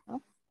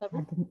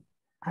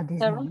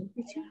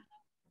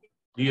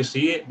 Do you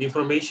see it, the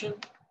information?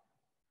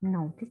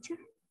 No, teacher.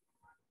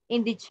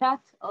 In the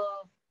chat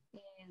of the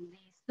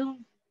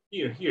Zoom.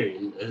 Here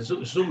in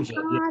Zoom chat.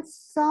 Ah,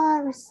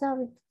 sorry,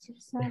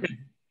 teacher, sorry.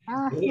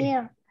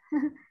 Here.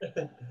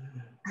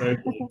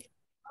 Okay.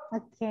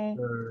 Okay.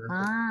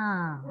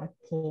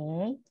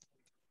 Okay.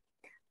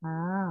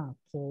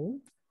 Okay.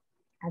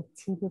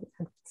 Activity.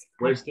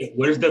 Where's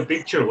the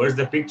picture? Where's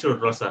the picture,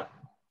 Rosa?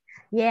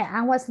 Yeah,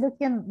 I was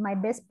looking my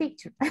best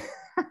picture.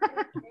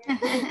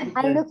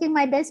 I'm looking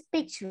my best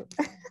picture.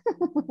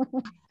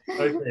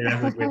 Okay,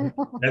 that's good.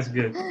 That's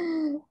good.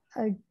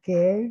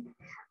 Okay.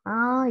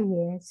 Oh,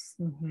 yes.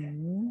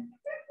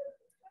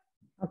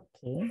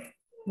 Okay.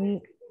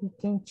 We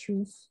can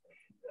choose.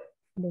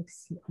 Let's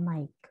see.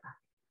 My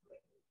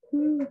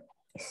God.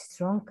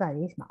 Strong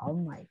charisma. Oh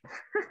my God.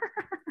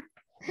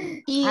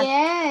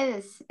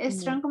 Yes, a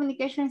strong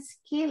communication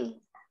skill.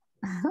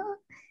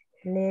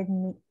 Let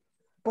me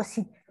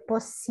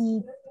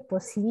Possibility.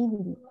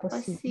 Possibility.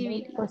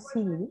 Possibility.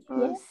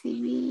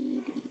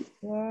 Possibility.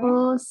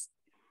 Yeah.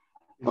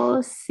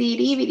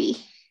 Possibility.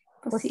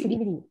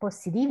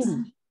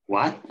 Possibility.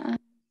 What?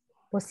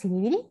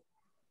 Possibility.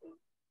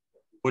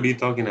 What are you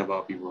talking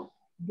about, people?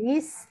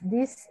 This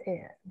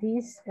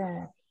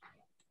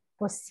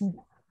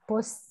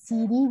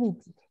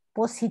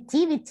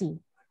positivity.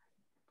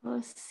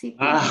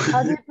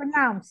 How do you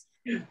pronounce?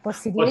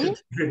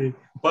 Positivity?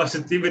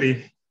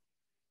 Positivity.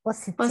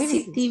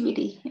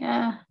 Positivity.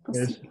 Yeah,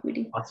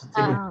 positivity.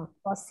 Positivity.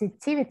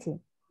 Positivity.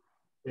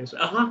 Yes.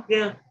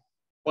 Yeah.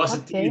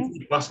 Positivity.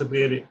 Okay.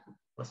 Possibility.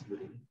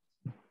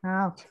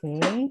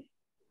 Okay.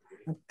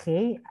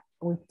 Okay.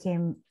 We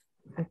can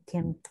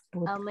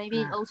put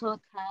maybe also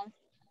can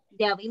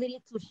the ability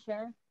to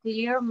share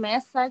clear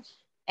message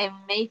and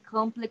make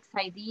complex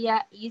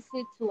idea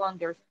easy to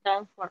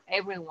understand for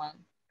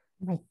everyone.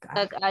 My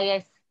God.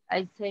 Like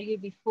I said you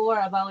before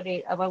about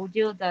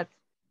you that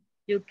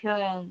you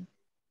can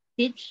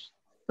teach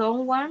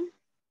someone.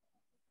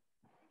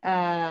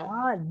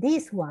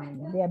 This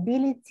one, the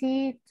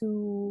ability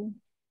to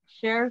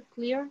share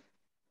clear.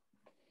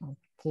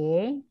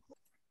 Okay.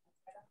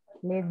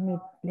 Let me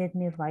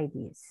write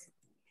this.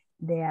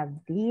 The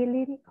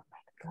ability. Oh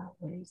my God,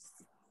 where is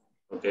it?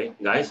 Okay,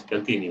 guys,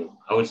 continue.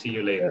 I will see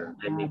you later.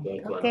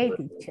 Okay,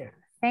 teacher.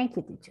 Thank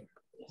you, teacher.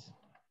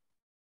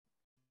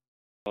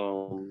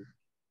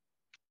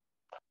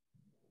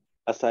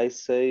 As I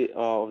say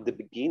of the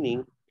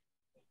beginning,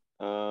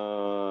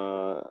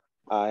 I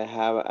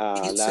have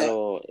a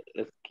lot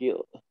of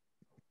skill.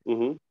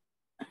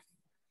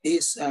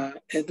 Is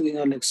Edwin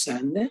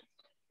Alexander.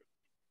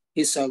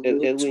 He's a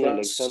good Edwin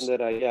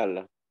Alexander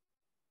Ayala.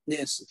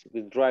 Yes. He's a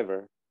good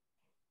driver.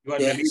 You are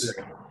the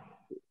leader.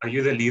 Are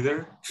you the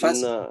leader?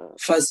 Fast the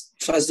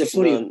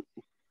Furious.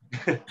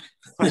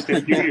 Fast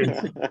and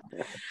Furious.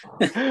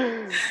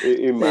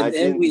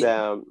 Imagine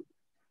that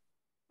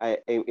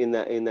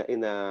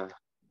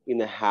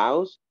in a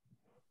house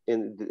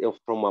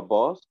from a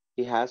boss,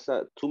 he has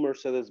two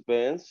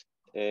Mercedes-Benz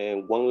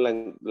and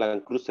one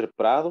Land Cruiser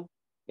Prado,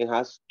 and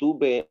has two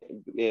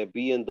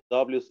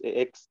BMWs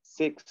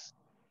X6.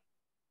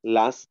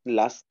 Last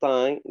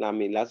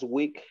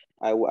week,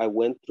 I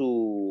went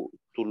to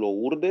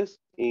Lourdes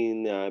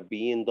in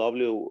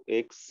BMW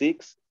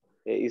X6.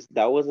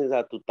 That was in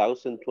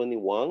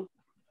 2021.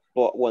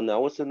 But when I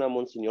was in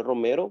Monsignor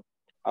Romero,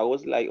 I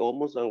was like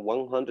almost on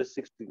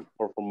 160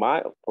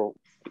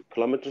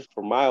 kilometers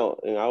per mile,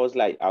 and I was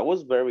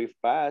very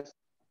fast.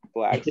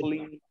 But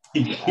actually,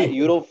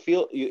 you don't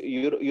feel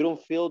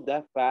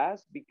that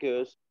fast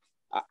because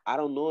I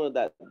don't know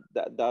that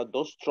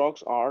those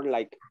trucks are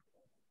like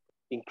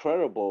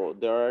incredible.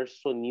 They are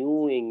so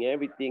new and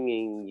everything,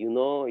 and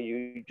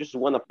you just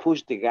want to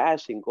push the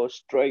gas and go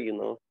straight,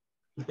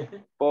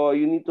 But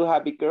you need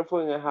to be careful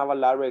and have a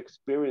lot of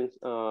experience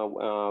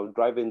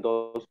driving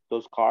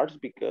those cars,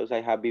 because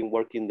I have been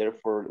working there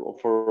for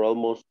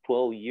almost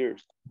 12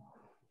 years.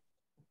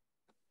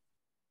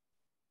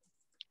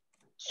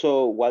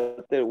 So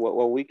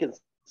what we can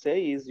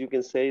say is, you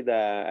can say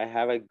that I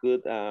have a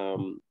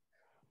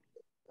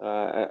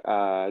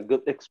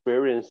good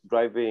experience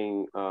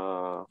driving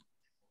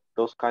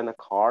those kind of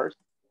cars,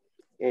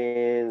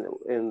 and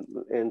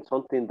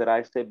something that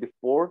I said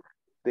before,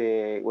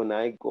 when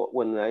I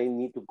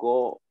need to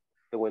go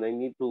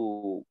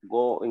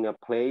in a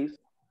place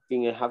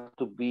and I have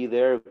to be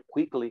there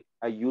quickly,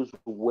 I use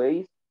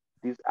Waze.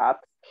 This app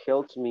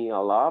helps me a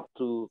lot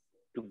to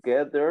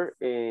get there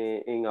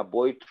and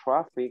avoid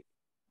traffic,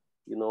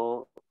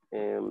 and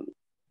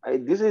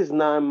this is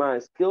not my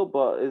skill,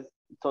 but it's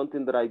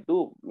something that I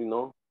do,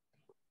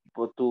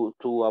 but to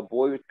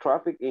avoid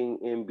traffic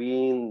and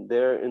being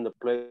there in the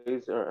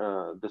place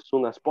as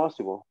soon as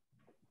possible.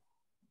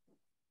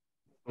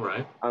 All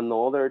right.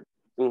 Another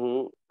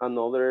thing,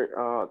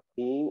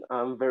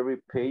 I'm very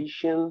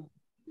patient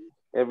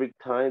every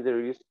time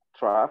there is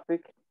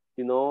traffic.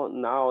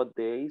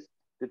 Nowadays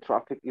the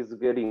traffic is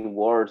getting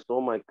worse.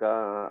 Oh my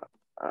God,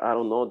 I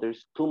don't know.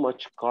 There's too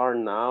much car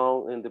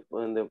now, and the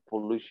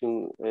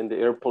pollution and the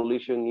air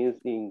pollution is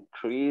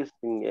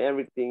increasing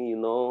everything.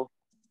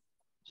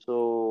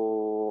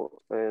 So,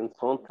 and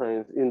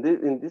sometimes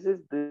this is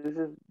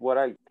what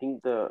I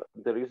think,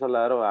 there is a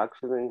lot of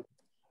accidents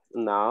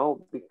now,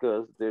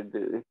 because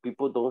the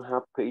people don't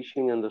have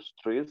patience in the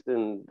streets,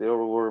 and they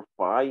were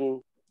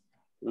fighting.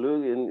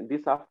 Look, in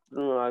this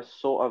afternoon I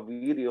saw a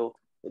video.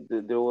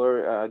 There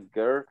were a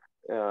girl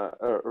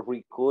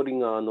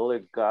recording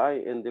another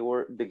guy, and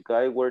the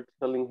guy were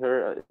telling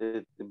her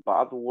the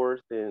bad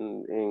words,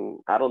 and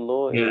I don't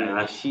know,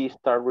 and she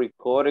started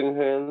recording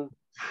him,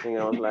 and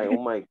I was like,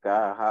 oh my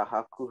God,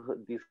 how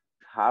could this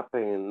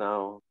happen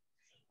now?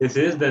 This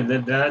is that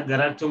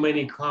there are too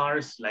many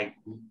cars. Like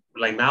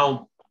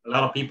now, a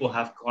lot of people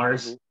have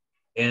cars,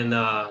 and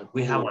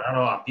we have a lot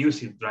of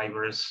abusive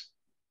drivers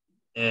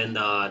and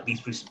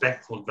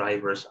disrespectful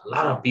drivers. A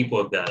lot of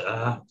people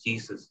that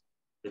Jesus.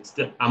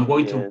 I'm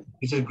going to.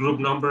 This is group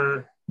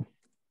number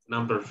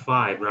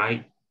 5,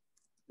 right?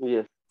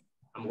 Yes.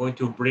 I'm going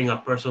to bring a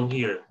person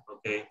here.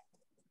 Okay.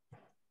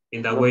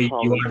 In that No way,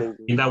 problem, you are. thank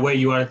you. In that way,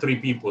 you are 3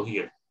 people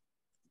here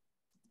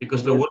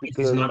because the Yes, work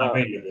because, is not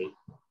available.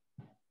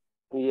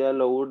 Yeah,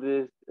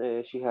 Lourdes,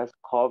 she has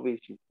COVID.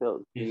 She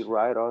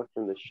write us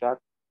in the chat.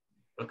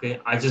 Okay,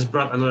 I just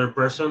brought another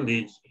person.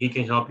 He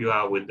can help you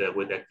out with the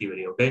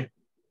activity. Okay.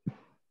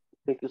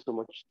 Thank you so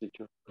much,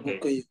 teacher.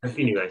 Okay.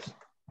 Continue, guys.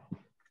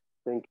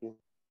 Thank you.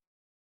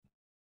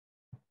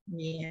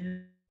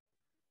 Yeah.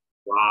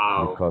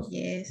 Wow.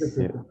 Yes.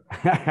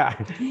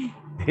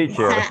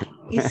 Teacher.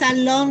 It's a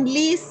long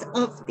list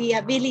of the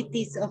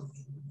abilities of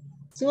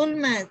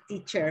Zulma,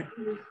 teacher.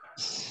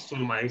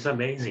 Zulma is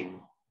amazing.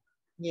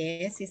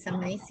 Yes, it's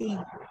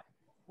amazing.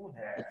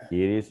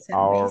 Here is It's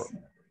our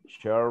amazing.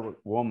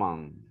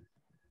 chairwoman.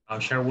 Our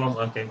chairwoman,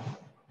 okay.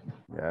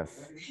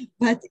 Yes.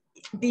 But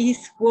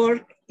this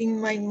word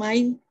in my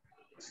mind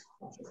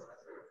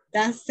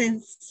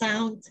doesn't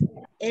sound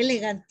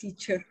elegant,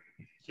 teacher.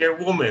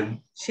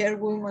 Chairwoman.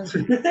 Chairwoman.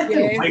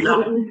 Yes. Why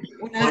not?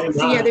 Una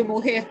silla de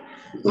mujer.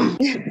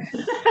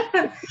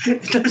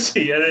 Una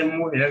silla de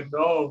mujer,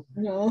 no.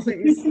 No,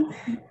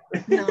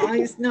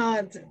 it's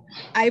not.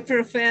 I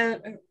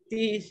prefer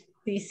the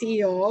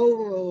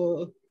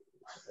CEO.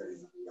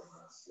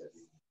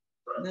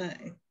 No,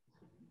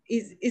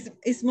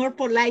 it's more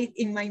polite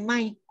in my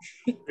mind.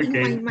 In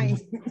my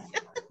mind.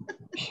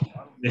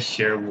 The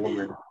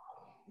chairwoman.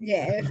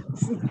 Yes.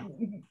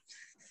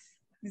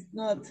 It's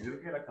not.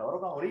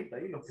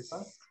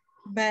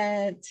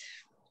 But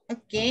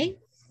okay.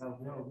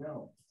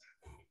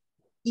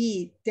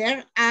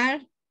 There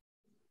are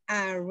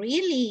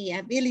really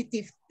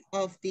ability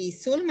of the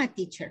Zulma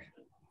teacher.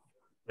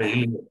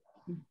 Really?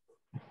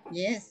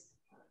 Yes.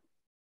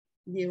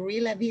 The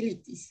real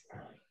abilities.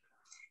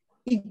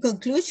 In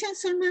conclusion,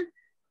 Zulma,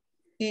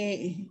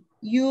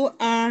 you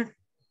are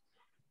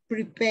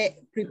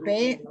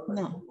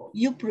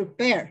you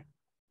prepare.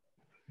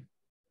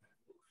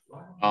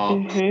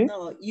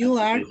 No, you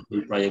are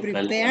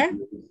prepared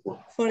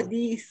for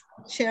this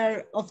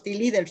share of the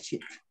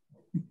leadership.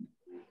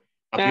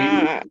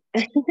 Let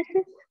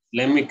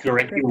me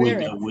correct you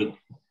with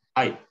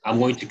I'm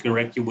going to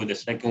correct you with the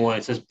second one.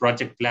 It says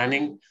project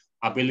planning,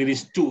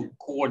 abilities to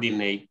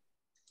coordinate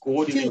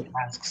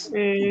tasks.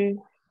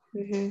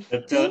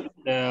 The third,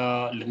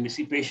 let me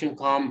see, patient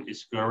calm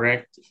is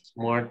correct.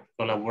 Smart,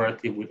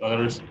 collaborative with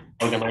others,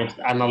 organized.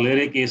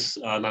 Analytic is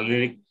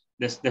analytic.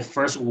 That's the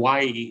first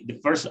Y. The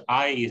first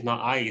I is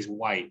not I, is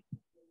Y.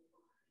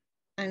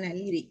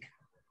 Analytic.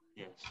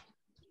 Yes.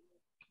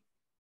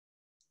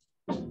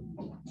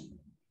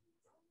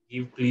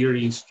 Give clear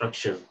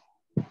instruction.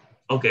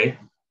 Okay.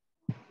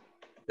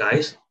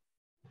 Guys.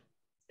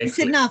 It's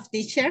enough,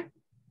 teacher.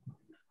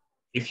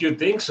 If you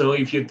think so,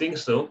 you can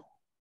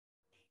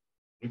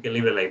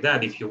leave it like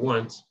that if you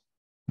want.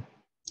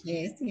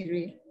 Yes, it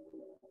really.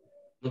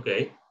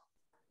 Okay.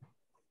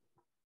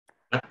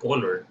 That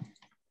color,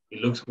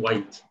 it looks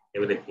white,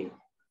 everything.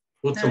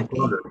 Put some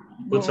color.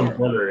 Put some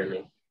color in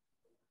it.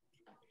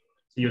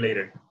 See you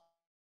later.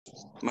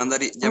 Ya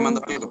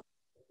manda algo.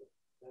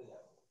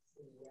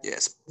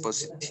 Yes,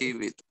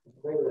 positivity,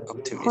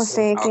 optimism.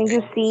 Jose, can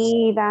you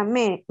see the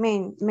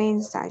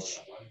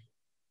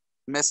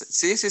message?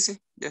 Sí,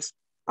 yes.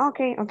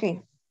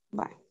 Okay.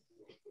 Bye.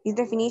 It's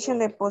definition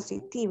de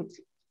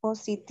positivity.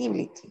 Okay.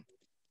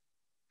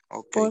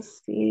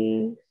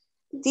 Positivity.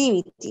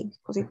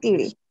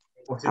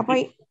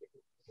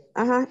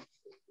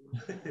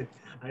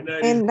 I know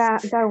it and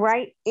the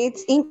right,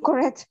 it's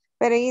incorrect,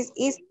 but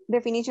it's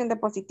definition de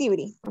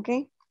positivity,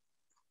 okay?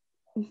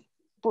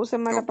 Puse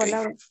mala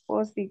palabra,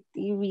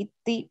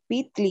 positivity,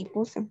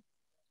 puse.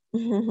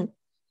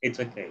 It's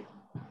okay.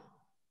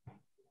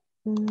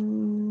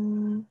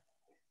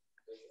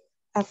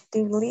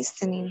 Active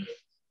listening.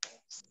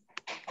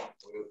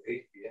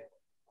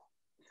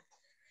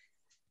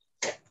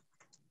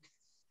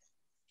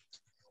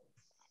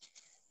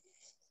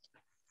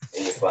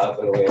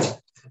 Pero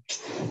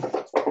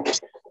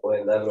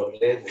pueden dar los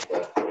lentes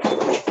para...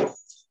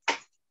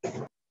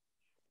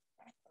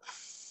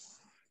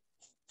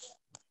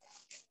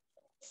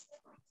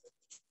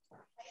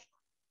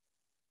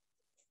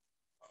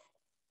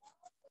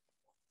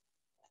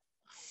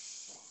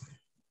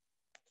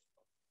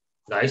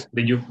 Guys,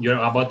 you're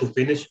about to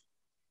finish?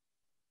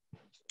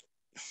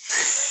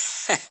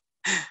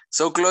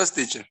 So close,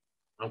 teacher.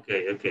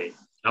 Okay.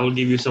 I will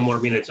give you some more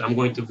minutes. I'm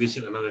going to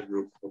visit another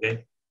group,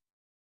 okay?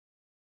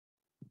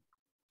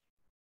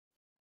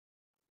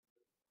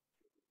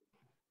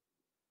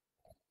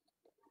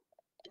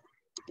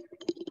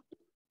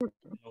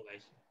 Hello,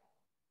 guys.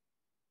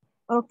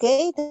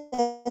 Okay,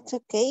 that's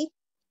okay.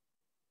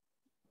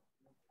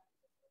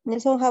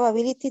 Nelson have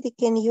ability, they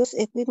can use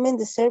equipment,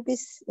 the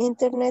service,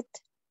 internet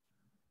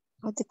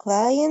of the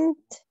client.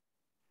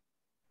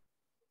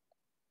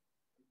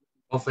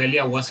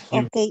 Ophelia was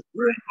here. Okay.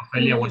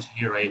 Ophelia was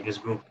here, right, in this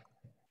group.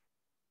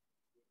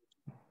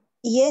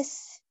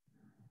 Yes.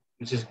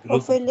 This is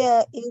group.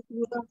 Ophelia is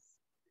with us.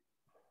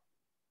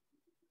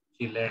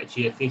 I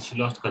think she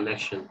lost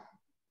connection.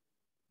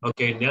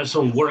 Okay,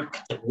 Nelson work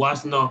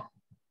was not,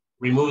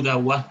 remove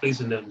that was please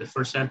in the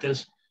first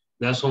sentence.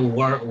 Nelson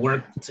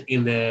worked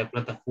in the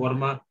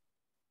plataforma.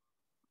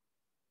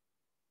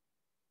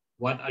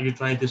 What are you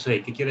trying to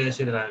say? ¿Qué quiere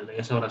decir en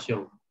esa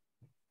oración?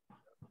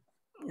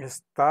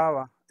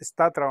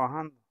 Está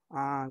trabajando.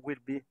 Will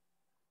be.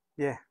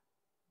 Yeah.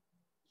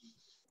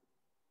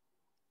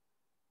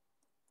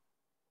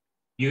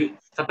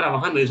 Está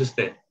trabajando, dice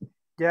usted.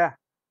 Yeah.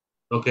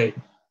 Ok.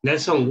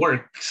 Nelson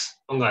works.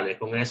 Póngale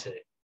con S.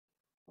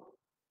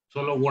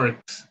 Solo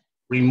works.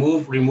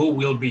 Remove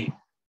will be.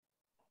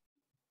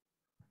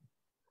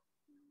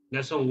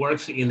 Nelson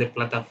works in the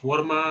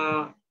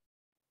plataforma.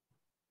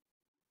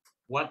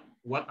 What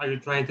are you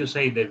trying to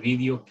say? The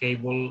video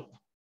cable.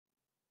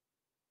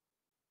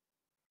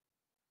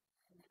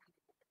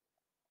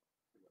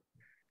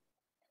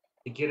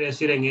 ¿Qué quiere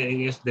decir en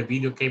the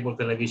video cable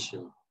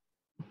television?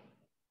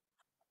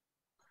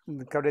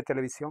 El cable de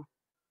televisión.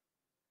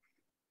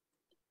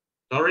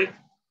 Sorry?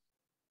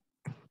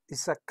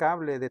 Esa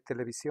cable de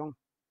televisión.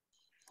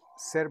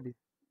 Service.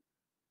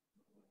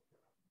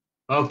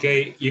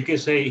 Okay, you can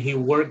say he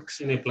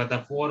works in a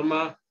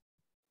plataforma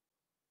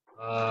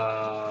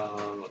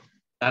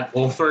that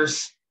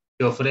offers,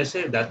 que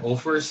ofrece, that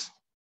offers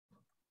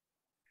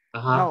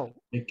no,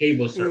 the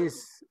cable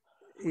service.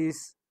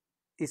 Is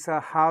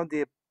how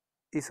the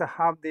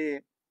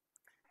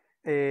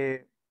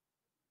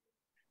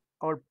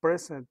all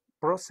present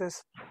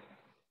process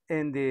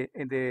in the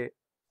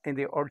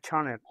all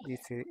channel in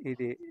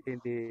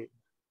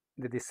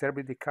the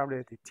service, the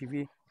cable, the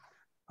TV,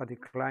 or the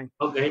client.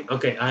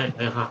 Okay, I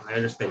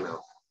understand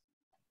now.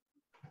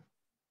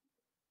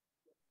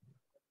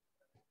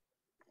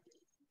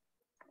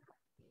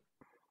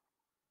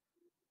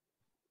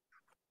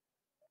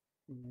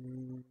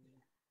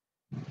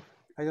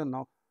 I don't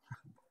know.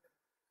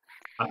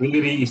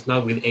 Ability is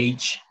not with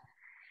H.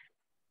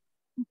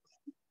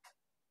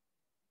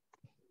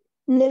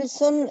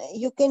 Nelson,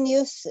 you can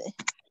use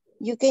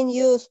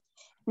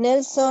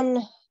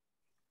Nelson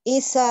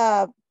is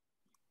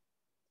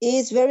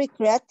very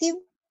creative.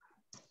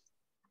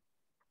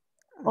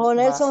 Or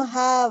Nelson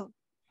have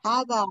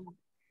a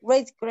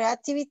great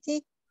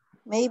creativity,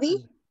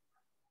 maybe.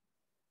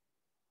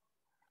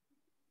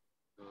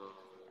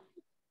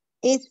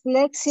 Is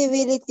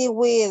flexibility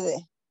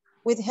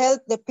with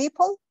help the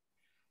people?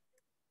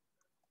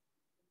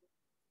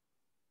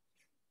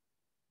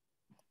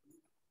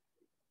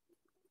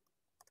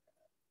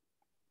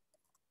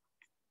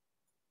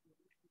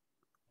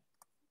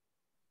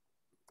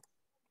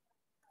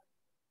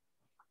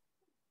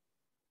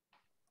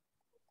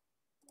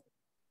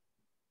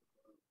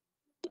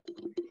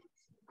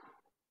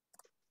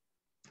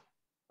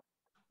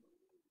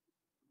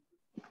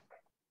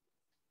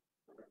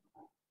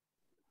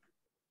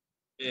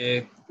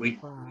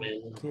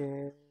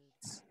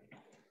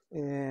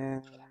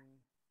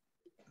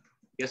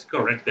 Just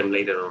correct them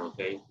later on,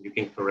 okay? You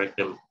can correct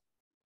them.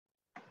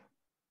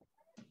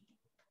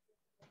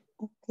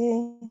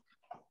 Okay.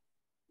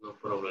 No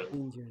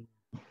problem.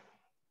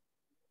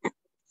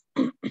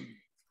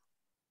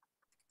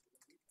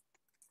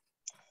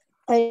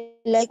 I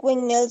like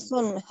when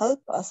Nelson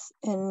help us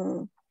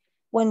and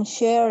when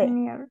share.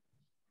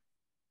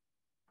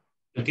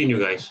 Continue,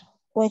 guys.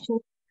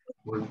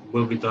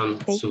 We'll be done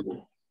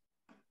soon.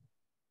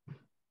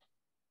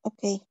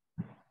 Okay.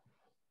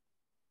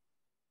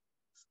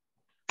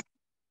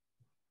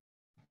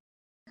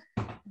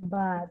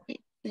 But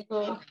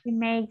he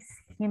makes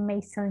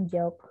some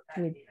joke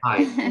with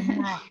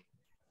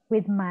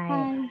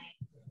my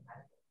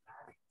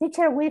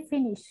teacher. We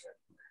finish.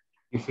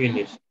 You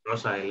finished,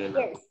 Rosa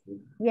Elena.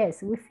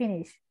 Yes, we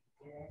finish.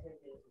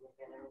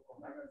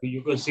 Do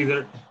you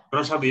consider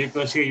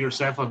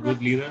yourself a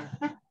good leader?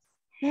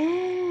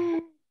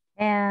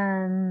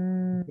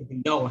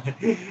 No.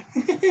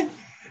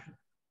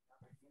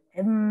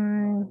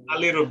 A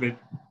little bit.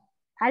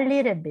 A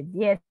little bit,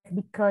 yes,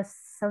 because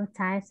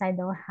sometimes I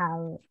don't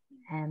have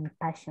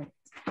passion.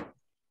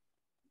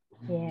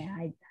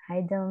 Yeah, I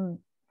don't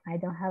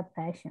have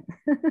passion.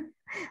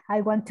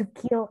 I want to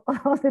kill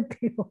all the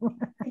people.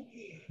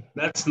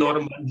 That's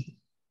normal.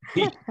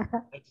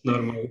 That's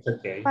normal. It's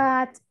okay.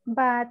 But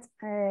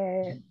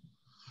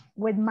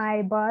with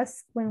my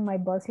boss, when my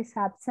boss is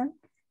absent,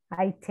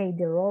 I take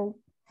the role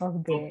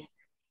of the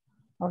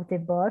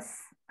boss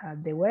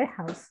at the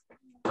warehouse,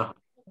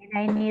 and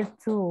I need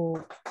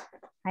to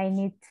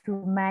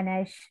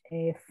manage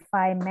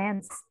 5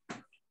 men.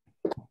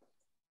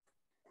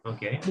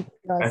 Okay.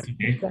 Because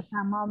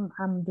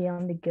I'm the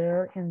only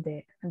girl in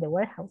the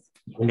warehouse.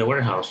 In the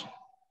warehouse.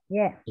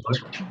 Yeah.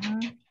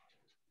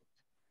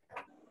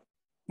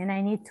 And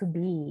I need to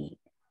be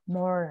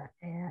more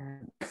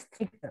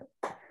stricter.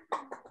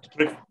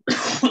 Strict.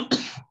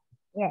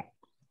 Yeah.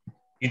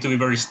 You need to be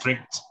very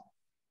strict,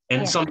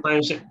 and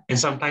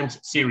sometimes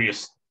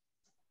serious.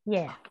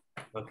 Yeah.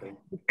 Okay.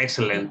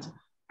 Excellent.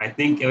 I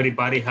think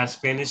everybody has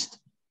finished,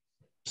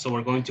 so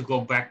we're going to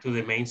go back to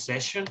the main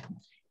session,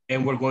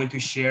 and we're going to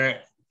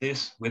share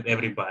this with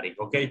everybody.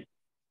 Okay.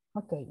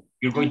 Okay.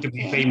 You're going to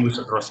be famous,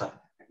 Rosa.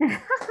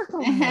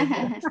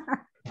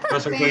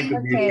 Rosa's going to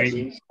be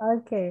famous.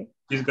 Okay.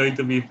 She's going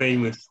to be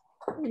famous.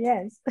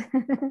 Yes.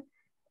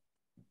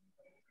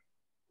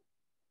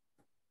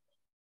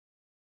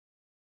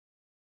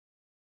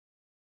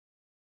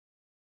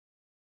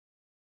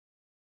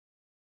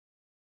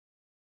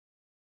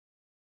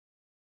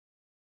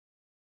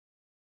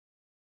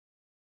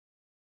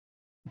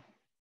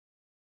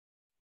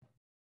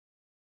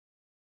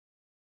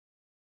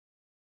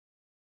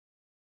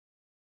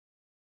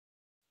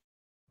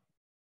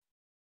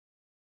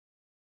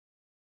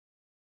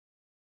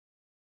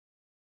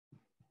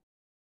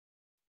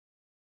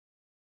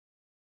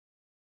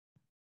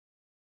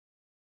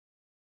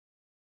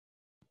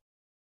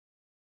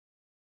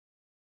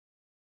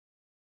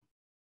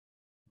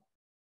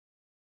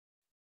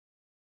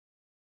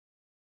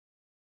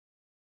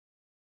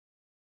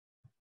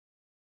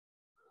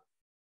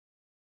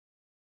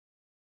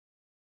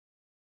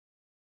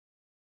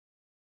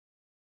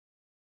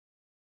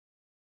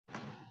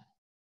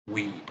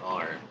 We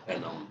are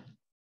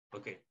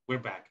okay, we're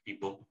back,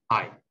 people.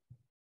 Hi.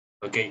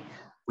 Okay,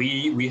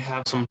 we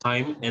have some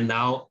time, and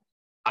now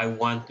I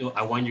want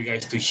you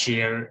guys to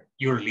share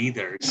your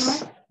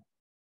leaders.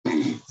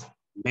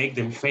 Make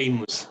them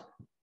famous.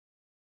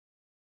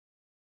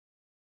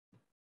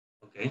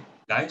 Okay,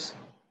 guys,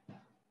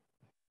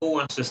 who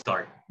wants to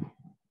start?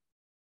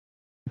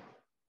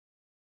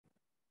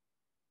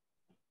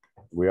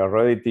 We are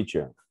ready,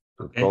 teacher,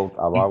 to talk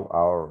about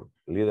our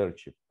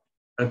leadership.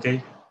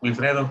 Okay,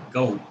 Wilfredo,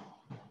 go.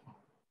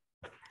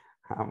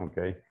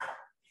 Okay.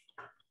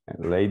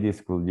 And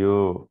ladies, could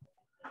you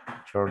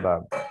share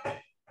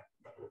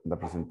the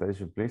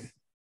presentation, please?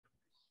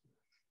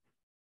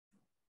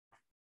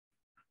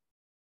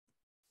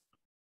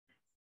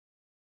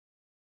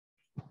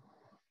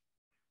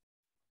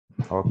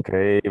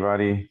 Okay,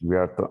 everybody, we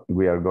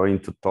are going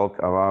to talk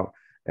about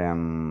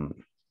Anna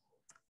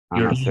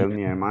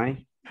Selmi and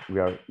I. We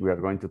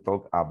are going to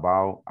talk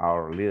about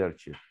our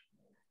leadership.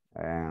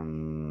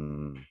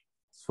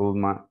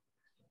 Sulma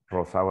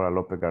Rosaura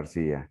Lopez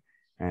Garcia.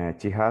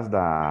 She has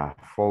the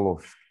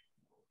following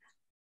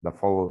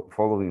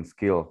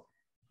skill,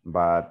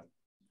 but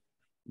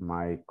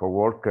my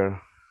coworker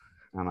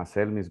Anna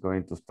Selmi is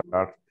going to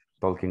start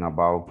talking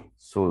about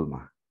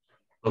Sulma.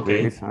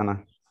 Okay. Please,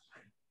 Anna.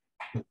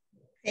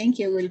 Thank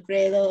you,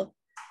 Wilfredo.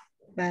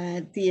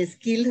 But the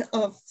skill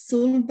of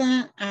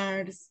Sulma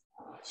are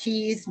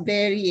she is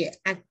very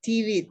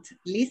active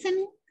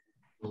listening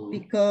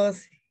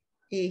because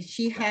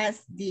she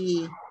has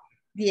the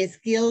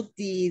skill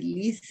to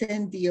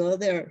listen the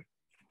other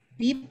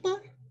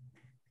people,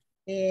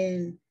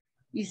 and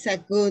it's a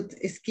good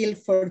skill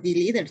for the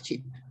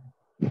leadership.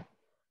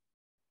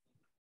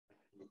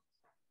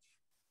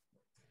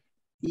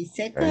 The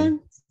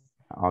second.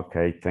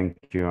 Okay, thank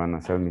you, Anna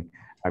Selmi.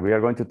 We are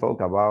going to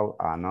talk about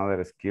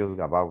another skill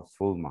about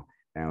Sulma,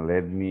 and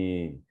let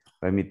me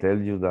tell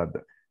you that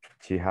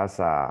she has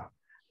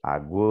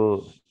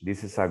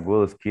this is a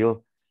good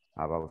skill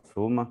about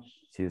Sulma.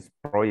 She's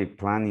project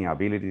planning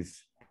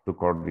abilities to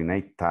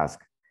coordinate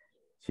tasks.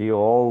 She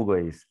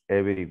always,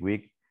 every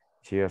week,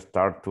 she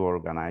starts to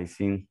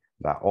organizing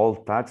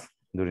all tasks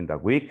during the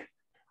week,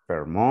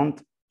 per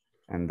month,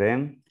 and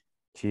then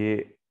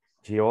she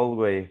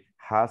always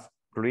has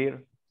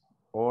clear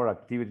or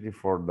activity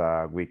for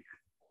the week.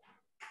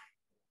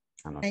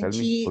 Anna, tell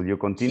me, will you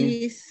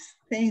continue?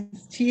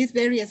 She is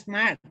very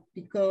smart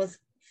because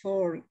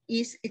for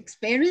each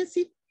experience,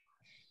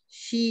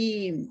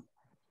 she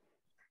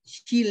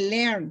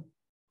learned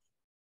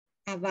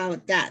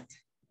about that.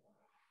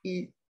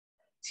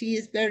 She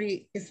is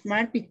very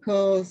smart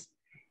because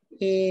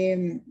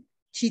she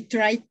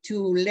tried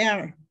to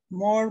learn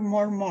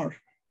more.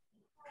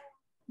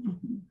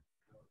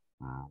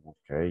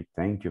 Okay,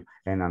 thank you.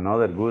 And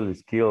another good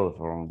skill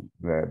from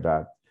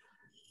that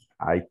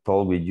I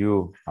told with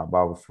you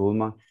about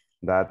Sulma,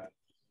 that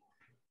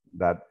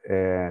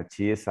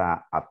she is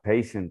a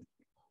patient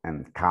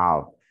and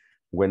calm.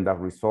 When the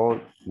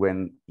result,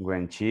 when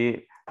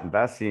she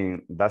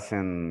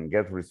doesn't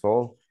get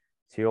resolved,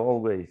 she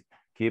always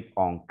keep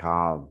on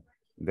calm.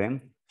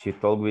 Then she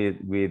talk with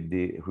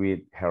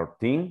her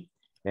team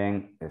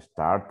and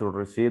start to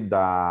receive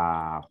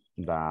the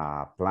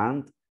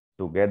plan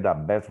to get the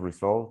best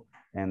result,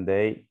 and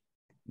they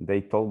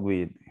talk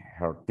with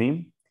her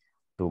team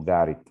to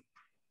get it.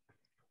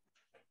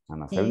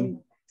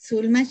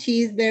 Sulma,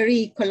 she is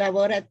very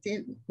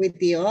collaborative with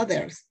the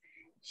others.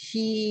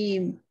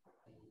 She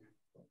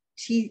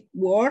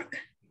work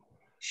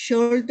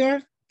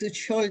shoulder to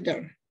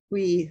shoulder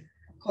with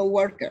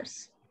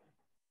co-workers.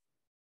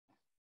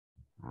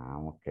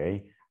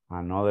 Okay,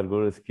 another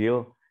good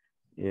skill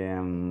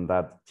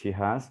that she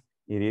has,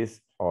 it is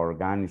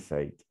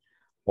organized.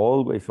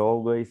 Always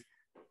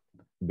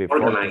before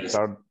to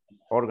start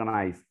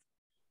organized,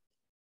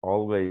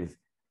 always,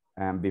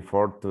 and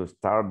before to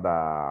start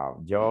the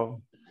job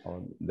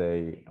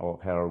or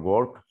her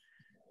work,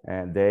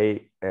 and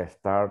they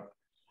start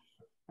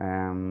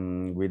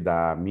with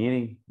a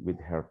meeting with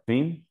her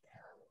team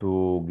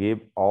to give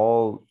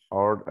all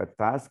a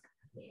task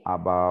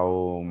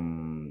about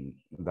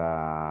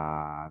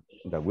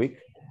the week.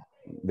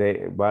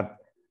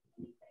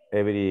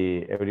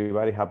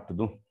 everybody have to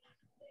do.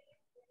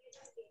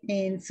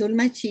 And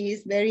Zulma, she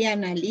is very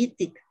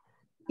analytic.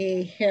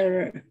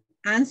 Her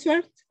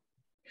answers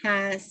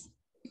have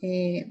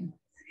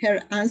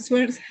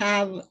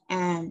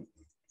a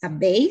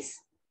base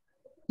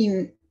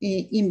in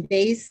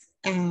base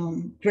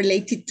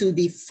related to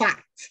the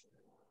fact.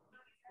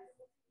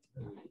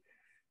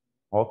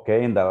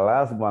 Okay, and the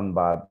last one,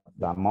 but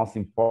the most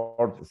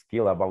important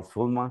skill about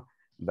Zulma,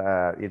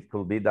 that it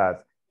could be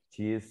that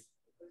she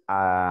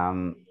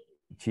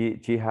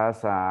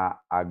has a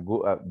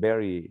good,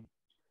 very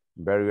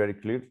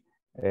clear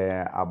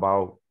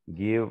about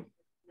give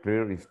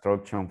clear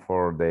instruction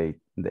for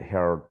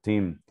her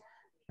team,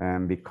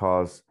 and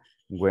because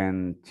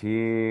when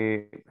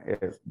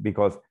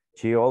because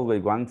she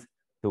always wants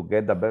to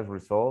get the best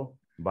result,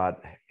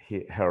 but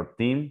her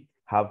team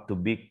have to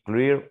be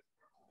clear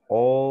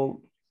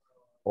all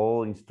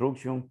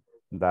instruction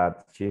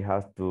that she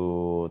has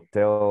to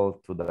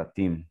tell to the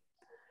team.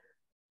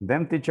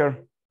 Then,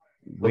 teacher,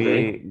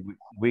 we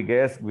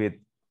guess with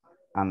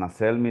Ana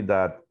Selmi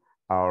that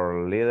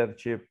our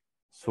leadership,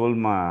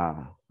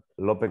 Zulma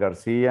Lopez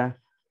Garcia,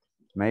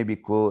 maybe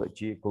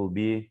she could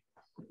be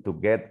to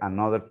get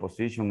another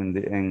position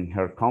in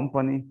her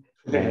company,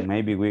 and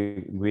maybe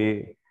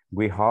we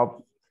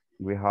hope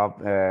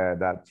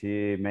that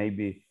she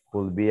maybe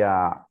could be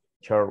a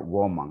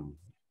chairwoman.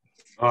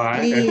 All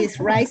right. Please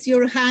raise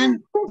your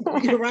hand.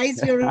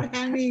 Raise your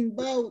hand in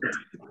vote.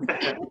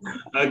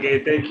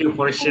 Okay, thank you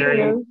for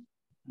sharing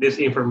this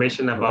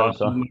information about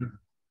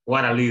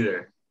what a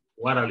leader.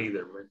 What a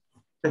leader, man.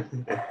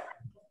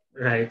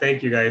 Right,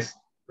 thank you guys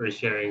for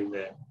sharing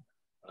that.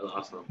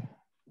 Awesome.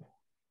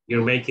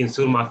 You're making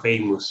Zulma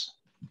famous.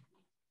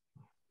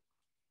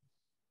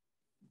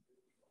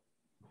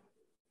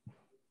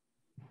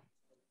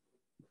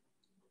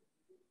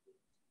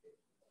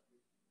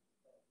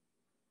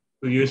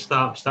 Will you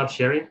stop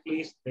sharing,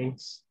 please?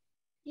 Thanks.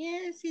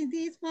 Yes, in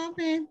this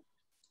moment.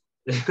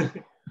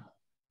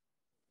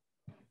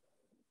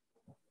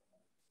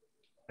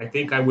 I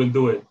think I will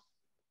do it.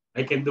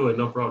 I can do it,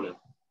 no problem.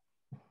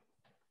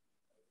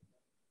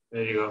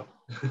 There you go.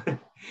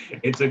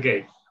 It's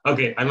okay.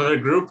 Okay, another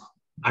group,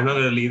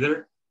 another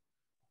leader.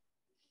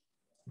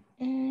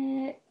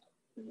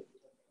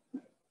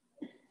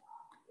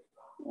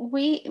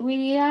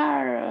 We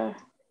are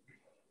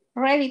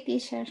ready,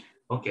 teacher.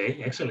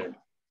 Okay, excellent.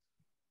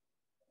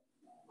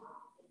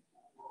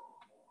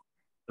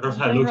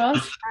 Rosa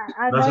looks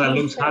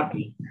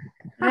happy.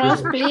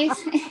 Rose, please.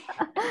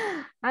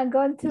 I'm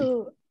going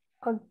to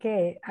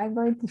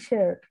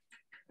share.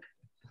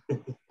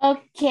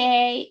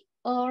 Okay,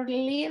 our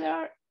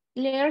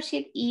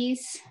leadership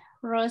is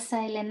Rosa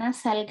Elena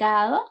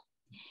Salgado.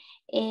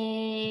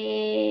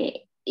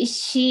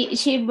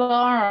 She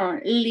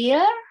born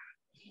leader.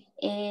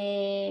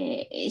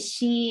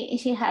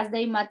 She has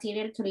the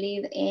material to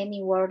lead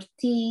any work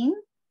team.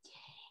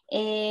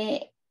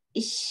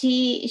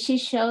 She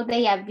showed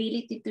the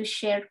ability to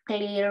share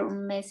clear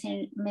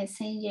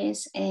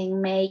messages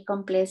and make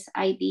complex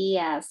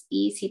ideas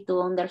easy to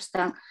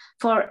understand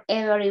for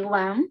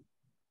everyone.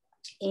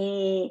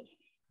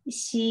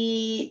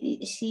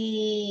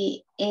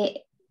 She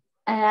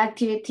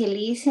actively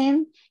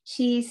listen.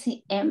 She's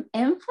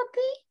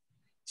empathy.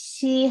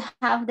 She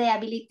have the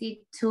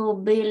ability to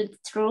build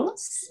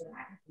trust.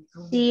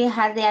 She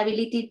has the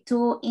ability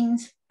to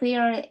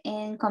inspire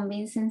and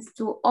convince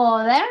to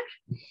others.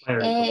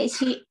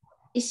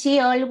 She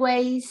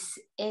always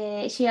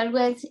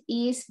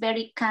is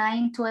very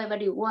kind to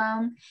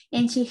everyone,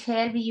 and she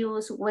helps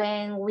us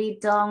when we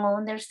don't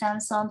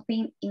understand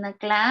something in a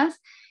class.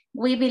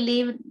 We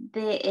believe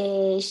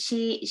that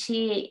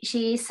she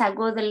is a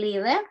good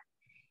leader,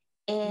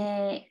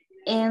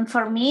 and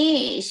for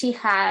me, she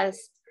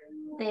has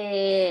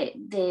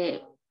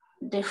the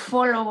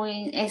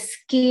following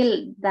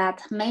skill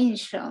that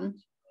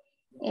mentioned.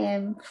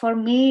 For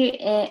me,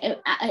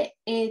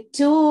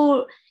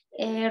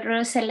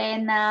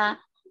 Rosalena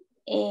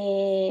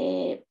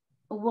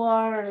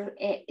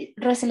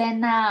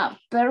Rosalena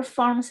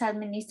performs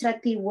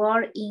administrative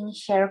work in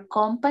her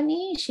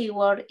company. She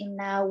works in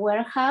a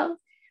warehouse.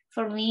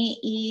 For me,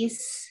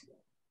 is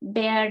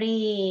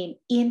very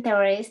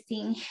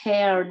interesting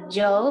her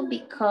job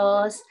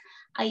because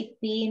I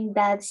think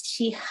that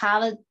she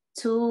has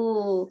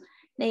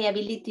the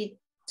ability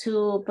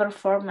to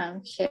perform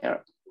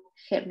her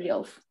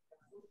job.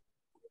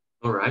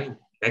 All right,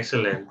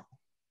 excellent.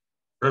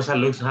 Rosa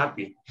looks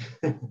happy.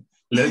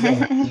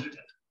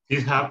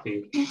 She's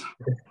happy.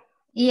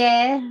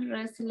 Yeah,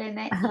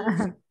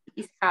 Rosalena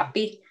is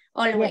happy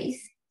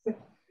always.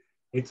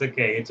 It's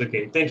okay, it's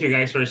okay. Thank you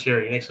guys for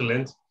sharing,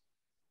 excellent.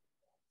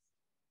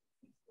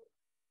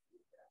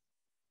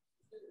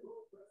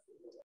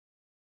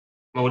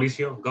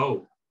 Mauricio,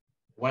 go.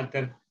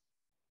 Walter,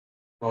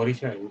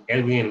 Mauricio, and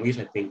Elvin and Luis,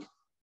 I think.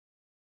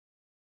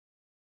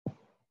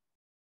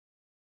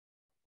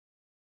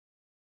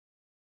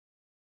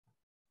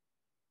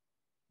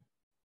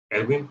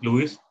 Elvin,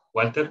 Luis,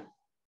 Walter.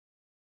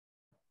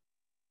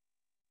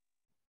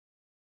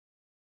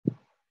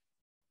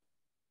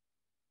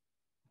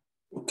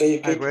 Okay,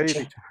 I'm ready,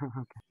 teacher. teacher.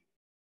 Okay.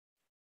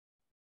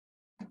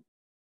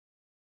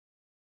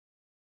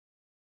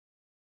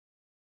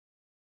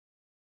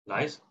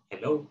 Guys,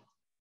 hello.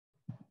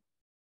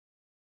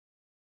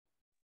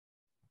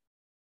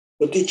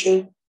 Good,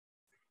 teacher.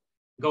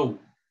 Go.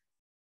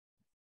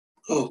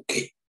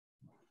 Okay.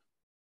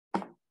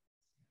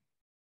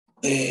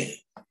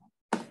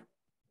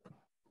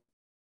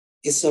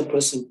 It's a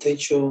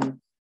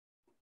presentation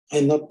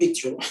and not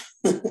picture.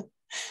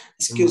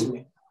 Excuse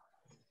me.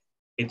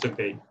 It's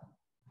okay.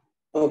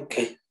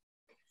 Okay.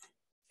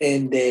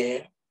 And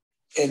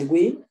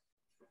Edwin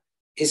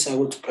is a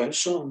good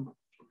person.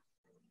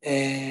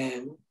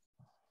 And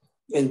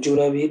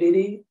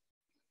durability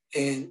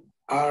and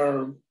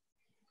are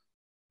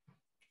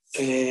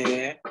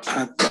a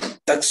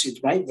taxi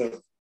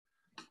driver.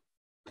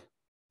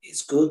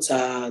 It's good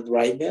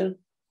driver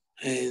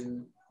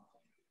and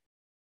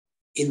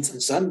in San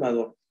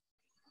Salvador.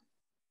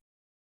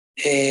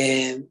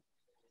 And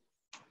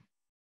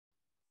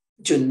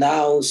you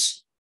know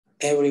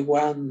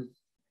everyone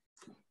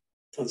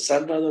from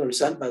Salvador.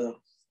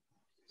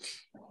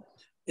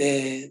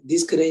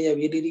 This great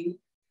ability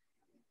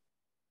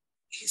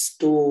is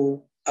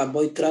to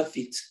avoid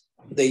traffic.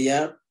 They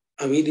are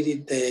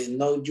ability to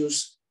not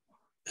use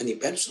any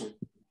person.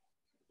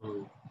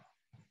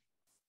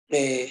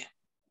 I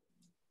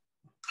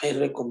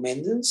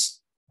recommend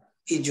this.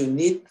 If you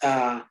need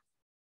a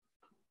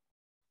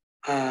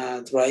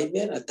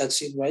driver, a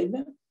taxi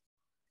driver,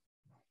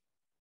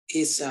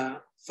 is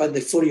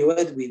for you,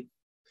 Edwin.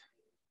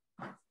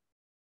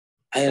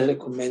 I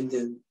recommend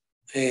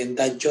and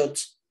that job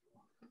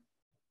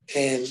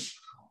and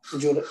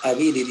your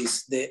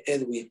abilities, the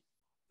Edwin.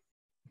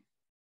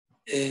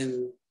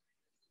 And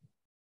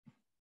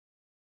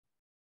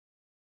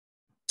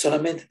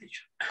solamente,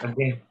 teacher.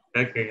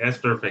 Okay, that's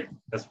perfect.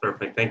 That's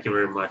perfect. Thank you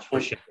very much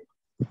for sharing.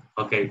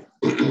 Okay,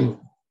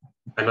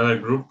 another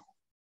group.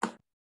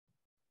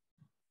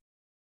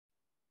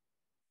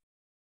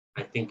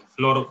 I think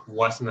Flor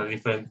was in a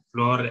different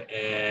Flor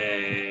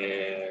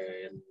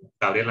and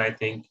Gabriela, I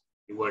think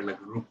you were in a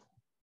group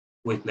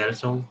with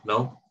Nelson,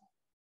 no?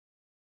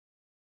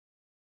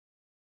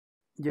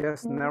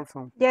 Yes,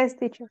 Nelson. Yes,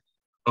 teacher.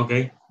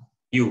 Okay,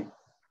 you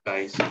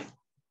guys,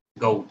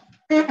 go.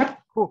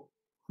 Who?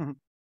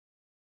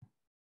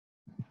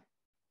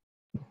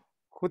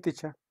 Who,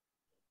 teacher?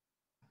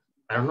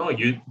 I don't know,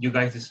 you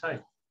guys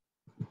decide.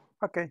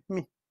 Okay,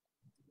 me.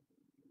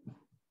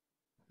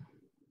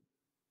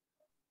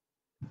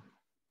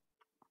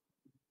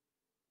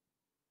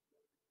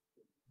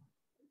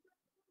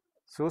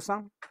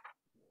 Susan,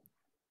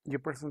 your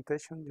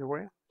presentation, you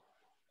ready?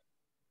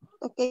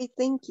 Okay,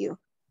 thank you.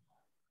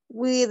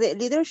 With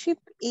leadership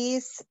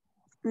is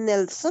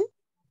Nelson.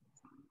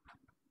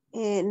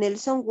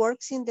 Nelson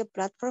works in the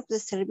platform of the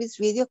service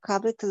video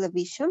cable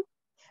television,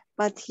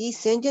 but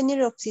he's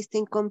engineer of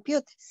system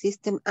compute,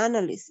 system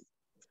analysis.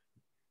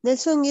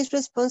 Nelson is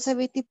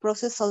responsibility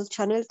process all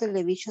channel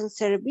television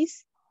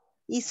service,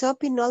 is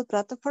up in all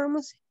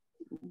platforms,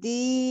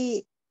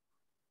 DVB,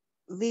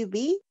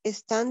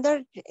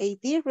 standard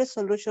HD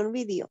resolution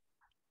video.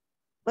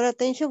 For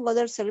attention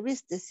other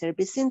service, the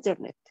service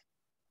internet.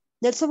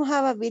 Nelson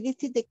have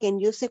ability they can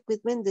use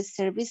equipment the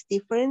service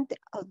different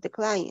of the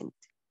client.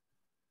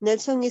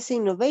 Nelson is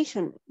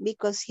innovation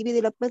because he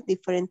developed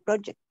different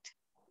project.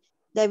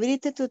 The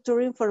ability to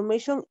turn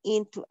information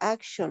into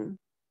action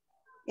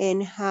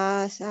and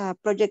has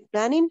project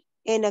planning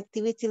and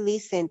activity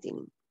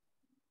listening.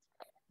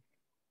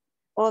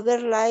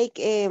 Other like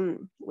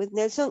with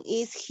Nelson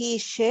is he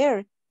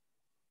share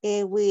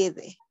with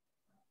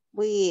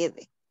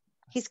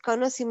his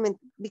conociment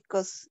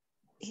because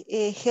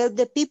help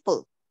the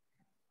people.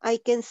 I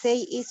can say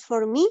is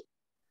for me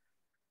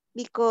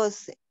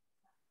because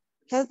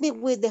help me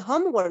with the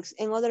homeworks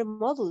and other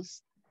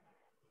modules.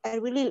 I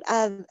really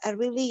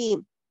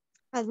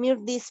admire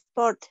this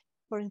part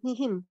for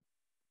him.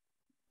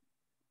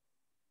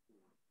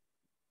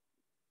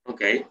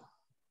 Okay,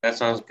 that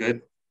sounds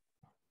good.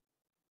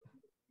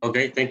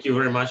 Okay, thank you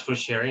very much for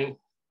sharing.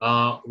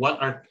 What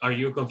are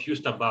you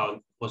confused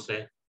about,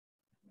 Jose?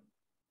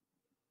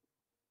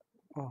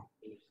 Oh.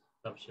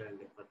 Stop sharing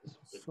the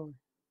participant. Sorry.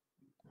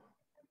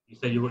 You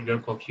said you're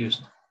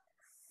confused.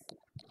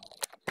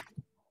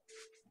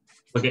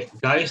 Okay,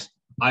 guys,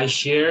 I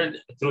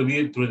shared through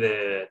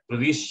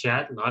this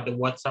chat, not the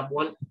WhatsApp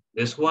one.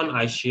 This one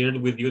I shared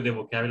with you the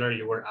vocabulary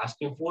you were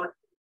asking for.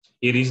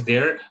 It is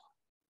there.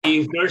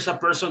 If there's a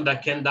person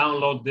that can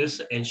download this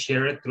and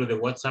share it through the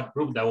WhatsApp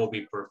group, that will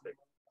be perfect.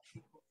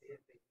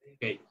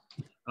 Okay,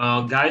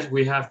 guys,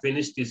 we have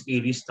finished this.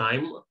 It is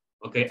time.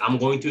 Okay, I'm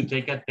going to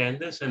take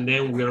attendance and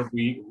then we'll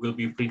be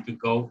free to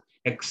go.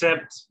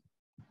 Except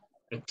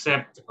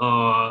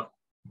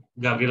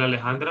Gabriela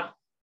Alejandra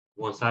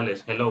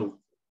Gonzalez. Hello.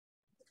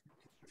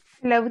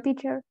 Hello,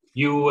 teacher.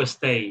 You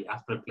stay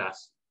after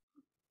class.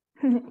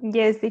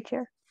 Yes,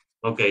 teacher.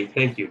 Okay,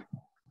 thank you.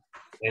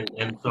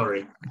 And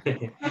sorry.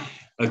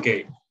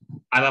 Okay,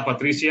 Ana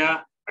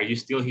Patricia, are you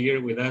still here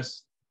with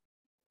us?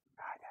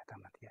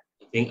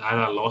 I think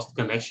Ana lost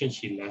connection.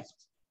 She left.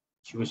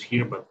 She was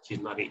here, but she's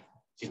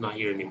not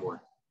here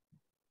anymore.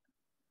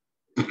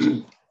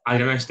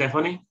 Adriana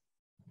Stephanie.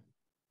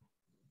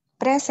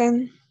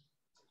 Present.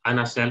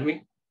 Ana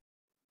Selmi.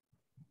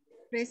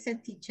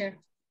 Present, teacher.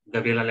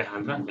 Gabriela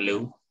Alejandra.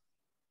 Hello.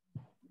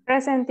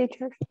 Present,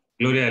 teacher.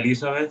 Gloria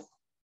Elizabeth.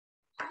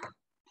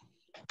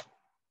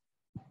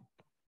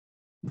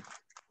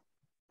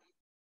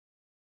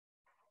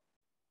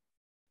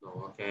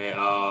 No, okay.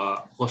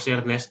 José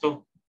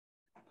Ernesto.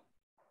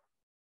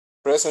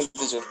 Present,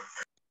 teacher.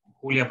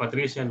 Julia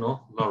Patricia,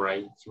 no,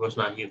 right. She was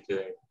not here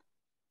today.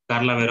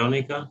 Carla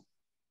Verónica.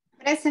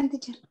 Present,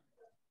 teacher.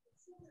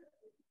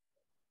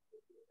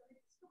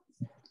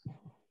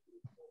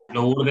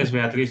 Lourdes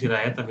Beatriz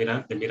Iraeta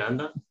de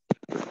Miranda.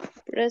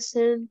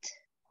 Present.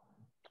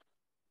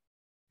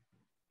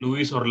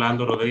 Luis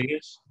Orlando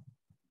Rodríguez.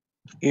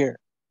 Here.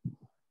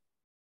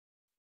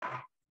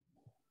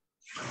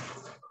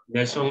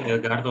 Nelson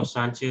Edgardo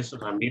Sánchez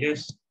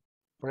Ramírez.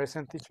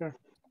 Present, teacher.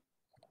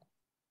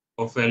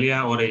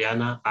 Ofelia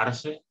Orellana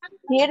Arce.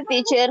 Here,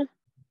 teacher.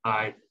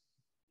 Hi.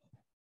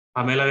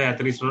 Pamela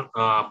Beatriz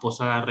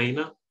Posada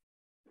Reina.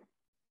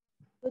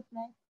 Good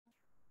night.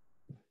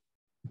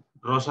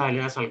 Rosa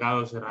Elena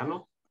Salgado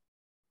Serrano.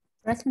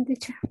 Present,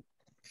 teacher.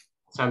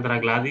 Sandra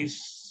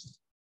Gladys.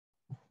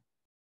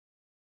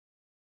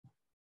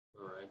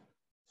 All right.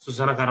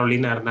 Susana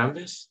Carolina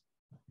Hernández.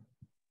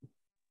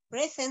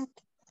 Present.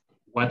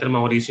 Walter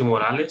Mauricio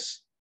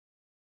Morales.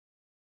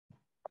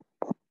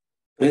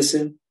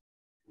 Present.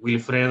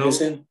 Wilfredo.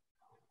 Present.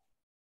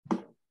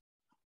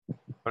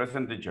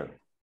 Present, teacher.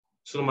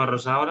 Zulma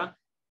Rosaura.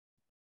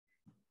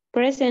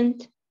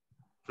 Present.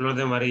 Flor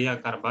de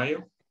María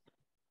Carballo.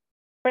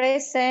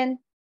 Present.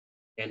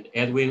 And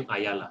Edwin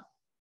Ayala.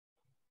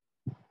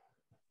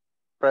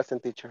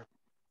 Present, teacher.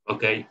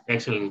 Okay,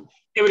 excellent.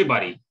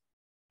 Everybody,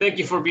 thank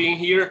you for being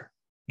here.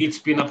 It's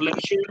been a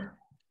pleasure.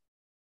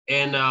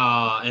 And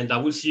I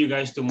will see you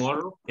guys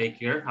tomorrow. Take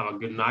care. Have a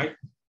good night.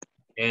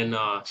 And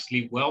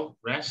sleep well,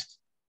 rest.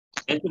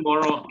 And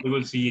tomorrow we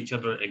will see each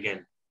other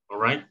again. All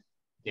right?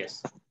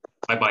 Yes.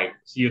 Bye-bye.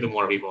 See you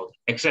tomorrow, people.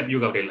 Except you,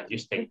 Gabriela. You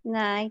stay. Good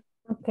night.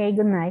 Okay,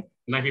 good night.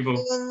 Good night, people.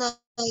 Good night.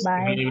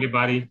 Bye. Good night,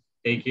 everybody.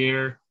 Take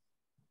care.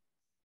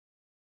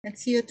 And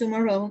see you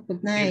tomorrow.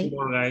 Good See you night.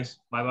 tomorrow, guys.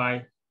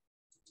 Bye-bye.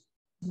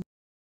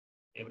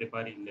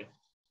 Everybody left.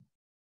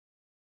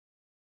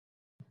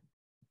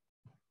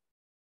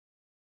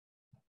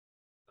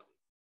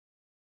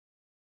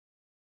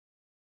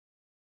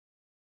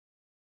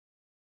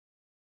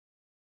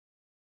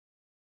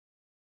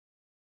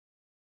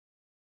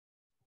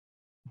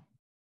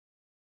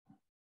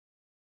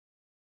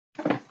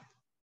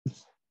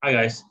 Hi,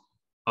 guys.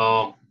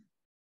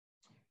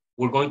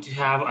 We're going to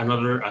have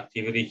another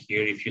activity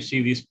here. If you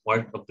see this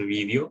part of the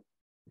video,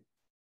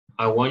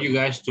 I want you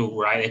guys to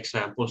write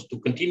examples to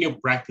continue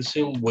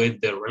practicing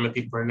with the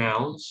relative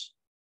pronouns.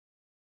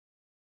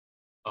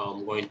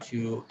 I'm going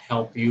to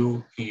help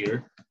you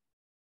here.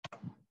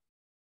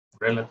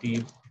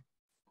 Relative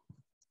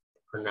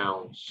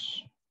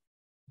pronouns.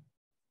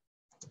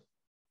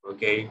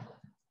 Okay.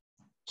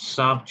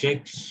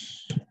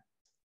 Subjects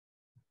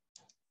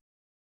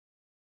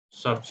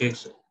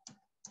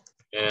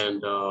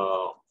and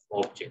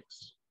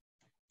objects.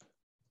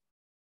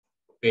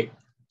 Okay,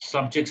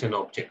 subjects and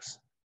objects.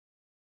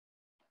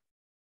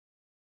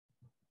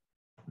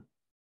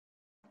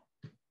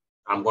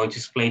 I'm going to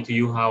explain to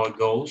you how it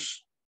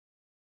goes.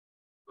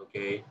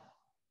 Okay.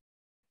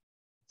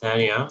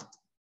 Tanya.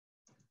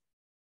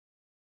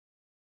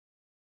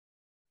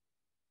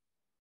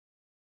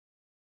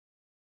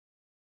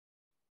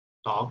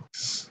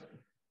 Talks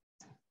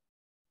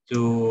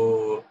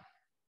to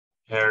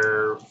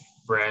her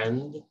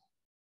friend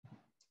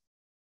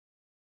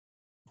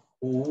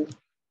who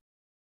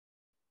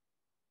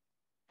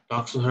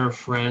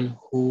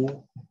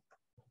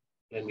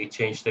let me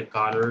change the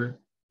color,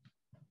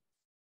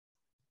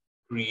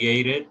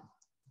 created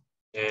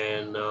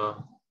an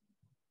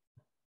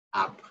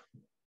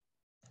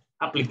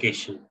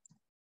application.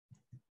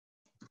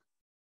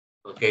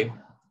 Okay.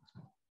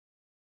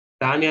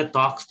 Tanya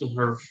talks to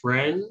her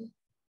friend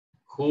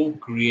who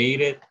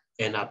created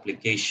an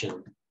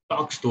application.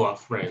 Talks to a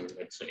friend,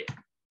 let's say.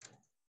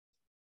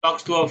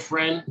 Talks to a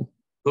friend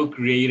who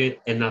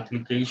created an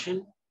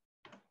application.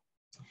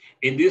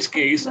 In this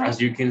case, as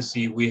you can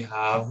see, we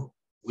have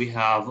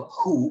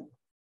who.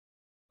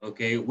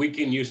 Okay, we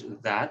can use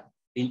that.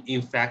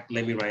 In fact,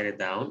 let me write it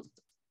down.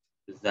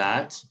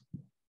 That.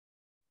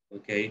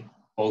 Okay,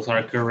 both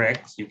are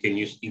correct. You can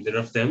use either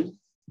of them.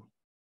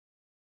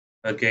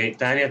 Okay,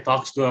 Tanya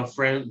talks to a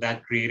friend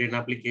that created an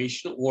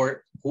application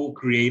or who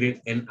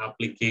created an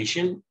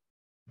application.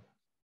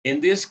 In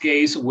this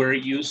case, we're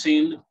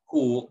using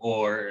who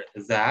or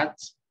that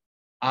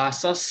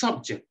as a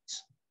subject.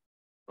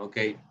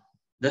 Okay,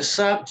 the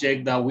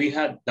subject that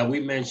we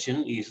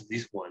mentioned is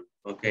this one.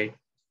 Okay,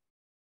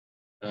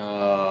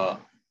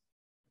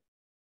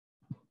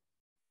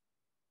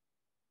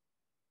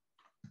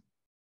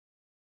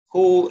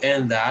 who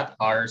and that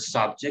are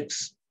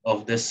subjects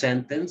of the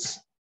sentence.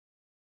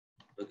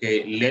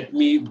 Okay, let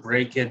me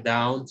break it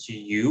down to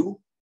you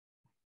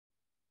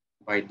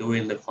by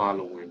doing the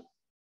following.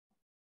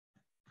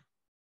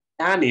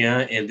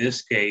 Tanya, in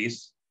this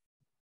case,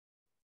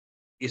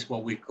 is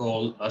what we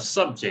call a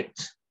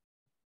subject.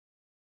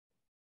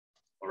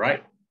 All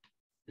right,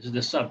 this is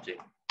the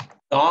subject.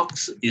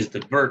 Talks is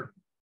the verb.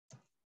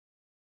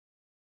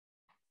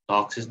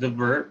 Talks is the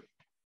verb.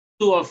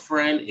 To a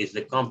friend is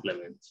the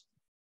complement.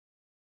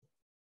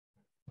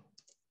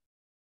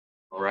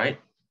 All right.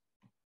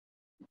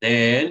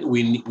 Then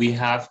we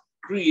have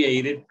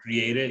created.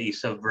 Created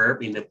is a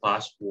verb in the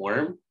past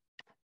form.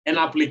 And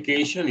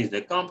application is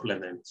the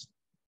complement.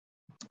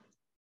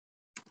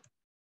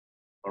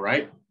 All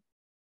right.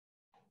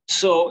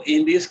 So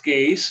in this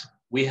case,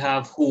 we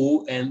have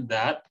who and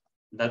that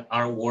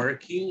are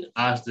working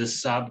as the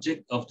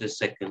subject of the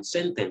second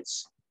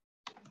sentence.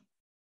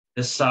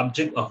 The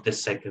subject of the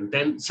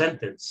second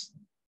sentence.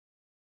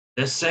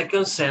 The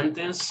second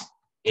sentence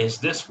is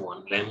this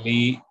one.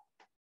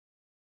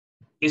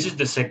 This is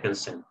the second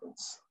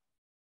sentence.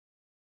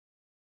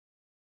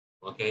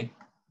 Okay.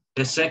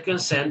 The second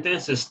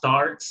sentence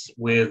starts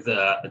with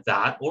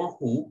that or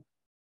who,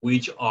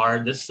 which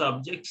are the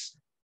subjects,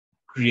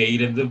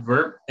 created the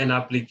verb, and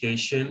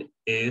application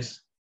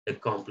is the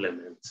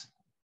complement.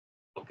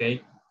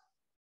 Okay.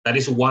 That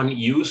is one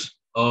use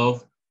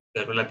of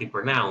the relative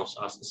pronouns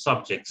as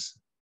subjects.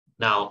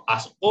 Now,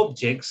 as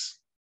objects,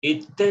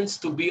 it tends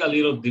to be a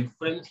little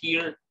different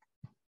here.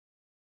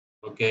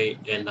 Okay,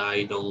 and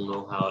I don't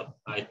know how,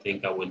 I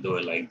think I will do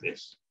it like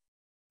this.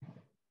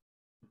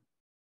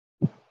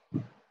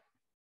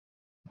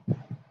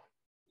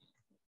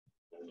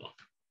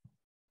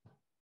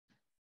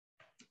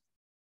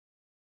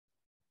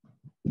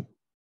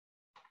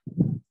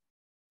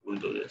 We'll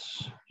do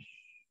this.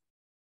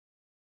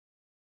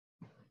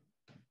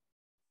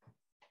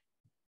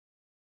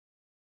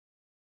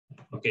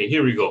 Okay,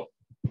 here we go.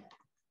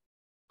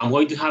 I'm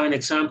going to have an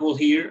example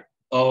here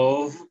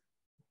of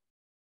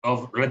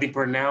relative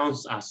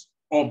pronouns as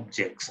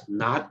objects,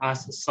 not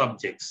as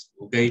subjects,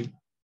 okay?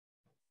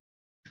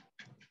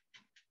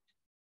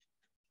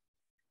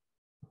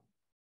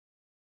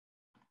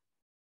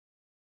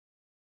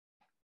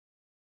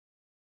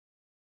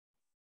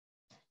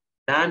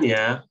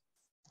 Tanya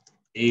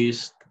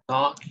is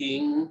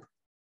talking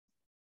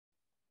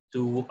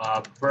to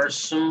a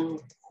person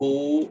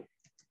who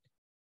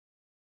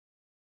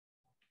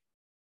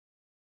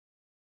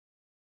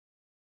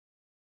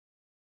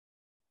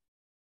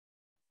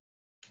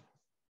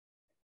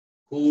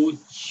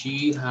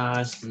she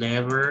has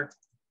never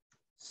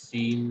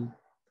seen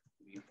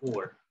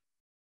before.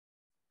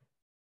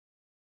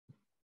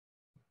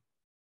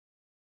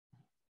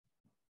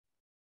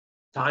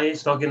 Tanya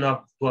is talking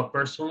to a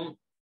person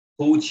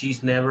who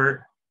she's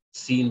never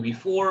seen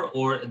before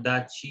or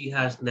that she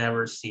has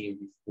never seen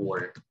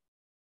before.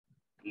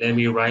 Let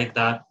me write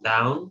that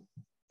down.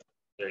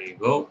 There you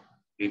go.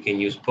 You can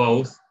use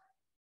both.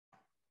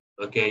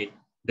 Okay,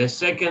 the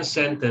second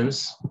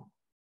sentence,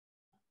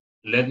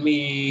 let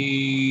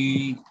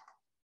me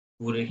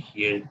put it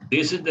here.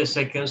 This is the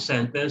second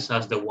sentence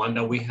as the one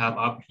that we have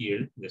up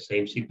here, the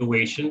same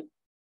situation.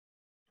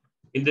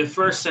 In the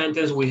first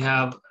sentence, we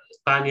have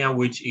Tanya,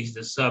 which is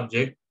the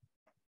subject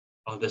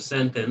of the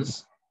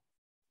sentence.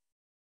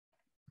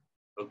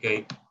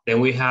 Okay,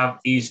 then we have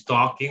is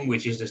talking,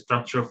 which is the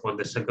structure for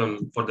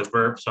the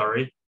verb,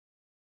 sorry.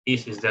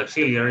 Is the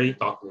auxiliary,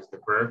 talking is the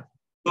verb.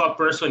 To a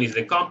person is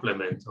the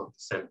complement of the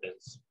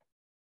sentence.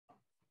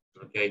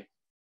 Okay,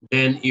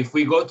 then if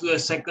we go to the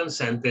second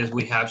sentence,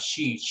 we have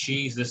she.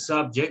 She is the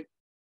subject,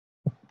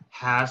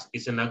 has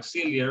is an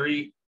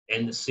auxiliary,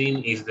 and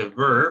seen is the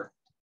verb.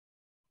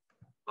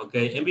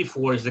 Okay, and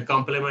before is the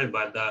complement,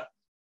 but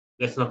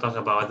let's not talk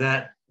about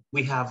that.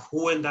 We have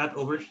who and that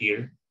over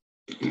here.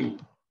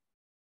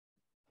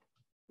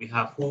 We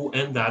have who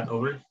and that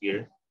over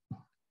here.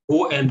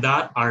 Who and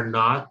that are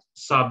not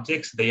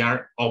subjects, they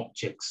are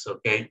objects,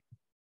 okay?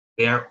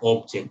 They are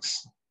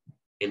objects.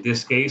 In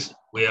this case,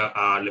 we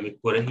are, let me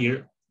put it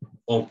here,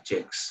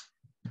 objects.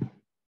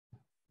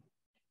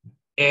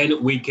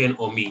 And we can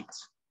omit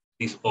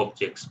these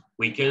objects.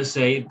 We can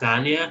say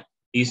Tanya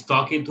is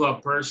talking to a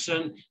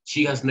person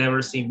she has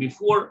never seen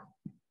before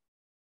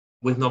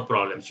with no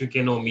problems. You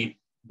can omit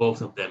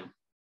both of them,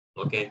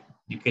 okay?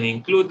 You can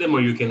include them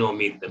or you can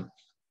omit them.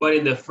 But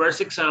in the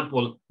first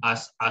example,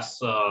 as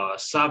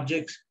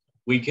subjects,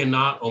 we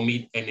cannot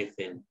omit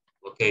anything,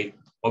 okay?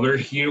 Over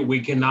here, we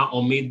cannot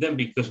omit them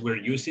because we're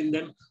using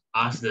them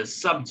as the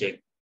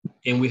subject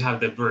and we have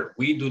the verb.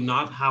 We do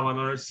not have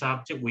another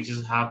subject, we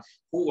just have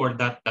who or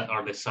that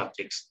are the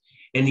subjects.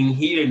 And in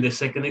here, in the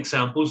second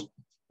examples,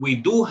 we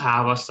do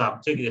have a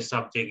subject. The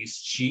subject is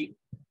she,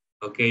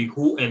 okay?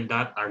 Who and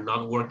that are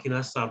not working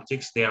as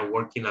subjects, they are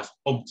working as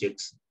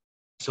objects.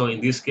 So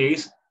in this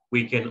case,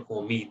 we can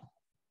omit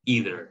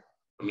either.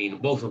 I mean,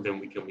 both of them,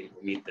 we can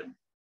omit them,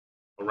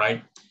 all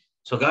right?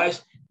 So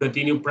guys,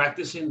 continue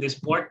practicing this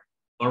part,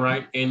 all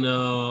right? And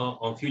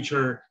on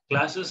future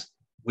classes,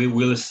 we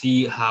will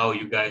see how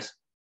you guys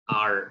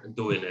are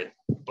doing it,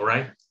 all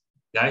right?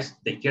 Guys,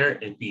 take care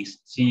and peace.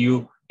 See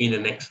you in the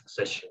next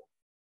session.